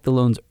paid back the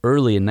loans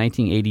early in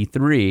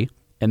 1983,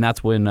 and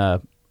that's when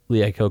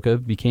Lee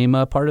Iacocca became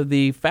a part of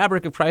the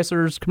fabric of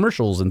Chrysler's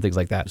commercials and things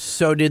like that.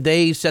 So did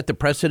they set the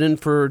precedent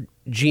for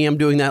GM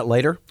doing that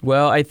later?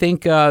 Well, I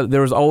think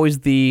there was always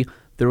the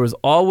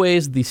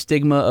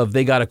stigma of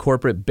they got a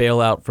corporate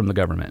bailout from the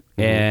government,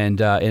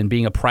 and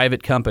being a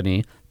private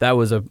company, that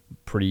was a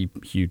pretty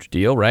huge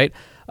deal, right?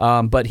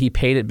 But he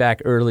paid it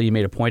back early. He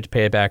made a point to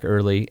pay it back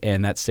early,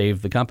 and that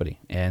saved the company.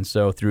 And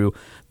so through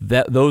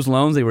those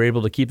loans, they were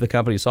able to keep the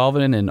company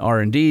solvent and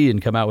R&D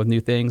and come out with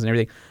new things and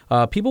everything.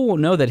 People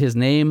won't know that his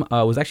name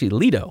was actually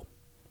Lido.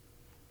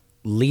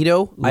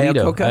 Lido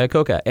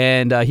Iacocca.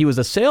 And he was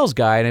a sales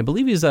guy, and I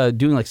believe he was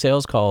doing like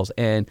sales calls,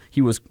 and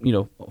he was,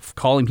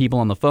 calling people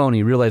on the phone.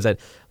 He realized that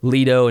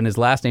Lido and his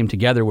last name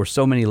together were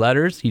so many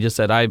letters. He just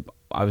said, I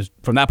was,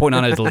 from that point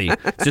on, as Lee.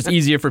 It's just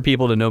easier for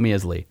people to know me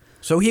as Lee.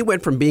 So he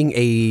went from being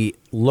a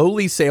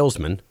lowly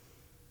salesman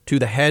to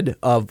the head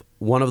of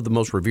one of the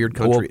most revered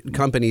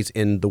companies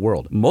in the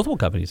world. Multiple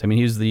companies. I mean,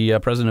 he was the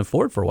president of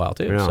Ford for a while,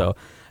 too. Yeah. So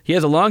he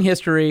has a long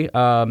history.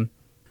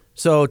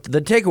 So the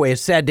takeaway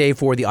is sad day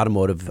for the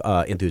automotive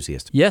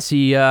enthusiast. Yes,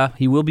 he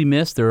will be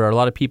missed. There are a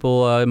lot of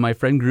people in my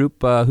friend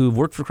group who've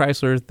worked for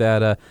Chrysler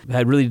that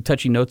had really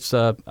touching notes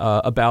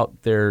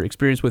about their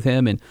experience with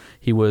him, and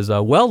he was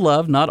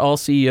well-loved. Not all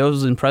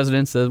CEOs and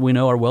presidents, as we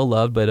know, are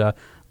well-loved, but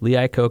Lee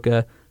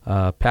Iacocca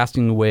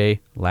passing away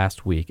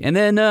last week. And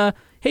then,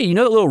 hey, you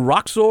know that little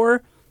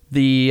Roxor,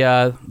 the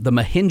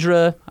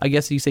Mahindra, I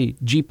guess you say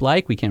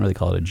Jeep-like? We can't really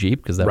call it a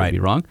Jeep because that would be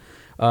wrong.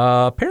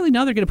 Apparently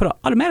now they're going to put an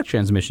automatic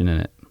transmission in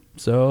it.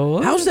 So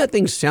how's that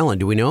thing selling?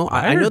 Do we know?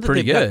 I know that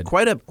they've got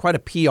quite a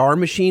PR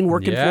machine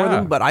working for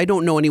them, but I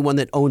don't know anyone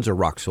that owns a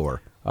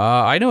Roxor.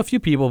 I know a few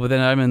people, but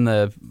then I'm in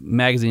the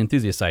magazine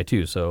enthusiast side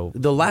too. So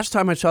the last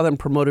time I saw them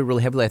promoted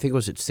really heavily, I think it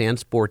was at Sand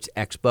Sports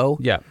Expo.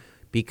 Yeah.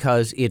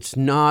 Because it's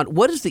not.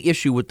 What is the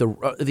issue with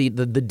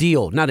the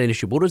deal? Not an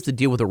issue. But what is the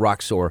deal with the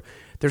Roxor?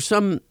 there's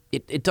some.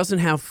 It doesn't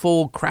have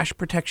full crash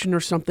protection or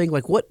something.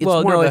 Like what? It's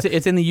well, more no, of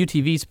it's in the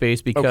UTV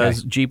space because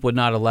Okay. Jeep would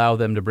not allow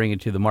them to bring it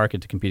to the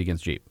market to compete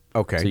against Jeep.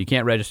 Okay. So you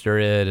can't register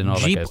it and all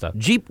that Jeep, kind of stuff.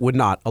 Jeep would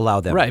not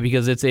allow them. Right,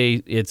 because it's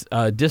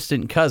a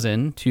distant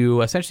cousin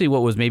to essentially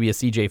what was maybe a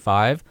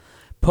CJ5.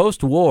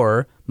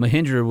 Post-war,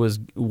 Mahindra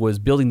was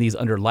building these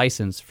under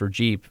license for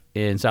Jeep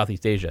in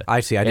Southeast Asia. I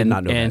see. I did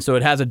not know And that. so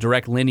it has a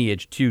direct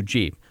lineage to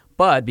Jeep.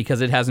 But because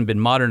it hasn't been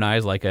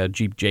modernized like a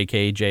Jeep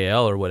JK,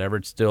 JL or whatever,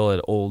 it's still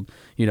an old,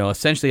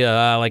 essentially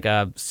like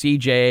a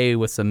CJ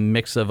with some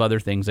mix of other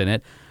things in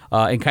it,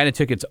 and kind of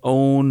took its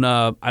own,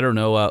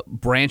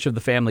 branch of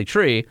the family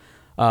tree.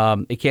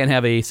 It can't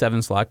have a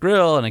 7-slot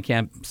grill, and it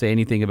can't say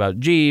anything about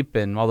Jeep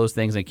and all those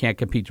things. And it can't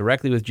compete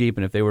directly with Jeep.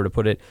 And if they were to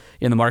put it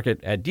in the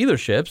market at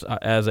dealerships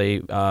as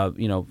a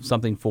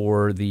something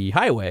for the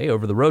highway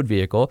over the road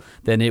vehicle,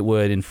 then it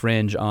would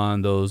infringe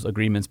on those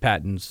agreements,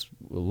 patents,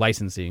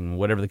 licensing,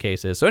 whatever the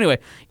case is. So anyway,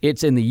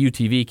 it's in the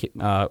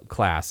UTV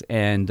class,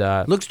 and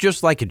looks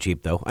just like a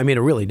Jeep, though. I mean,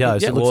 it really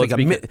does. Yeah, it looks well,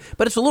 like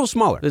but it's a little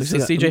smaller. It's a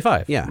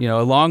CJ5. Yeah, a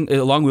long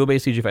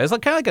wheelbase CJ5. It's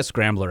kind of like a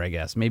scrambler, I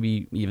guess.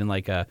 Maybe even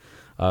like a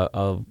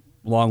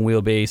long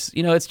wheelbase.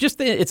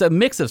 It's a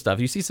mix of stuff.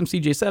 You see some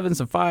CJ7s,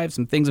 some 5s,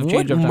 some things have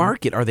changed. What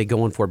market are they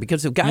going for?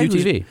 Because the guy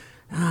UTV.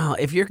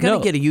 If you're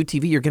going to get a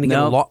UTV, you're going to get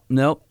a lot.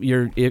 No,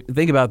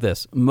 think about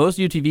this. Most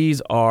UTVs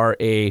are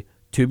a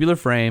tubular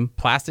frame,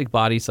 plastic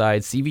body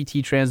side,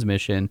 CVT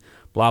transmission,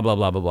 blah, blah,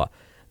 blah, blah, blah.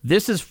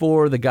 This is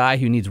for the guy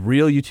who needs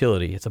real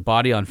utility. It's a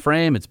body on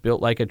frame. It's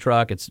built like a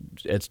truck. It's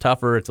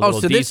tougher. It's a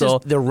little diesel.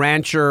 This is the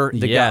rancher.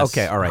 The guy.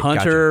 Okay, all right.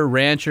 Hunter, gotcha.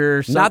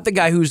 rancher. Not the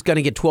guy who's going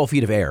to get 12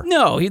 feet of air.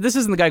 No, this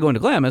isn't the guy going to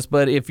Glamis.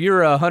 But if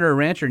you're a hunter or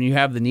rancher and you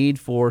have the need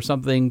for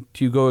something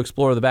to go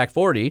explore the back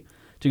 40,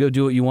 to go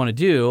do what you want to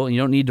do, and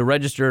you don't need to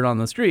register it on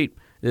the street,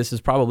 this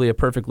is probably a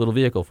perfect little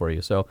vehicle for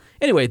you. So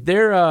anyway,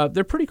 they're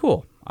pretty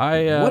cool.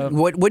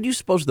 What do you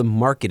suppose the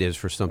market is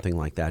for something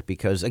like that?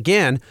 Because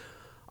again,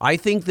 I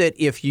think that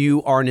if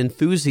you are an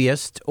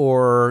enthusiast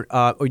or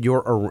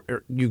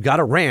you've got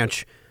a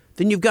ranch,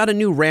 then you've got a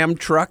new Ram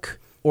truck,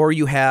 or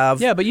you have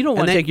but you don't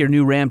want to take your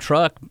new Ram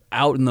truck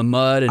out in the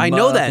mud. And I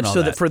know muck that. and all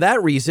So that for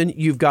that reason,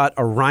 you've got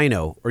a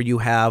Rhino, or you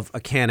have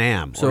a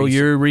Can-Am. So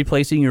you're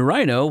replacing your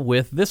Rhino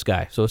with this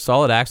guy. So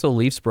solid axle,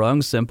 leaf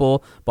sprung,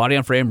 simple, body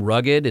on frame,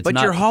 rugged.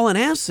 But you're hauling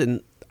ass,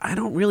 and I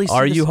don't really see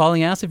Are this. you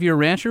hauling ass if you're a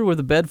rancher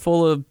with a bed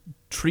full of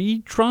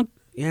tree trunk?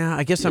 Yeah,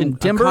 I guess I'm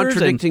timbers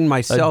contradicting and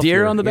myself. a deer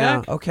here. on the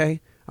back? Yeah, okay.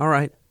 All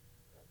right.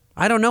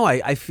 I don't know.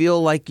 I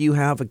feel like you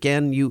have,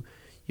 again, you've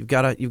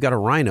got a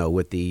Rhino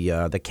with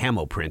the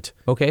camo print.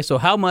 Okay, so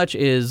how much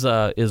is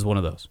one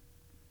of those?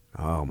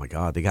 Oh my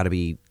God, they got to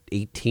be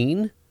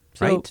 18,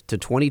 right, to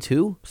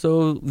 22.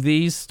 So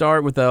these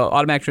start with the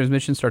automatic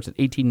transmission starts at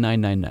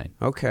 $18,999.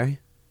 Okay,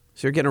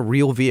 so you're getting a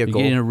real vehicle.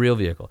 You're getting a real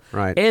vehicle,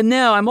 right? And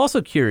now I'm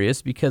also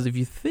curious because if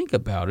you think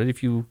about it,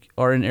 if you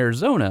are in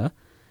Arizona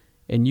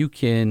and you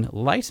can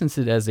license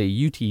it as a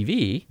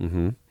UTV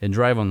and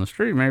drive on the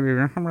street, maybe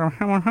right, something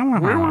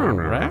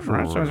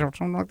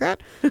like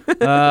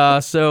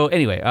that. So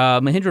anyway,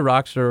 Mahindra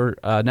Rocks are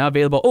now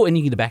available. Oh, and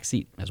you get a back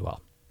seat as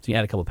well. So you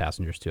add a couple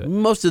passengers to it.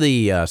 Most of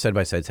the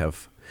side-by-sides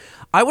have.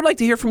 I would like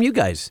to hear from you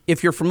guys.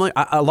 If you're familiar,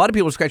 a lot of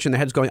people are scratching their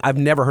heads going, I've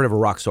never heard of a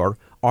Roxor,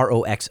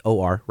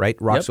 R-O-X-O-R, right?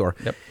 Roxor.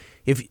 Yep.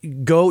 If you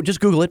go,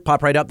 just Google it,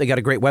 pop right up. They got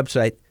a great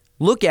website.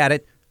 Look at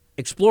it,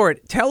 explore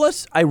it. Tell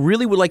us, I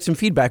really would like some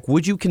feedback.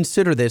 Would you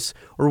consider this,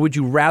 or would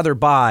you rather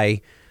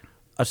buy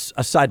a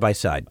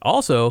side-by-side?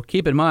 Also,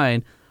 keep in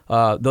mind,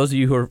 those of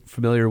you who are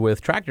familiar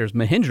with tractors,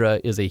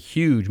 Mahindra is a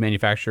huge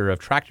manufacturer of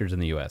tractors in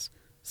the U.S.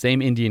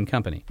 Same Indian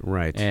company.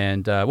 Right.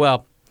 And,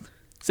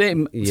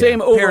 same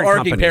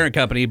overarching parent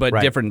company, but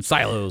Right. different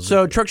silos.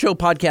 So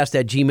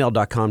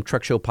truckshowpodcast@gmail.com,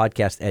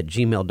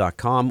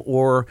 truckshowpodcast@gmail.com,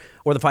 or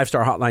the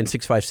 5-star hotline,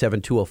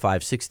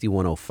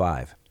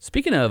 657-205-6105.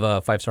 Speaking of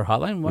 5-star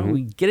hotline, why don't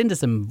we get into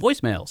some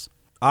voicemails?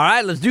 All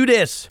right, let's do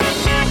this.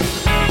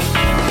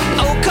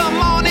 Oh, come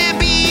on and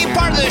be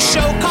part of the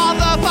show. Call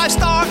the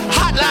 5-star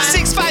hotline.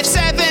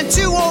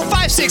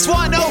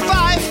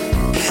 657-205-6105.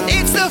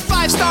 It's the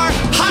 5-star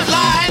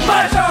hotline.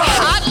 5-star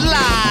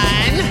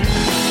hotline.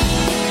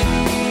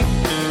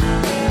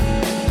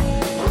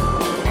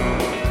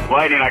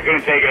 Lightning, I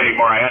couldn't take it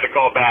anymore. I had to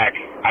call back.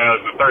 I know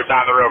it's the third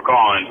time in a row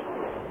calling.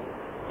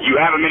 You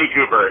have a Mini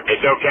Cooper. It's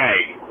okay.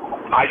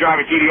 I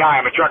drive a TDI.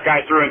 I'm a truck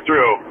guy through and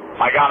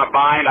through. I got a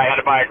bind. I had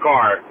to buy a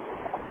car.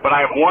 But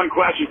I have one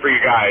question for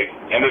you guys,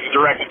 and this is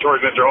directed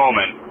towards Mr.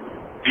 Holman.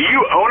 Do you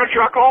own a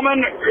truck,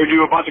 Holman, or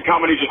do a bunch of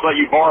companies just let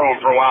you borrow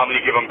them for a while and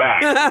then you give them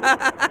back?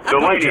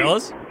 So, Lightning,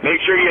 make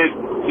sure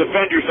you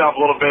defend yourself a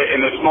little bit in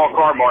the small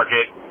car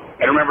market.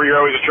 And remember, you're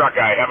always a truck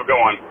guy. Have a good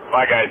one.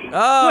 Bye, guys.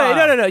 Oh, Wait,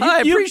 no.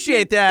 I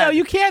appreciate that. No,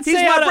 you can't He's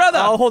say my out of- brother.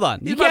 Oh, hold on.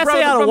 He's You my can't say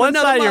brother out of from one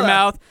another side of your mother.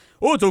 mouth,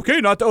 oh, it's okay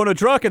not to own a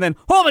truck, and then,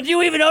 oh, but do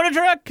you even own a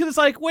truck? Because it's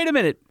like, wait a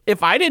minute.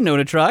 If I didn't own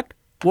a truck,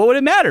 what would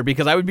it matter?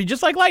 Because I would be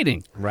just like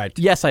Lightning. Right.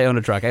 Yes, I own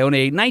a truck. I own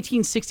a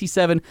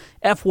 1967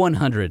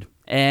 F100,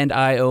 and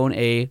I own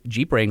a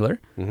Jeep Wrangler,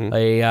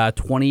 a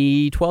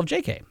 2012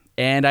 JK.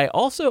 And I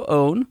also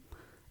own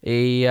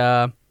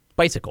a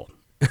bicycle.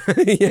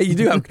 Yeah, you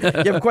do.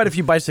 You have quite a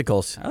few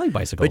bicycles. I like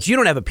bicycles. But you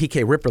don't have a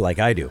PK Ripper like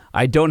I do.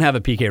 I don't have a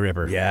PK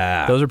Ripper.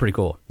 Yeah. Those are pretty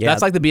cool. Yeah.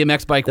 That's like the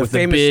BMX bike with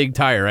the big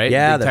tire, right?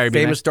 Yeah, big tire the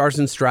famous BMX. Stars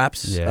and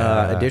Straps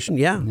edition.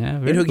 Yeah. Yeah,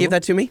 And very who cool. gave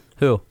that to me?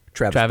 Who?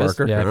 Travis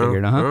Barker. Yeah, I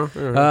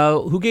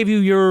figured. Who gave you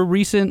your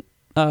recent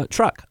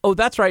truck? Oh,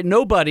 that's right.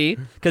 Nobody,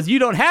 because you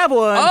don't have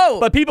one. Oh.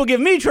 But people give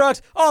me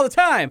trucks all the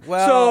time.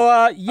 Well,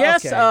 so,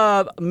 yes, okay.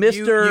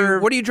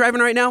 Mr. What are you driving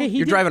right now?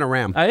 You're driving a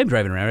Ram. I am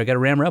driving a Ram. I got a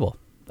Ram Rebel.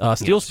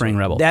 Steel Spring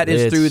Rebel. That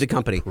is It's through the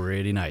company.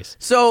 Pretty nice.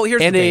 So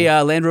here's and the thing.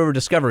 a Land Rover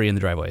Discovery in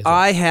the driveway.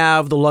 I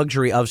have the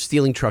luxury of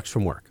stealing trucks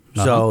from work.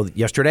 So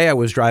yesterday I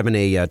was driving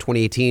a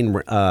 2018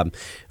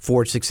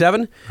 Ford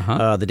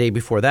 6.7. The day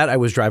before that I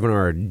was driving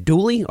our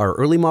Dually, our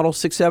early model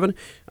 6.7.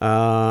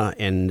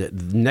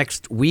 And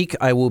next week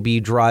I will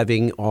be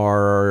driving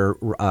our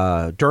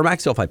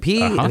Duramax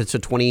L5P, and it's a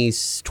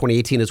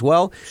 2018 as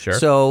well. Sure.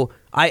 So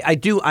I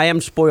am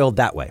spoiled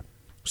that way.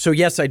 So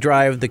yes, I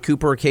drive the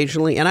Cooper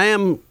occasionally, and I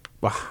am.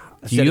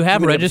 Do you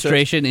have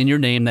registration in your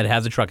name that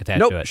has a truck attached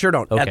to it? Nope, sure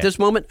don't. Okay. At this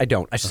moment, I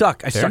don't. I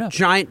suck. I Fair suck enough.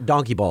 giant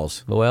donkey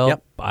balls.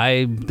 Well,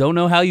 I don't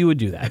know how you would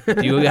do that.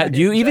 Do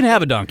you even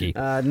have a donkey?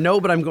 No,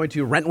 but I'm going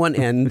to rent one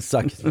and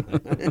suck.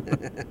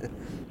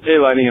 Hey,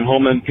 Lightning and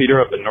Holman.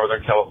 Peter up in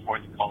Northern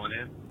California calling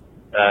in.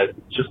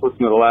 Just listened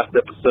to the last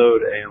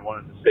episode and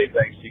wanted to say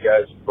thanks to you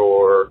guys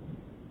for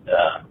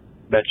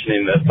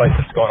mentioning the fight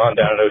that's going on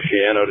down at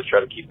Oceano to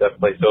try to keep that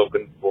place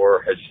open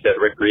for, as you said,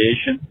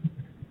 recreation.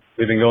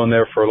 We've been going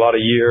there for a lot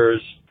of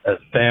years as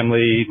a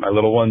family. My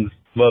little ones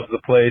love the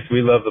place. We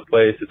love the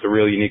place. It's a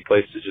really unique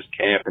place to just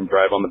camp and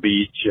drive on the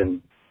beach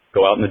and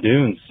go out in the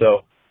dunes.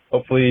 So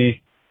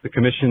hopefully the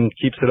commission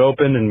keeps it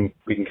open and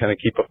we can kind of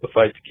keep up the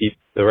fight to keep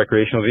the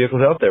recreational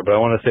vehicles out there. But I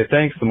want to say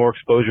thanks. The more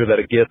exposure that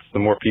it gets,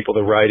 the more people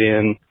that write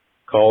in,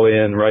 call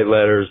in, write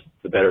letters,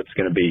 the better it's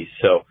going to be.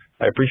 So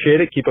I appreciate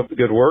it. Keep up the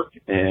good work,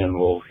 and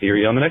we'll hear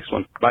you on the next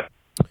one. Bye.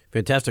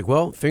 Fantastic.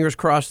 Well, fingers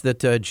crossed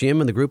that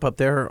Jim and the group up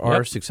there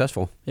are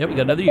successful. Yep, we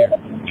got another year.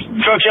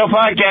 Truck Show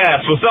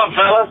Podcast. What's up,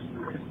 fellas?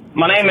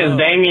 My name is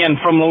Damien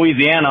from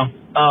Louisiana.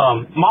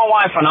 My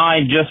wife and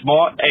I just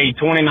bought a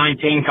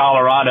 2019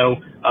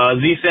 Colorado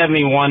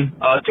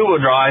Z71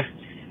 two-wheel drive,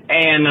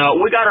 and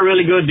we got a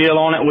really good deal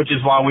on it, which is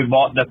why we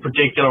bought the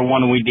particular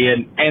one we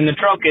did. And the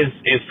truck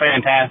is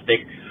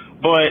fantastic.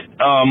 But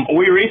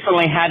we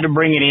recently had to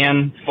bring it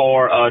in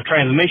for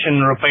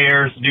transmission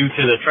repairs due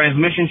to the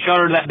transmission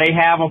shutter that they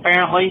have,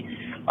 apparently.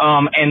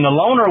 And the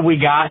loaner we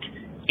got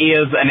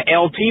is an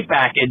LT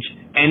package,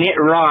 and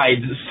it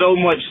rides so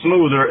much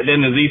smoother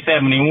than the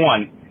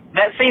Z71.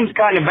 That seems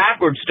kind of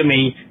backwards to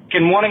me.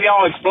 Can one of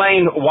y'all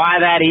explain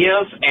why that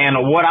is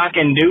and what I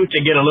can do to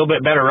get a little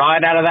bit better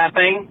ride out of that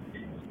thing?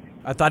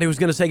 I thought he was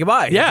going to say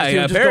goodbye. Yeah,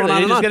 apparently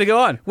he's just going to go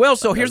on. Well,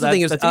 so here's the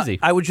thing: that's easy.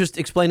 I was just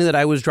explaining that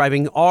I was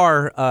driving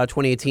our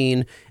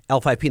 2018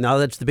 L5P. Now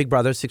that's the Big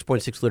Brother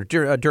 6.6 liter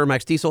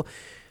Duramax diesel.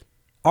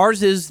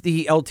 Ours is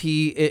the LT,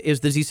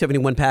 is the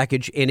Z71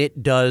 package, and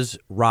it does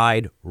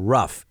ride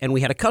rough. And we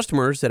had a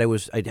customer that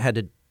I had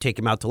to take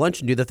him out to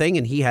lunch and do the thing,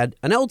 and he had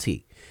an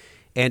LT,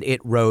 and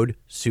it rode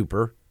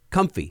super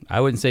comfy.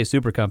 I wouldn't say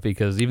super comfy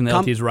because even the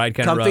LTs ride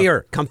kind of rough.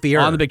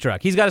 Comfier on the big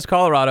truck. He's got his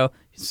Colorado,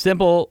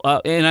 simple,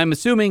 and I'm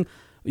assuming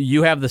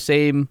you have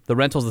the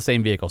rental's the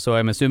same vehicle. So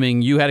I'm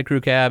assuming you had a crew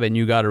cab and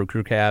you got a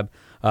crew cab,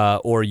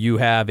 or you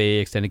have a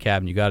extended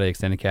cab and you got an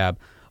extended cab.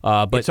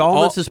 But it's all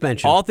in the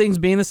suspension. All things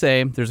being the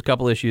same, there's a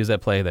couple issues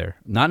at play there.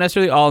 Not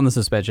necessarily all in the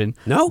suspension.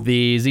 No.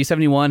 The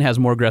Z71 has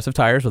more aggressive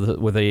tires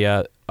with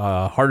a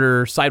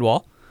harder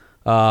sidewall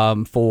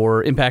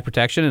for impact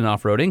protection and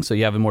off-roading. So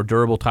you have a more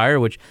durable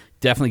tire, which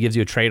definitely gives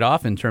you a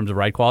trade-off in terms of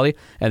ride quality.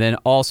 And then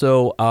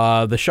also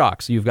the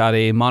shocks. You've got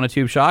a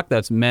monotube shock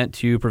that's meant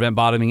to prevent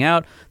bottoming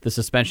out. The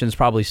suspension is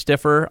probably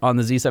stiffer on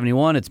the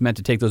Z71. It's meant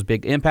to take those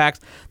big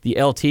impacts. The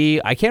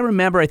LT, I can't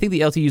remember. I think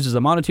the LT uses a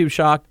monotube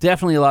shock,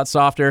 definitely a lot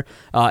softer,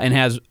 and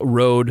has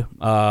road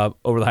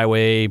over the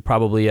highway,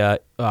 probably a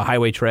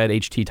highway tread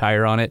HT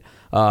tire on it.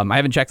 I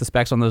haven't checked the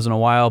specs on those in a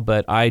while,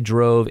 but I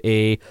drove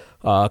a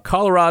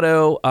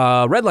Colorado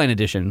Redline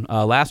Edition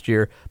last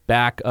year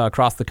back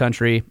across the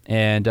country,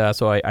 and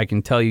so I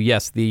can tell you,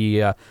 yes,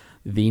 the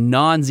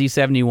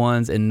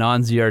non-Z71s and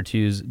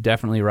non-ZR2s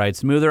definitely ride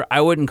smoother. I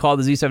wouldn't call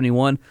the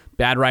Z71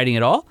 bad riding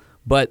at all,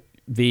 but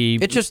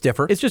it's just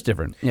different. It's just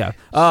different, yeah.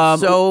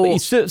 So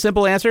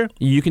simple answer: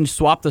 you can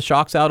swap the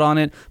shocks out on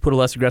it, put a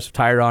less aggressive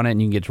tire on it,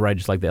 and you can get to ride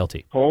just like the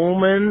LT.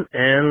 Holman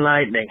and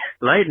Lightning.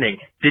 Lightning,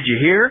 did you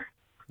hear?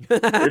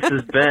 This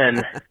is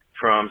Ben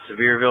from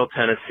Sevierville,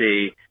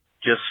 Tennessee,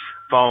 just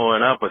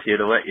following up with you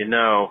to let you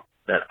know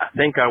that I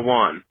think I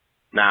won.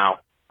 Now,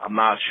 I'm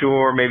not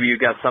sure. Maybe you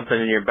got something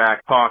in your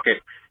back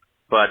pocket,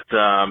 but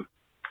I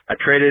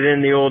traded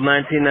in the old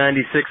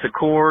 1996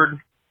 Accord,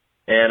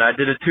 and I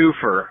did a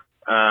twofer.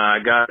 I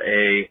got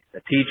a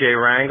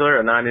TJ Wrangler,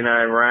 a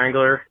 99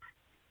 Wrangler,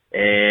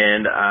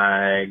 and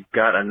I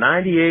got a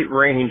 98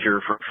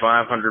 Ranger for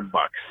 $500.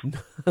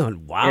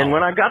 Wow. And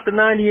when I got the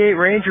 98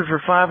 Ranger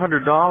for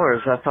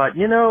 $500, I thought,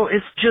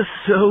 it's just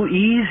so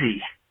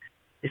easy.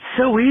 It's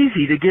so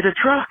easy to get a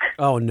truck.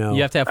 Oh, no.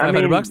 You have to have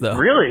 $500 though.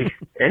 Really,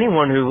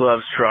 anyone who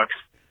loves trucks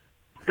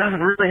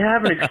doesn't really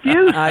have an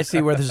excuse. I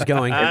see where this is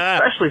going.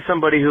 Especially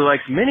somebody who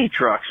likes mini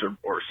trucks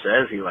or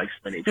says he likes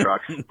mini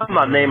trucks. I'm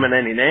not naming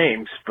any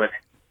names, but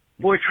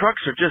boy,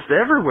 trucks are just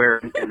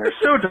everywhere, and they're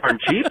so darn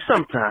cheap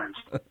sometimes.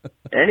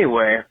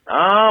 Anyway,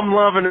 I'm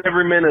loving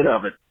every minute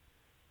of it,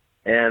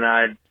 and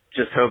I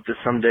just hope that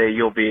someday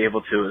you'll be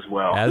able to as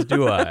well. As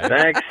do I.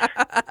 Thanks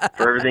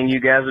for everything you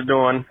guys are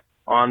doing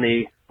on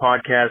the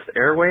podcast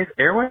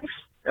airwaves,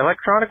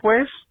 electronic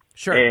waves.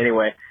 Sure.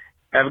 Anyway,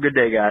 have a good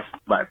day, guys.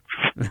 Bye.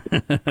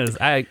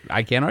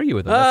 I can't argue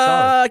with that. That's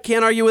solid. I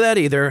can't argue with that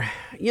either.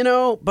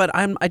 But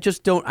I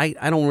just don't.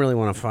 I don't really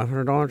want a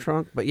 $500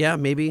 truck. But yeah,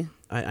 maybe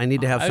I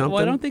need to have something.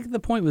 I don't think the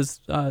point was.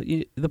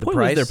 The point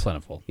price? was they're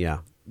plentiful. Yeah,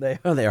 they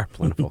are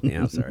plentiful.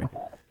 Yeah, sorry.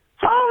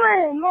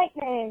 Holman,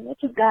 Lightning,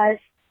 what's up, guys?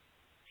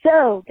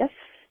 So, guess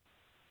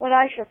what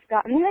I just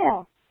got in the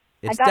mail?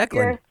 It's I got Declan.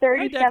 your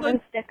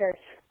 37 stickers.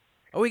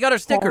 Oh, we got our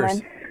stickers.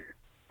 Holman.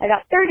 I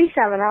got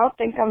 37. I don't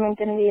think I'm going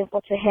to be able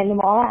to hand them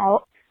all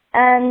out.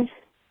 And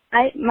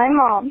my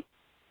mom,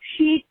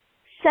 she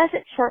says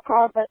it's her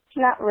car, but it's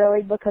not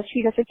really because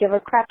she doesn't give a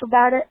crap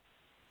about it.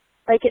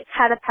 Like, it's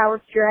had a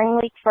power steering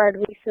leak for at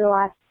least the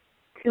last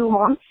 2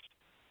 months.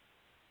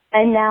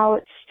 And now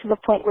it's to the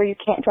point where you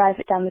can't drive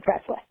it down the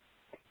driveway.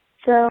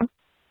 So,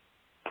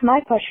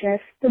 my question is,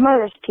 the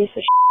motor's a piece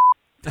of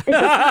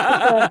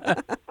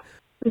shit.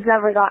 We've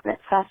never gotten it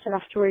fast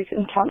enough to where you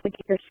can count the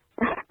gears.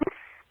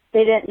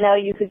 They didn't know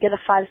you could get a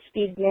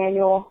 5-speed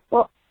manual.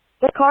 Well,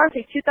 the car is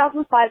a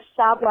 2005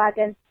 Saab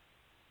Wagon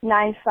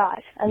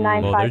 9.5. A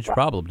 9.5. Well, there's your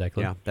problem,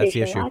 Declan. Yeah, that's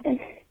the issue. Wagon.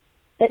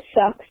 It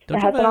sucks. Don't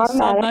it you has an have a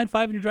Saab automatic.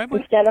 9.5 in your driveway?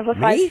 Instead of a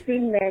Me?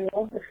 5-speed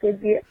manual, this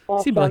would be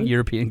awesome. Seems like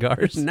European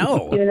cars.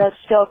 No. Even though it's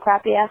still a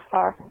crappy-ass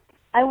car.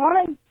 I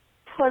want to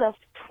put a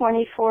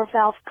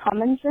 24-valve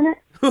Cummins in it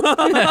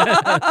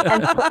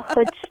and put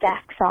hood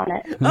stacks on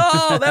it.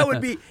 Oh, that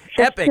would be Just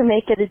epic. to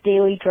make it a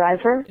daily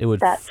driver. It would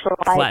that's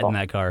reliable. flatten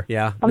that car.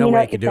 Yeah, Let no me know way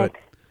I what you could do it.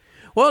 think.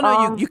 Well,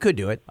 no, you could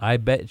do it. I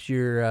bet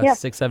your Yeah.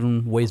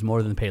 6.7 weighs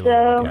more than the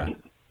payload. So,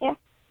 yeah.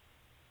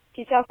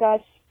 Peace out,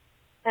 guys.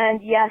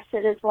 And yes,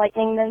 it is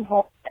lightning then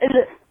Is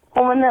it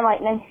Holman then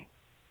lightning?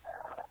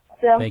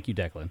 So, Thank you,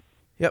 Declan.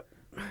 Yep,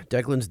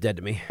 Declan's dead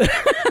to me.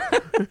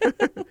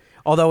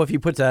 Although if he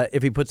puts a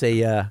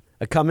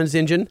Cummins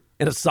engine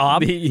in a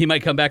Saab, he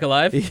might come back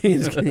alive.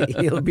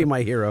 He'll be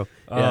my hero.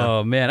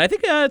 Oh man, I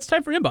think it's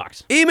time for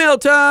inbox. Email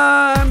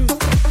time.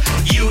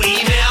 You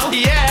email,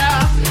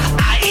 yeah.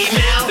 I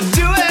email,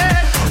 do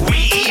it. We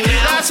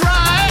email, that's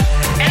right.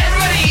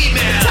 Everybody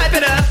email, type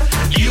it up.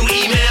 You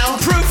email,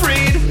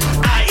 proofread.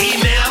 I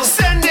email,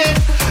 send it.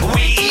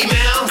 We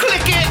email,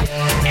 click it.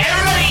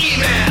 Everybody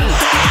email.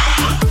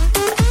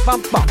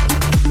 Bum bum.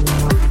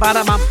 Ba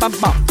da bum bum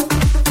bum.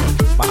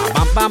 Ba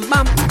bum bum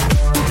bum.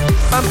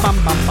 Bum bum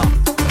bum bum.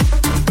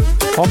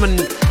 Holman,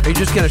 are you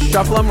just gonna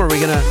shuffle them, or are we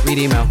gonna read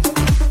email?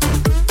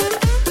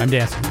 I'm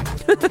dancing.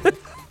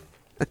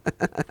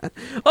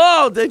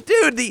 Oh,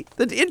 the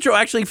intro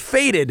actually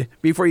faded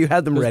before you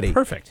had them ready.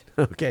 Perfect.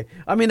 Okay.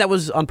 I mean, that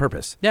was on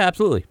purpose. Yeah,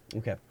 absolutely.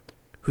 Okay.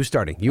 Who's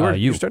starting?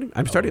 You're starting?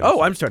 I'm starting? yes.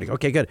 Oh, I'm starting.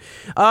 Okay, good.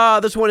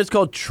 This one is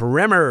called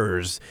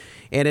Tremors,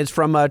 and it's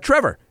from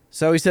Trevor.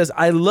 So he says,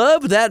 I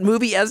loved that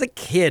movie as a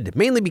kid,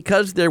 mainly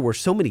because there were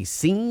so many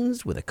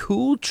scenes with a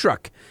cool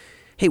truck.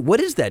 Hey, what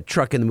is that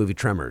truck in the movie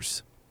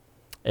Tremors?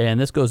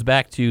 And this goes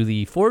back to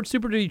the Ford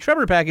Super Duty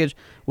Tremor package,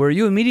 where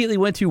you immediately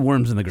went to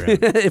worms in the ground.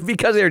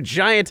 Because they're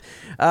giant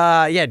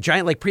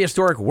like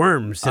prehistoric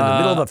worms in the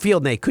middle of a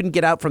field, and they couldn't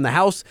get out from the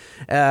house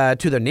to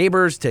their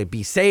neighbors to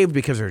be saved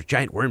because there's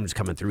giant worms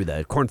coming through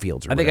the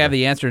cornfields. I think I have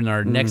the answer in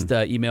our next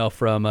email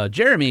from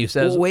Jeremy, who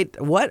says... Wait,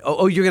 what?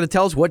 Oh, you're going to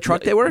tell us what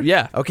truck they were?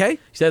 Yeah. Okay.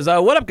 He says,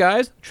 what up,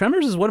 guys?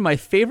 Tremors is one of my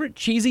favorite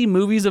cheesy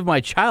movies of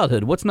my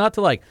childhood. What's not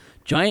to like?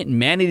 Giant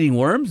man-eating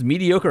worms,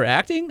 mediocre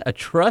acting, a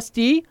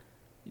trusty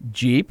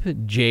Jeep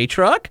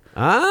J-Truck,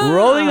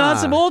 rolling on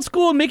some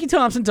old-school Mickey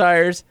Thompson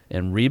tires,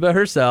 and Reba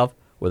herself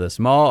with a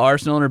small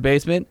arsenal in her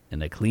basement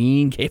and a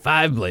clean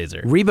K5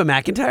 Blazer. Reba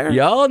McEntire?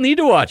 Y'all need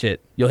to watch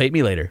it. You'll hate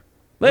me later.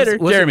 Later,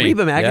 was Jeremy. it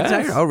Reba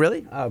McEntire? Yes. Oh,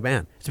 really? Oh,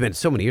 man. It's been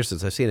so many years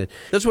since I've seen it.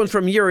 This one's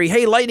from Yuri.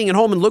 Hey, Lightning and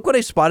Holman, look what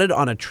I spotted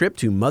on a trip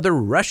to Mother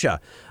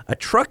Russia. A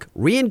truck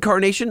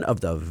reincarnation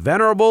of the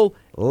venerable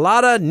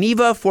Lada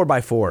Niva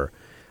 4x4.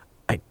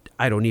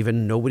 I don't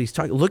even know what he's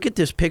talking. Look at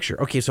this picture.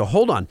 Okay, so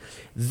hold on.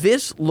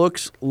 This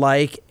looks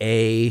like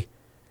a...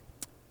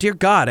 Dear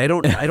God, I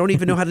don't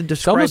even know how to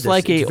describe It's almost this.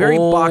 like it's a very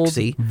old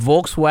boxy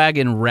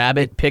Volkswagen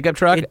Rabbit pickup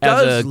truck It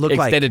does as look an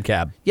like- extended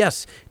cab.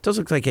 Yes, it does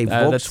look like a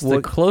That's the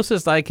Volkswagen.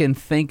 closest I can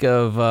think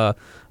of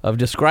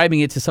describing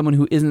it to someone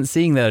who isn't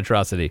seeing that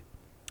atrocity.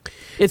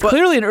 It's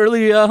clearly an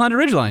early Honda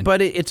Ridgeline,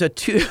 but it's a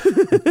two.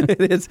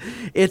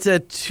 it's a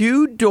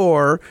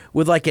 2-door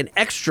with like an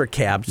extra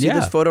cab. See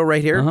this photo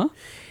right here? Uh-huh.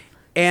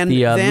 And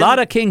the then,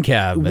 Lada King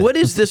cab. What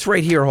is this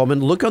right here, Holman?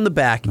 Look on the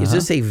back. Is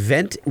this a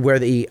vent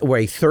where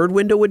a third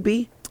window would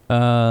be?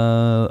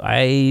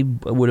 I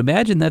would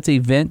imagine that's a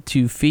vent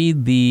to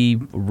feed the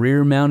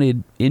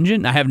rear-mounted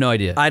engine. I have no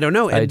idea. I don't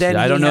know. And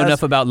I don't know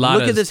enough about Ladas.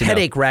 Look at this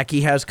headache rack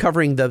he has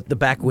covering the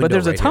back window. But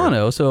there's a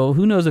tonneau, so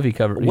who knows if he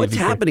covered. What's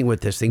happening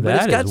with this thing? But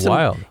That it's got is some,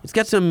 wild. It's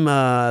got some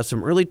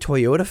early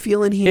Toyota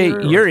feel in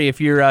here. Hey, Yuri,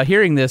 if you're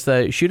hearing this,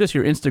 shoot us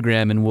your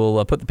Instagram and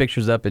we'll put the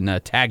pictures up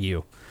and tag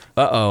you.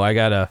 I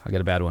got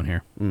a bad one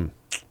here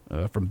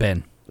from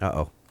Ben.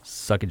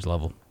 Suckage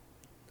level.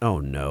 Oh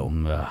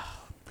no.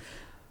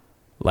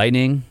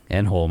 Lightning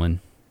and Holman,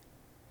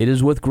 it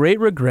is with great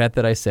regret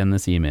that I send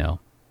this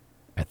email.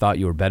 I thought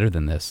you were better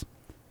than this.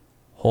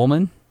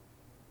 Holman,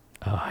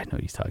 I know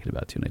what he's talking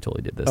about too, and I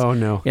totally did this. Oh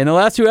no. In the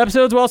last 2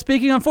 episodes, while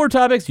speaking on Ford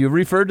topics, you've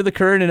referred to the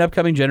current and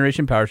upcoming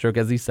generation Power Stroke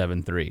as the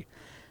 7.3.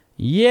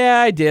 Yeah,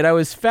 I did. I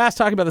was fast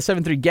talking about the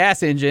 7.3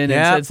 gas engine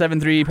and said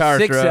 7.3 Power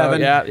 6.7. Stroke.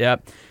 Yeah.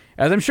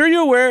 As I'm sure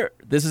you're aware,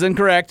 this is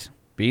incorrect.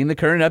 Being the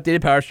current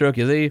updated Power Stroke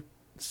is a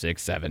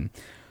 6.7.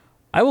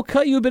 I will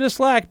cut you a bit of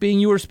slack, being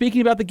you were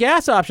speaking about the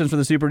gas options for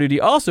the Super Duty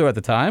also at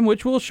the time,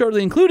 which will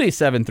shortly include a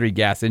 7.3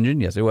 gas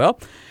engine. Yes, it will.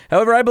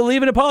 However, I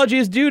believe an apology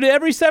is due to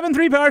every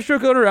 7.3 Power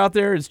Stroke owner out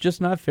there. It's just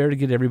not fair to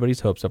get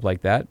everybody's hopes up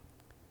like that.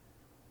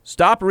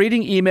 Stop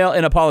reading email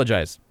and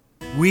apologize.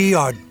 We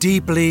are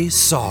deeply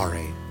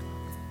sorry.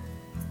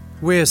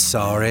 We're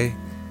sorry.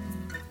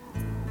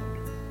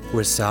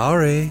 We're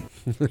sorry.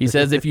 He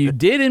says, if you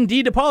did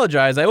indeed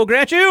apologize, I will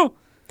grant you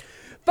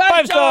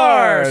 5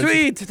 stars.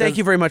 Sweet. Thank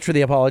you very much for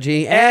the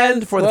apology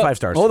and for the 5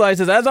 stars. Hold on. He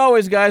says, as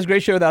always, guys,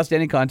 great show with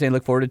outstanding content.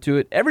 Look forward to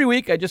it every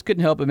week. I just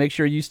couldn't help but make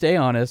sure you stay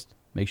honest.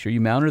 Make sure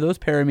you monitor those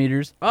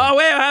parameters. Oh,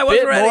 wait, I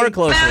wasn't ready. More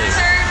closely.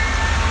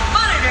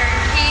 Monitor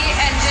key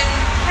engine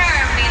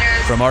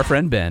parameters. From our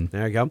friend Ben.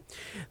 There you go.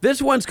 This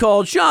one's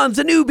called Sean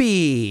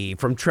Zanubi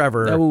from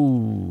Trevor.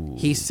 Oh.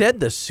 He said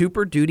the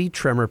Super Duty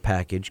Tremor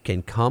package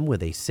can come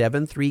with a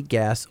 7.3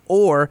 gas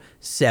or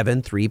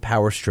 7.3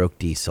 Power Stroke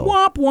diesel.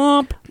 Womp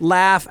womp.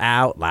 Laugh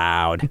out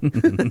loud.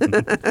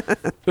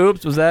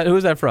 Oops, who was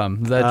that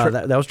from?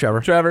 That was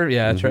Trevor. Trevor,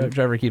 yeah,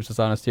 Trevor keeps us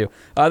honest too.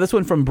 This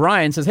one from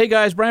Brian says, hey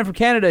guys, Brian from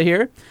Canada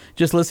here.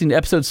 Just listening to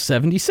episode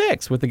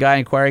 76 with the guy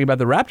inquiring about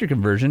the Raptor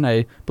conversion.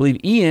 I believe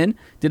Ian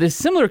did a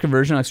similar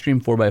conversion on Extreme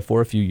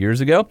 4x4 a few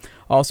years ago.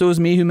 Also, it was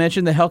me who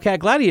mentioned the Hellcat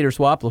Gladiator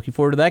swap. Looking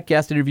forward to that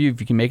guest interview if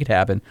you can make it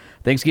happen.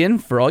 Thanks again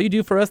for all you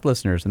do for us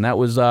listeners. And that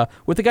was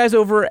with the guys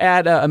over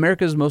at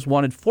America's Most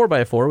Wanted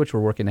 4x4, which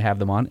we're working to have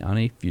them on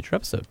a future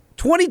episode.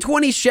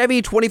 2020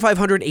 Chevy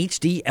 2500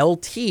 HD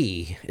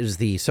LT is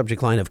the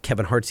subject line of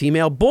Kevin Hart's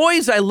email.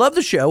 Boys, I love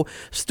the show.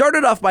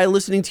 Started off by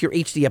listening to your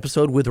HD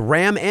episode with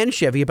Ram and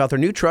Chevy about their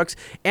new trucks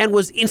and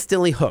was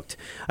instantly hooked.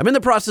 I'm in the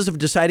process of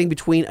deciding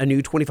between a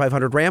new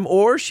 2500 Ram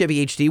or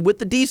Chevy HD with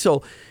the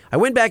diesel. I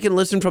went back and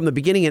listened from the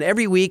beginning and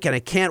every week, and I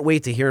can't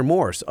wait to hear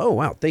more. So, oh,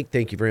 wow.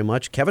 Thank you very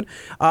much, Kevin.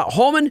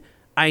 Holman,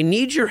 I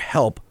need your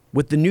help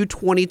with the new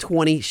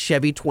 2020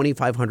 Chevy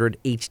 2500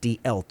 HD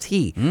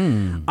LT.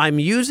 I'm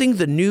using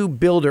the new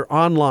builder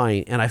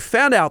online, and I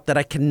found out that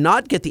I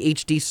cannot get the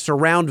HD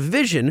surround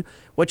vision,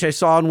 which I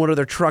saw in one of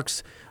their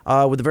trucks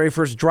with the very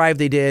first drive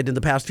they did in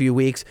the past few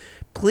weeks.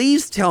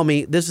 Please tell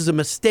me this is a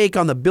mistake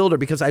on the builder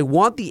because I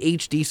want the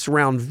HD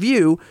surround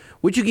view,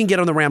 which you can get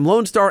on the Ram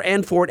Lone Star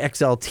and Ford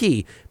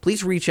XLT.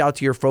 Please reach out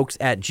to your folks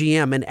at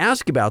GM and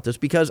ask about this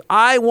because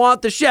I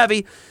want the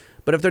Chevy.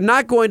 But if they're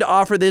not going to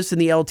offer this in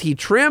the LT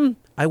trim,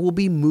 I will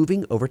be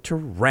moving over to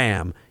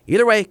Ram.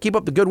 Either way, keep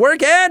up the good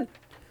work and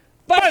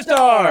 5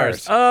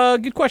 stars.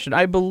 Good question.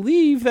 I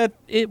believe that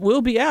it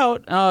will be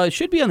out. It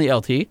should be on the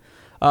LT.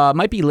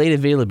 Might be late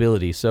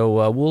availability,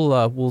 so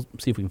we'll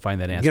see if we can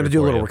find that answer. You got to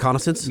do a little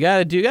reconnaissance?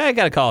 I got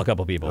to call a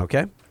couple people.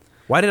 Okay.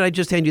 Why did I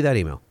just hand you that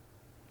email?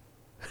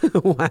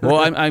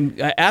 Well, I'm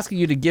asking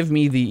you to give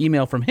me the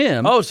email from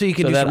him. Oh, so you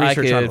can do some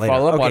research on it later.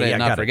 Follow up on it Yeah, and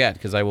not forget,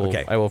 because I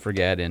will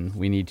forget, and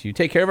we need to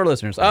take care of our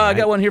listeners. I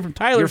got one here from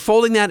Tyler. You're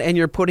folding that and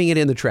you're putting it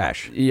in the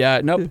trash.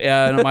 Yeah, nope.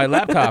 My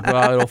laptop.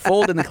 It'll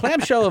fold in the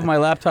clamshell of my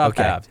laptop.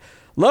 Okay.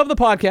 Love the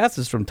podcast. This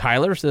is from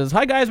Tyler. Says,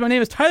 hi guys, my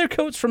name is Tyler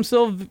Coates from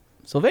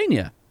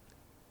Sylvania.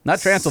 Not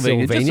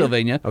Transylvania, just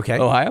Sylvania,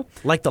 Ohio.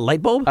 Like the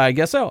light bulb? I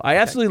guess so. I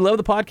absolutely love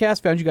the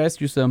podcast. Found you guys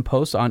through some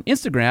posts on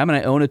Instagram, and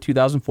I own a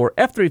 2004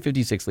 F350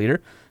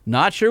 6-liter.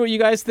 Not sure what you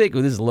guys think.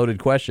 This is a loaded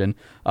question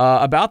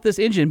about this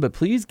engine, but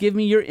please give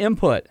me your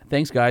input.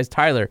 Thanks, guys.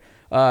 Tyler.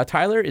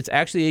 Tyler, it's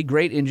actually a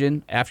great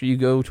engine after you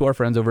go to our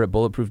friends over at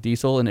Bulletproof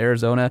Diesel in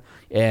Arizona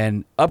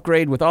and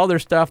upgrade with all their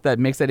stuff that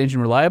makes that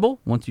engine reliable.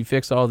 Once you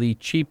fix all the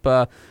cheap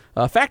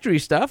factory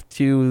stuff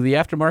to the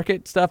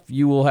aftermarket stuff,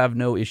 you will have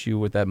no issue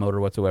with that motor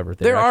whatsoever.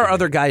 There are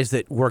other guys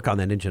that work on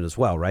that engine as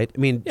well, right? I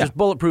mean, just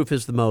Bulletproof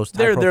is the most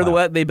They're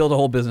they build a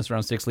whole business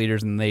around 6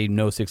 liters, and they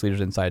know 6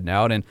 liters inside and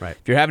out. And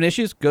if you're having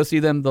issues, go see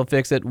them. They'll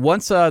fix it.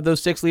 Once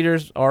those 6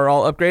 liters are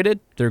all upgraded,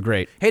 they're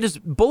great. Hey, does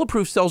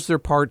Bulletproof sells their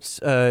parts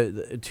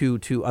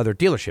to other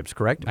dealerships,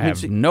 correct? I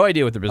have no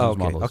idea what their business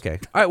model is. Okay.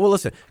 All right, well,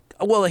 listen.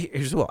 Well,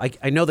 here's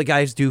I know the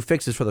guys do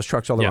fixes for those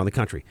trucks all around the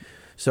country.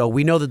 So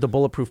we know that the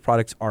Bulletproof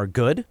products are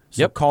good.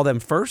 So call them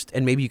first,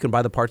 and maybe you can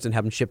buy the parts and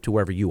have them shipped to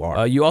wherever you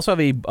are. You also have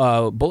a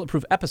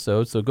Bulletproof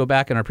episode. So go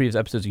back in our previous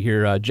episodes. You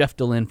hear Jeff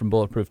Dillon from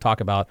Bulletproof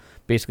talk about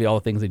basically all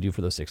the things they do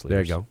for those 6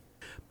 liters. There you go.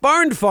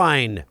 Barn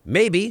Find,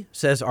 maybe,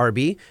 says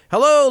RB.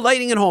 Hello,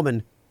 Lightning and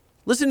Holman.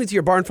 Listening to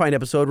your Barn Find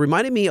episode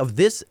reminded me of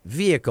this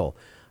vehicle.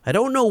 I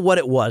don't know what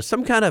it was,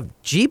 some kind of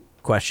Jeep, ?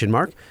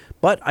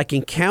 But I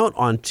can count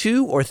on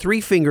 2 or 3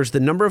 fingers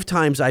the number of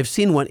times I've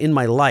seen one in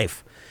my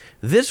life.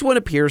 This one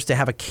appears to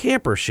have a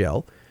camper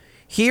shell.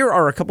 Here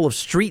are a couple of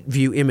street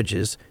view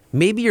images.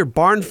 Maybe your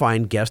Barn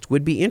Find guest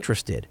would be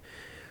interested.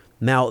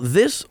 Now,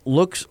 this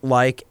looks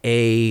like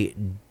a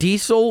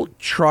diesel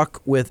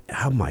truck with,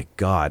 oh my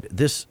God,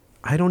 this,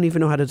 I don't even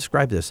know how to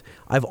describe this.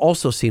 I've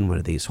also seen one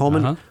of these.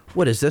 Holman,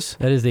 what is this?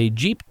 That is a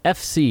Jeep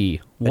FC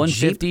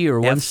 150 or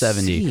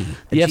 170. FC.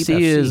 The A FC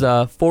Jeep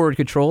is forward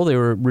control. They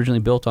were originally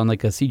built on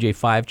like a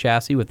CJ5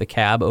 chassis with the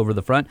cab over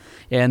the front.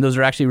 And those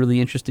are actually really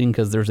interesting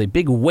because there's a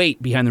big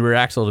weight behind the rear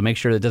axle to make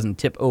sure that it doesn't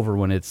tip over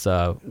when it's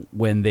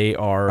when they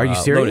are Are you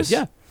serious?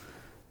 loaded.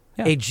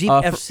 Yeah. A Jeep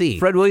FC.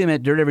 Fred William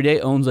at Dirt Every Day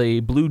owns a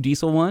blue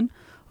diesel one.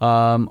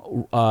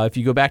 If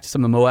you go back to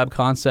some of the Moab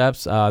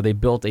concepts, they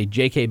built a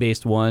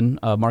JK-based one.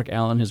 Mark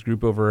Allen, his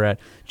group over at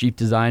Jeep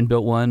Design,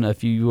 built one a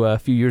few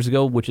years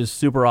ago, which is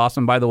super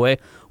awesome, by the way.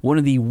 One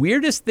of the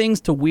weirdest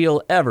things to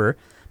wheel ever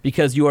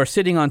because you are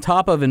sitting on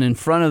top of and in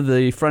front of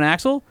the front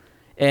axle,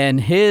 and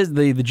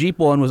the Jeep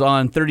one was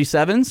on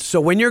 37s.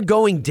 So when you're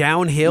going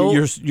downhill,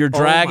 you're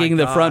dragging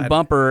the front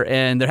bumper,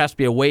 and there has to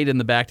be a weight in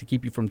the back to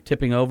keep you from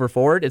tipping over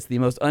forward. It's the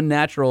most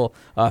unnatural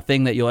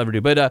thing that you'll ever do.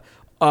 But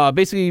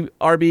basically,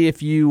 RB,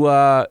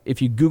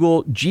 if you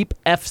Google Jeep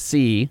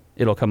FC,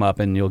 it'll come up,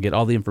 and you'll get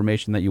all the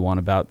information that you want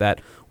about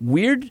that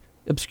weird,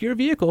 obscure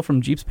vehicle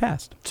from Jeep's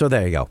past. So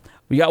there you go.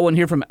 We got one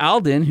here from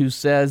Alden who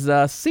says,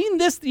 "Seen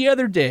this the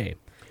other day.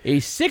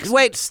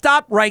 Wait,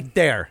 stop right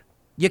there.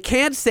 You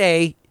can't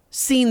say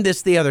seen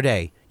this the other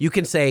day. You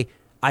can say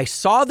I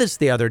saw this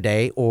the other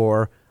day,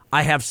 or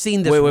I have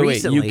seen this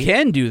recently. Wait. You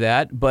can do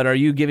that, but are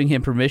you giving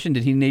him permission?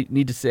 Did he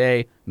need to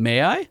say,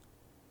 may I?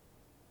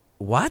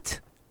 What?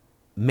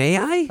 May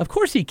I? Of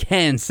course he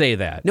can say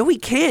that. No, he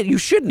can't. You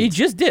shouldn't. He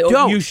just did.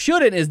 Don't. You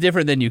shouldn't is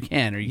different than you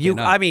can or you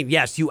cannot. I mean,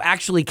 yes, you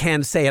actually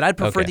can say it. I'd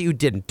prefer Okay. that you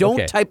didn't.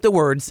 Don't Okay. type the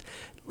words.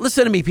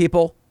 Listen to me,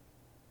 people.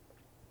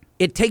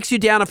 It takes you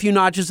down a few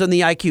notches on the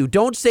IQ.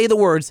 Don't say the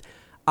words,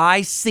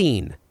 I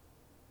seen.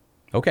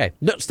 Okay.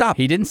 No, stop.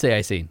 He didn't say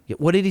I seen.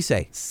 What did he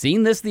say?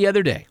 Seen this the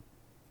other day.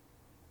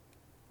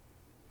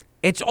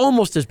 It's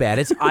almost as bad.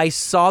 It's I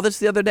saw this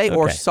the other day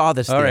or Okay. saw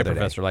this the All right, other day.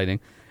 Professor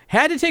Lightning.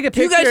 Had to take a Do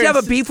picture. you guys have a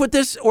and beef with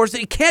this? Or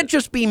it can't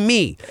just be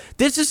me.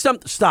 This is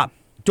something. Stop.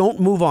 Don't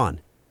move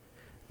on.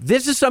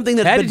 This is something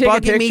that's Had been to take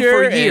a bugging me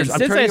for picture, years. and I'm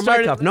since turning I your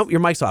started- mic off. Nope, your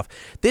mic's off.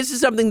 This is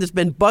something that's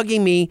been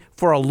bugging me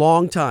for a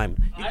long time.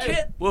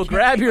 We'll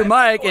grab your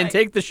mic and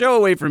take the show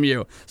away from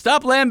you.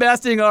 Stop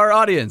lambasting our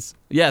audience.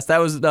 Yes, that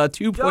was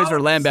 2 points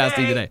for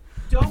lambasting today.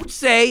 Don't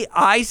say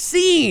I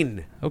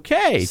seen.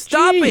 Okay,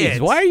 Stop jeez,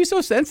 it. Why are you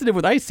so sensitive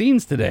with I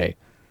seens today?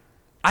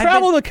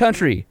 Travel the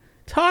country.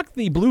 Talk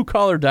the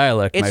blue-collar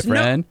dialect, my It's no-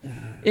 friend.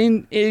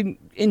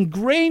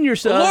 Ingrain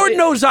yourself. Lord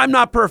knows I'm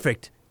not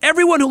perfect.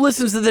 Everyone who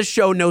listens to this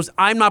show knows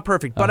I'm not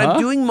perfect, but I'm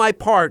doing my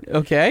part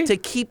to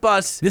keep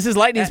us... This is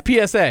Lightning's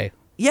PSA.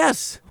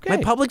 Yes, my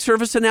public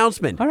service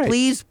announcement. All right.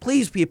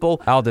 Please,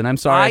 people. Alden, I'm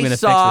sorry. I'm going to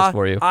fix this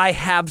for you. I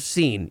have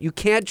seen. You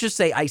can't just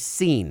say I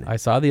seen. I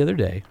saw the other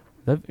day.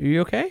 Are you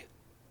okay?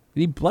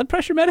 Need blood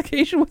pressure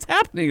medication? What's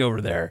happening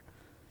over there?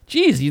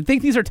 Jeez, you'd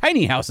think these are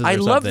tiny houses or I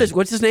love something. this.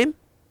 What's his name?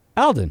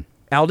 Alden.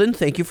 Alden,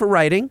 thank you for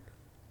writing.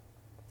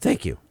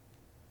 Thank you.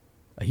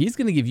 He's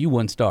going to give you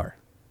 1 star.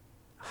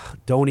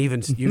 Don't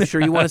even. You sure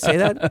you want to say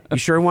that? You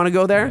sure you want to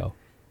go there? No.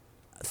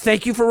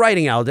 Thank you for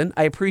writing, Alden.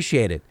 I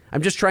appreciate it.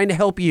 I'm just trying to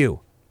help you.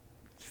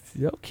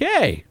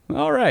 Okay.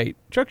 All right.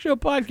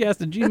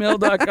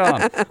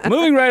 truckshow.podcast@gmail.com.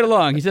 Moving right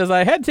along. He says,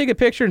 I had to take a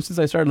picture, and since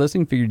I started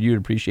listening, figured you'd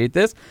appreciate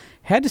this.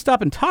 Had to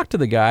stop and talk to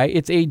the guy.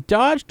 It's a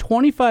Dodge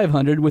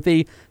 2500 with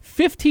a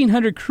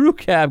 1500 crew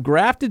cab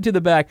grafted to the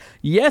back.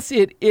 Yes,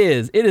 it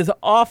is. It is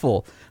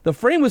awful. The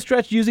frame was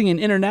stretched using an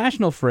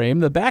international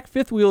frame. The back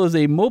fifth wheel is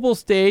a mobile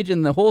stage,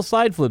 and the whole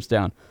side flips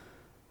down.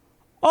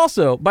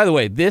 Also, by the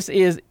way, this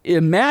is,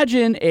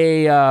 imagine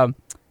a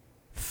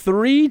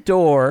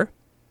 3-door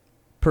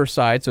per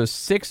side, so a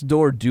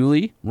 6-door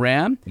dually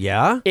Ram.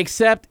 Yeah.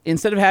 Except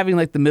instead of having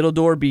like the middle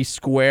door be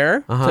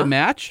square to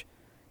match,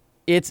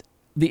 it's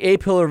the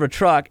A-pillar of a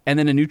truck, and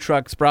then a new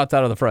truck sprouts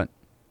out of the front.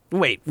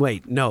 Wait,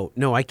 no,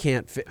 I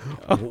can't fit.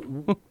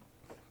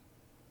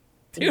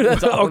 Dude,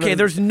 that's awful. Okay,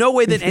 there's no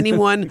way that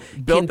anyone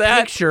can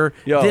picture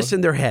this in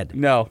their head.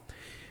 No.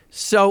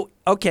 So,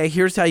 okay,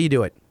 here's how you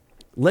do it.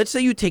 Let's say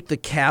you take the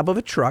cab of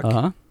a truck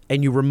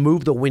and you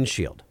remove the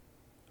windshield.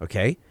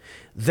 Okay?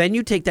 Then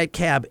you take that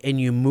cab and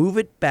you move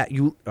it back.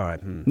 You all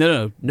right?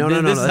 No.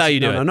 This is how you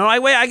do it. No. I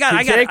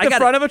got it. Take the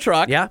front of a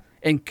truck. Yeah.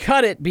 And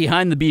cut it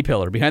behind the B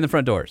pillar, behind the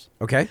front doors.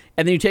 Okay.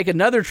 And then you take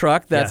another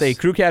truck that's a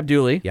crew cab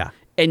dually. Yeah.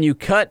 And you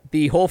cut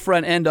the whole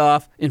front end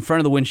off in front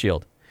of the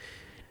windshield.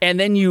 And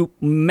then you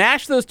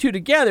mash those two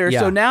together.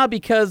 Yeah. So now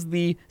because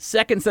the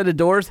second set of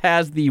doors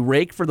has the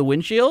rake for the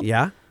windshield,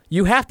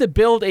 you have to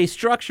build a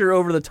structure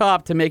over the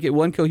top to make it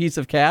one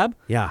cohesive cab.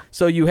 Yeah.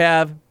 So you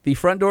have the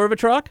front door of a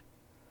truck.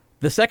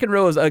 The second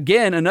row is,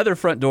 again, another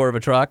front door of a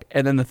truck.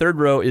 And then the third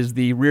row is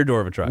the rear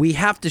door of a truck. We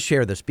have to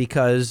share this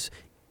because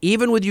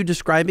even with you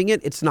describing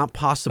it, it's not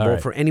possible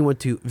for anyone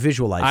to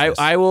visualize this.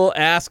 I will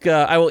ask,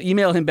 I will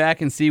email him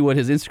back and see what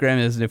his Instagram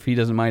is and if he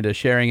doesn't mind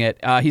sharing it.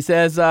 He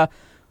says,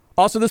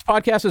 also, this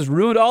podcast has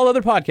ruined all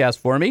other podcasts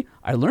for me.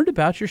 I learned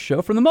about your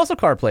show from the Muscle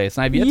Car Place,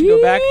 and I've yet to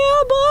go back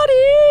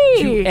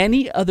to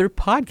any other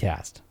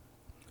podcast.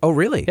 Oh,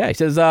 really? Yeah, he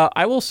says,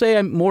 I will say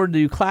I'm more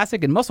to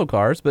classic and muscle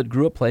cars, but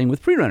grew up playing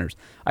with pre-runners.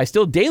 I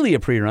still daily a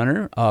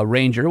pre-runner,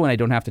 Ranger, when I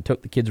don't have to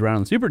tote the kids around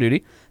on Super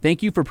Duty.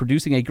 Thank you for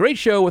producing a great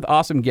show with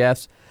awesome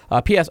guests.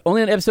 P.S.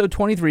 Only on episode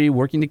 23,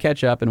 working to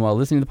catch up, and while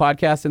listening to the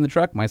podcast in the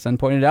truck, my son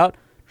pointed out,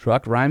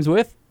 truck rhymes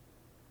with...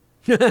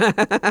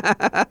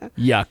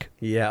 Yuck.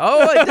 Yeah.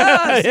 Oh, it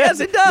does.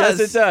 Yes, it does.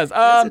 Yes, it does.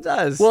 Yes, it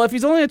does. Well, if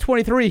he's only at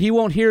 23, he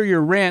won't hear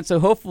your rant,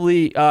 so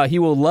hopefully he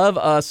will love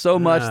us so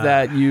much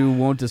that you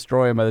won't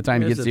destroy him by the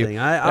time he Here's gets the to thing.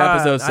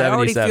 episode 77. I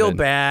already feel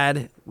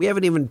bad. We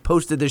haven't even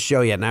posted this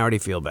show yet, and I already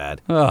feel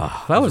bad.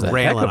 Oh, that was a heck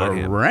railing of on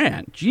a him.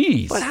 rant.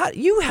 Jeez. But how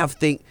you have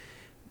think?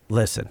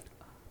 Listen,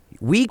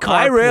 we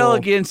I rail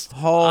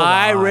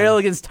carpool. rail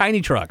against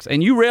tiny trucks,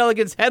 and you rail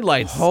against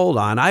headlights. Hold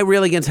on, I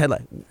rail against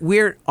headlights.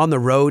 We're on the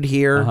road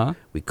here.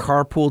 We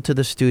carpool to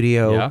the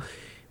studio. Yeah.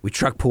 We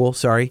truck pool.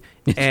 Sorry,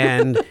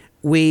 and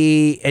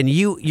we're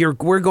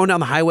going down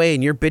the highway,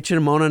 and you're bitching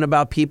and moaning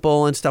about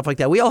people and stuff like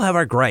that. We all have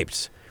our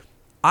gripes.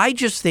 I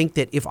just think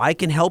that if I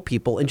can help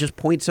people and just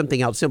point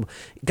something out simple.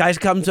 Guys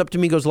comes up to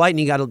me and goes,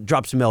 Lightning, you got to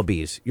drop some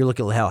LBs. You're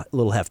looking a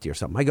little hefty or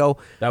something. I go.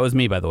 That was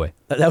me, by the way.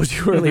 That was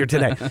you earlier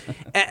today.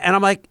 And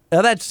I'm like,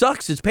 oh, that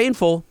sucks. It's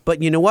painful.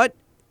 But you know what?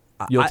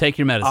 You'll take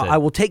your medicine. I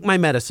will take my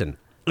medicine.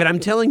 And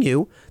I'm telling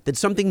you that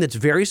something that's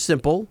very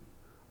simple,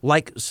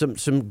 like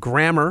some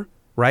grammar,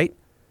 right?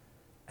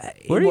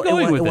 Where are you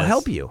going with It will this?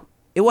 help you.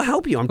 It will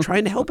help you. I'm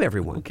trying to help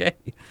everyone. Okay.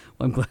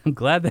 Well, I'm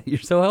glad that you're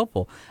so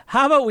helpful.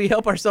 How about we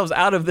help ourselves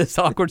out of this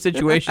awkward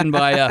situation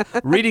by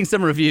reading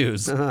some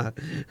reviews? Are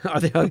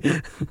they,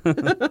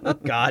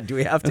 God, do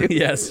we have to?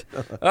 Yes.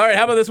 All right.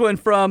 How about this one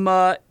from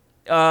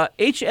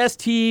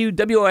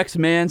HSTWOX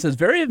Man says,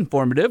 very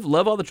informative.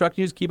 Love all the truck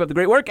news. Keep up the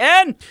great work.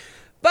 And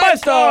 5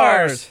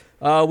 stars.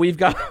 We've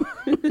got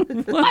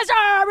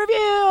 5-star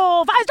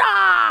review. 5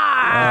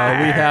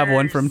 stars. We have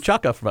one from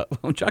Chocka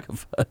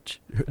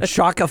Fudge.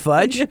 Chocka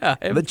Fudge? Yeah.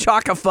 The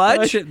Chocka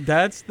Fudge?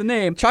 That's the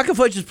name. Chocka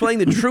Fudge is playing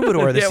the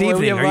Troubadour this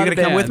evening. Are you going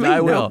to come with me?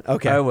 I will. No?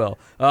 Okay. I will.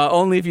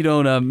 Only if you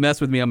don't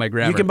mess with me on my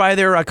grammar. You can buy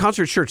their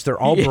concert shirts. They're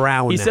all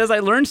brown. He says, I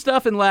learned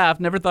stuff and laughed.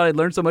 Never thought I'd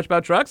learn so much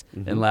about trucks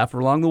and laugh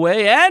along the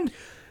way. And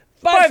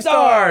 5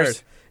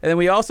 stars. And then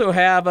we also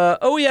have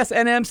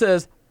OESNM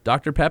says,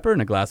 Dr. Pepper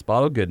and a glass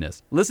bottle of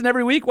goodness. Listen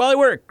every week while I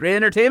work. Great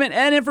entertainment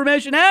and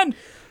information and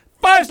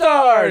 5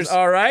 stars.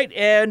 All right.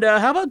 And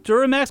how about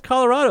Duramax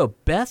Colorado?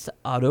 Best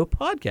auto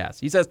podcast.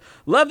 He says,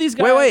 love these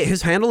guys. Wait.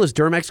 His handle is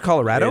Duramax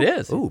Colorado? It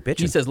is. Ooh, bitchin'.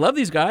 He says, love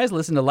these guys.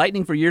 Listen to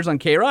Lightning for years on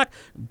K-Rock.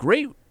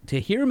 Great to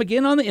hear him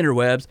again on the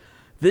interwebs.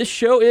 This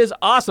show is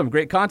awesome.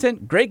 Great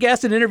content, great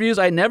guests and interviews.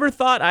 I never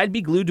thought I'd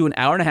be glued to an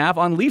hour and a half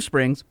on Leaf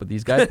Springs, but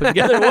these guys put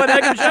together one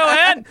heck of a show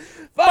and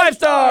 5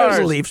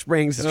 stars. Leaf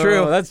Springs. It's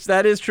true.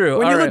 That is true.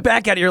 When you look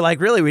back at it, you're like,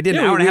 really? We did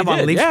an hour and a half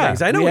on Leaf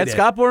Springs. I know we we had did.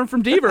 Scott Bourne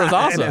from Deaver. It was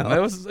I awesome. know. It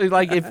was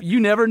like if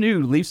you never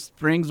knew Leaf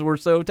Springs were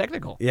so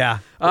technical. Yeah.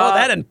 Well,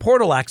 that and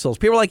portal axles.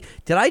 People are like,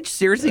 did I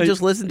seriously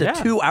just listen to yeah.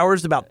 2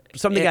 hours about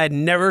something I'd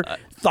never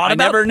thought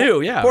about? I never knew,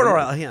 yeah.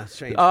 Portal, yeah,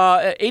 strange.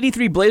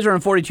 83 Blazer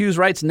on 42s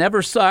writes,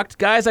 never sucked.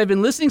 Guys, I've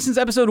been listening since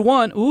episode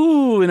 1.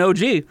 Ooh, an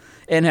OG.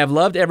 And have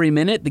loved every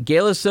minute. The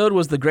Galasode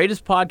was the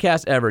greatest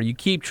podcast ever. You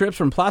keep trips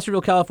from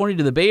Placerville, California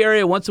to the Bay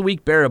Area once a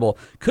week bearable.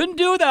 Couldn't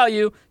do without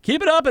you.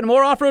 Keep it up and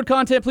more off-road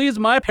content, please.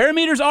 My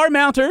parameters are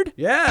mounted.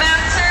 Yeah.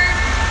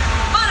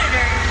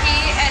 Monitor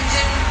key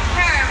engine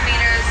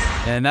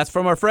parameters. And that's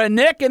from our friend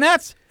Nick, and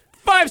that's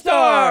 5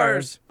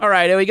 stars. All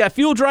right, and we got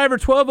Fuel Driver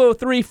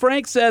 1203.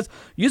 Frank says,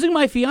 using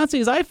my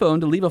fiance's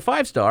iPhone to leave a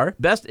 5-star.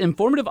 Best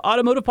informative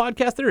automotive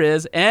podcast there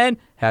is. And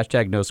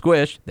hashtag no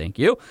squish. Thank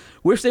you.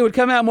 Wish they would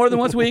come out more than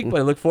once a week, but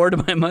I look forward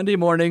to my Monday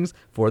mornings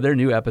for their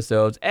new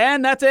episodes.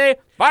 And that's a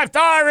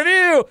 5-star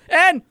review.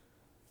 And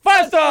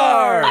 5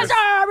 stars.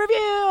 5-star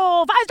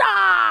review. 5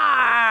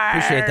 stars.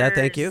 Appreciate that.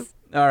 Thank you.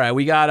 All right,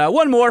 we got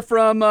one more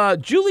from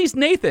Julius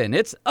Nathan.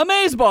 It's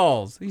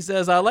Amazeballs. He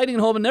says, Lightning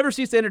and Holman never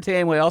cease to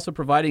entertain while also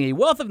providing a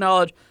wealth of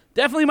knowledge.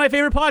 Definitely my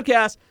favorite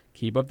podcast.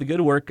 Keep up the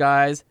good work,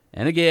 guys.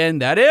 And again,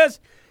 that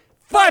is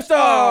 5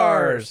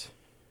 stars.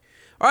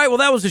 All right, well,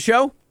 that was the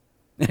show.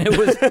 It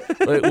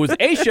was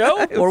a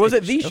show, or was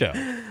it the show?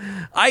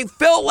 I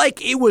felt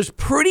like it was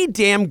pretty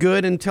damn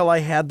good until I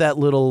had that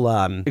little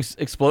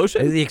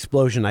explosion. The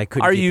explosion I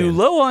couldn't. Are keep you in.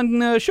 low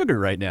on sugar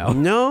right now?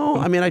 No,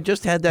 I mean I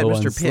just had that Low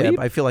on Mr. Pibb. sleep?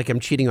 I feel like I'm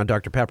cheating on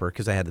Dr. Pepper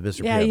because I had the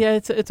Mr. Pibb. Yeah,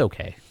 it's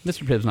okay.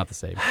 Mr. Pibb's not the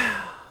same.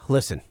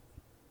 Listen.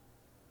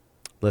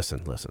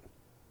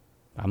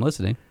 I'm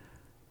listening.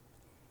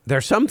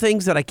 There's some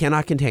things that I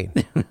cannot contain.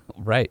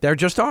 Right. There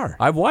just are.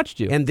 I've watched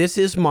you. And this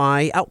is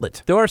my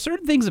outlet. There are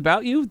certain things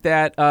about you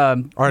that are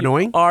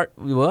annoying?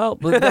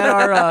 That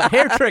are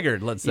hair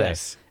triggered, let's say.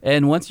 Yes.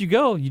 And once you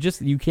go,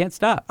 you can't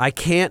stop. I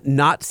can't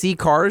not see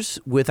cars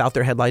without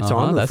their headlights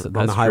on That's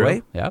on the highway.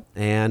 True. Yeah.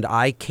 And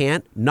I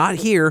can't not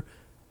hear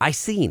I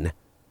seen.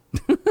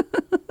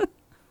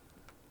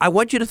 I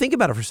want you to think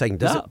about it for a second.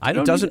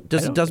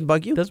 Doesn't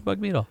bug you? Doesn't bug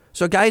me at all.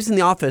 So a guy's in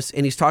the office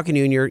and he's talking to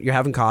you and you're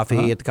having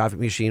coffee at the coffee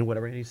machine,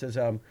 whatever. And he says,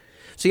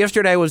 so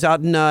yesterday I was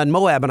out in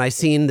Moab and I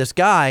seen this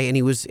guy and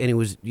he was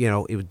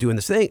doing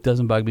this thing.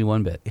 Doesn't bug me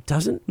one bit. It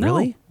doesn't? No.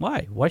 Really?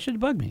 Why? Why should it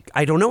bug me?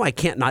 I don't know. I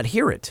can't not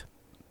hear it.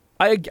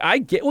 I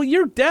get. Well,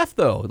 you're deaf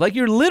though. Like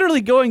you're literally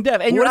going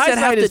deaf, and your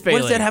eyesight is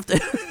failing. What does that have to?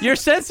 Your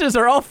senses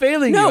are all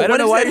failing. No, you. I don't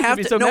know why you have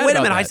be to. so No, mad wait a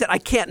about minute. that. I said I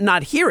can't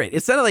not hear it.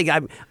 It's not like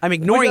I'm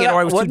ignoring it or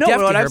I was too deaf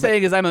to what hear. I'm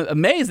saying is I'm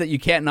amazed that you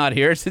can't not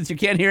hear since you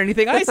can't hear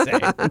anything I say.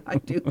 I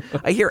do.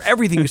 I hear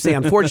everything you say.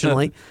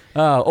 Unfortunately,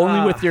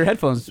 only with your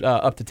headphones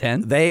up to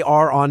 10. They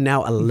are on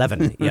now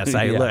 11. Yes,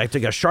 I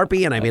took a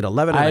Sharpie and I made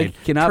 11 and I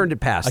turned it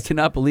past. I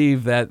cannot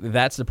believe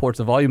that supports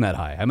a volume that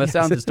high. I must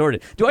sound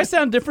distorted. Do I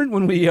sound different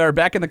when we are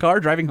back in the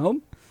car driving home?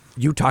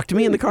 You talk to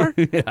me in the car?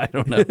 I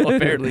don't know.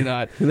 Apparently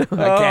not. No, I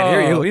can't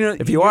hear you.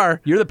 If you are.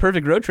 You're the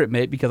perfect road trip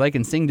mate because I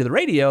can sing to the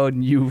radio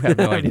and you have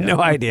no idea. No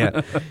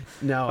idea.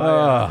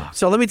 No.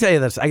 So let me tell you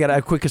this. I got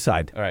a quick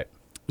aside. All right.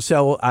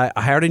 So I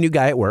hired a new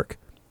guy at work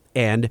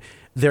and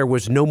there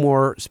was no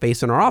more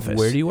space in our office.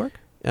 Where do you work?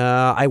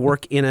 I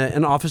work in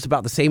an office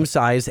about the same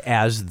size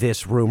as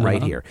this room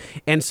right here.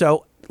 And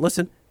so,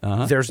 listen,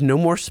 there's no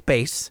more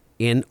space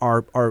in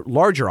our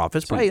larger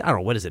office. Probably, I don't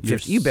know, what is it?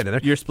 50? You've been in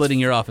there. You're splitting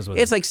your office with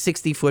It's like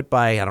 60 foot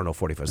by,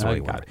 40 foot. So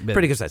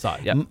pretty good size.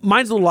 Yeah.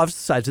 Mine's a little off the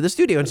size of the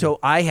studio. And so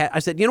I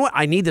said, you know what?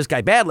 I need this guy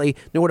badly.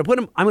 Know where to put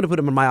him? I'm going to put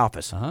him in my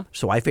office.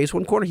 So I face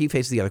one corner, he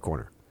faces the other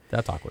corner.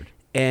 That's awkward.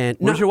 And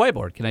where's your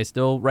whiteboard? Can I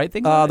still write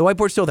things? The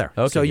whiteboard's still there.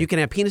 Okay, so you can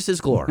have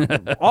penises galore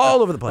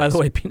all over the place. By the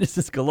way,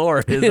 penises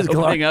galore is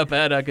opening up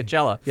at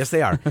Coachella. Yes,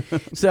 they are.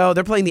 So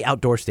they're playing the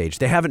outdoor stage.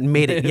 They haven't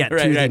made it yet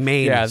to the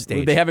main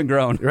stage. They haven't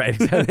grown. Right.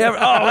 Wait.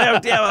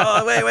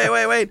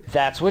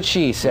 That's what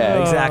she said.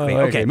 Exactly.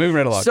 Okay, moving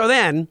right along. So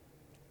then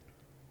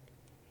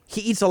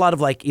he eats a lot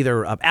of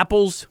either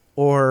apples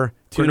or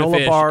tuna granola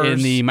fish bars in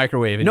the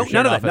microwave. No,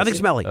 none of that. Nothing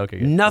smelly. Okay,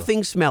 good.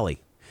 Nothing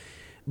smelly.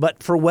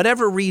 But for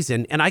whatever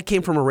reason, and I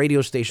came from a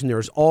radio station,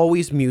 there's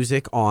always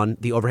music on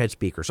the overhead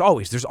speakers.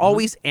 Always. There's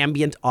always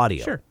ambient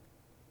audio. Sure.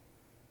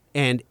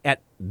 And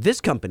at this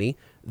company,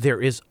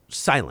 there is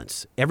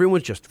silence.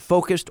 Everyone's just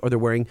focused, or they're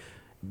wearing,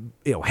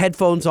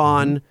 headphones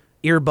on,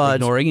 earbuds,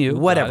 ignoring you,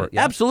 whatever.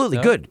 yeah. Absolutely,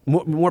 good.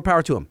 More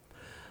power to them.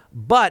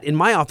 But in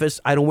my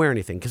office, I don't wear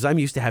anything because I'm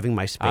used to having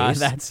my space.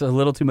 That's a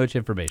little too much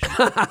information.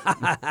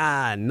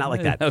 Not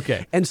like that.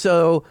 Okay. And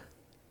so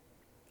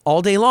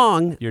all day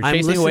long, you're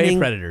chasing away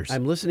predators.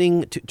 I'm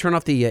listening to turn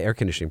off the air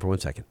conditioning for 1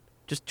 second.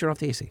 Just turn off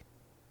the AC.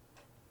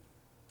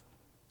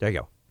 There you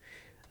go.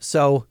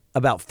 So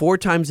about 4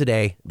 times a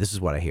day, this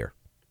is what I hear.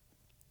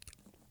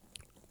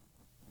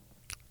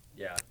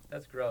 Yeah,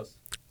 that's gross.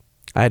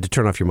 I had to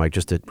turn off your mic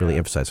just to really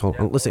emphasize. Hold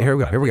on. Listen, here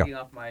we go. Here we go. I'm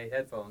taking off my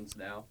headphones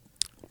now.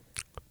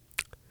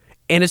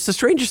 And it's the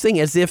strangest thing,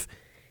 as if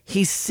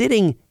he's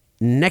sitting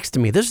next to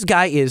me. This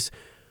guy is,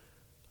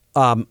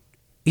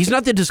 he's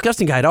not the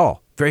disgusting guy at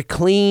all. Very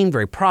clean,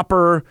 very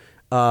proper,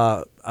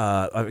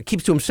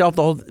 keeps to himself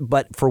the whole,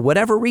 but for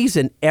whatever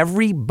reason,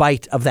 every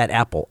bite of that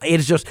apple, it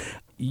is just...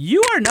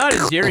 You are not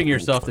endearing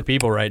yourself to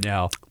people right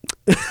now.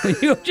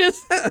 You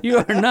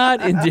are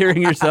not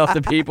endearing yourself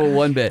to people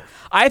one bit.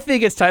 I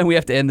think it's time we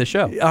have to end the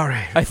show. All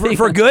right.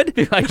 For good?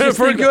 I think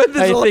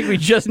we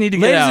just need to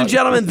get out. Ladies and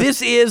gentlemen,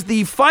 this is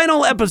the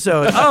final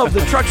episode of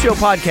the Truck Show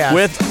Podcast.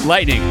 With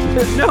lightning.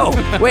 No.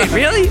 Wait,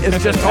 really?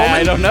 It's just Holman?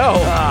 I don't know.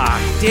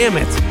 Damn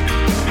it.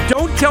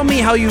 Don't tell me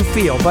how you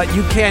feel, but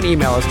you can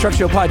email us,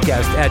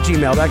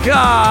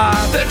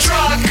 truckshowpodcast@gmail.com. The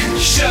Truck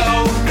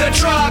Show, the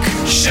Truck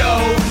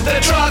Show, the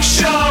Truck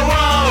Show.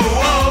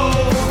 Oh, oh.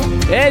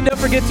 And don't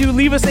forget to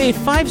leave us a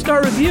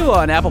 5-star review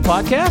on Apple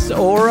Podcasts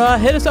or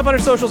hit us up on our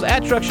socials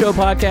at Truck Show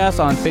Podcast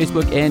on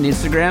Facebook and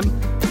Instagram.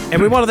 And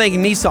we want to thank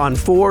Nissan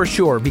for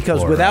sure,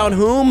 because without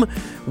whom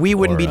we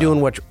wouldn't be doing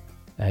what...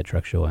 At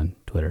Truck Show on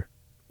Twitter.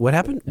 What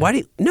happened? Why do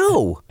you...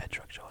 No. At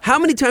Truck Show. How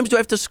many times do I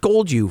have to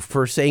scold you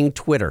for saying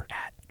Twitter?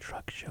 At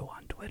Truck Show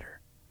on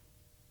Twitter.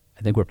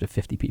 I think we're up to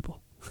 50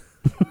 people.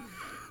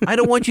 I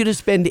don't want you to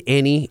spend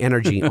any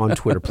energy on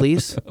Twitter,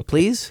 please.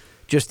 Please.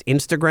 Just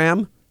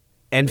Instagram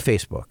and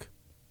Facebook.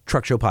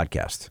 Truck Show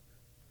Podcast.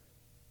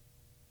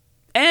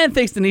 And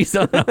thanks to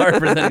Nissan, our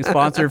presenting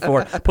sponsor,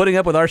 for putting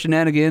up with our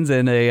shenanigans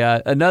in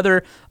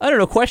another,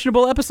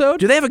 questionable episode.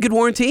 Do they have a good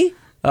warranty?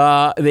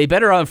 They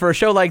better for a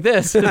show like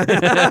this.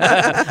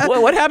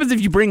 What happens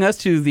if you bring us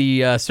to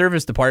the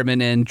service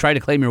department and try to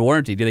claim your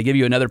warranty? Do they give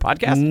you another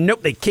podcast?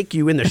 Nope. They kick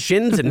you in the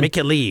shins and make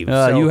you leave.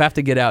 You have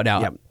to get out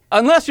now. Yep.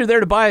 Unless you're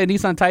there to buy a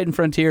Nissan Titan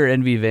Frontier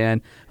NV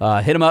van,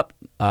 hit them up.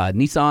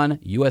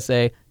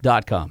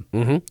 NissanUSA.com.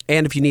 Mm-hmm.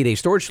 And if you need a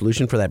storage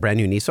solution for that brand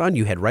new Nissan,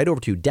 you head right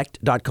over to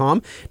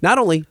Decked.com. Not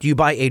only do you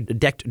buy a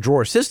Decked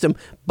drawer system,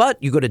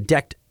 but you go to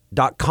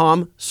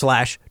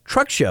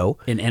Decked.com/truck show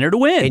and enter to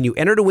win. And you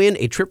enter to win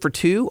a trip for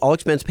two, all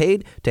expense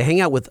paid, to hang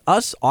out with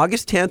us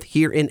August 10th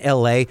here in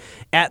LA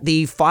at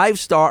the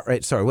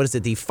 500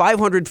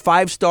 500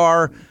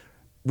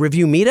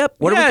 review meetup?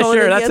 What are we calling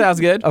it That again? sounds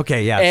good.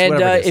 Okay, yeah.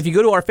 And if you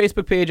go to our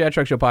Facebook page at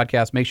Truck Show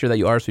Podcast, make sure that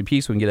you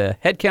RSVP so we can get a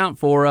head count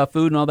for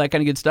food and all that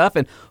kind of good stuff.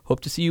 And hope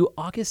to see you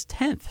August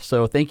 10th.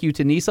 So thank you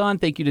to Nissan.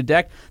 Thank you to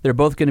Deck. They're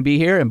both going to be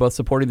here and both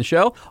supporting the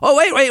show. Oh,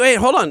 wait.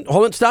 Hold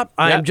on. Stop.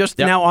 I'm just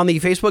now on the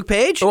Facebook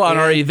page. Oh, on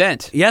our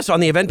event. Yes, on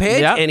the event page.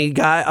 Yeah. And he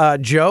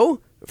got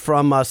Joe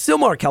from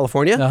Sylmar,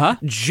 California,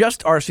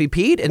 just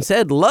RSVP'd and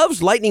said,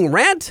 loves Lightning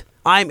Rant.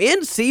 I'm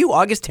in. See you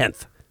August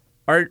 10th.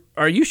 Are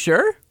you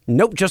sure?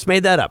 Nope, just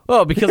made that up.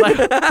 Oh, because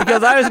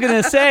I was going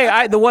to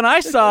say, the one I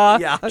saw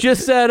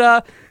just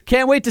said,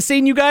 can't wait to see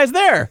you guys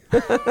there.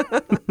 Oh,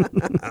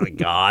 my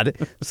God.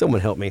 Someone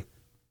help me.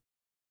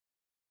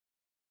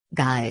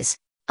 Guys,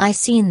 I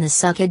seen the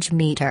suckage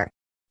meter.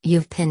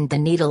 You've pinned the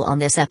needle on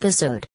this episode.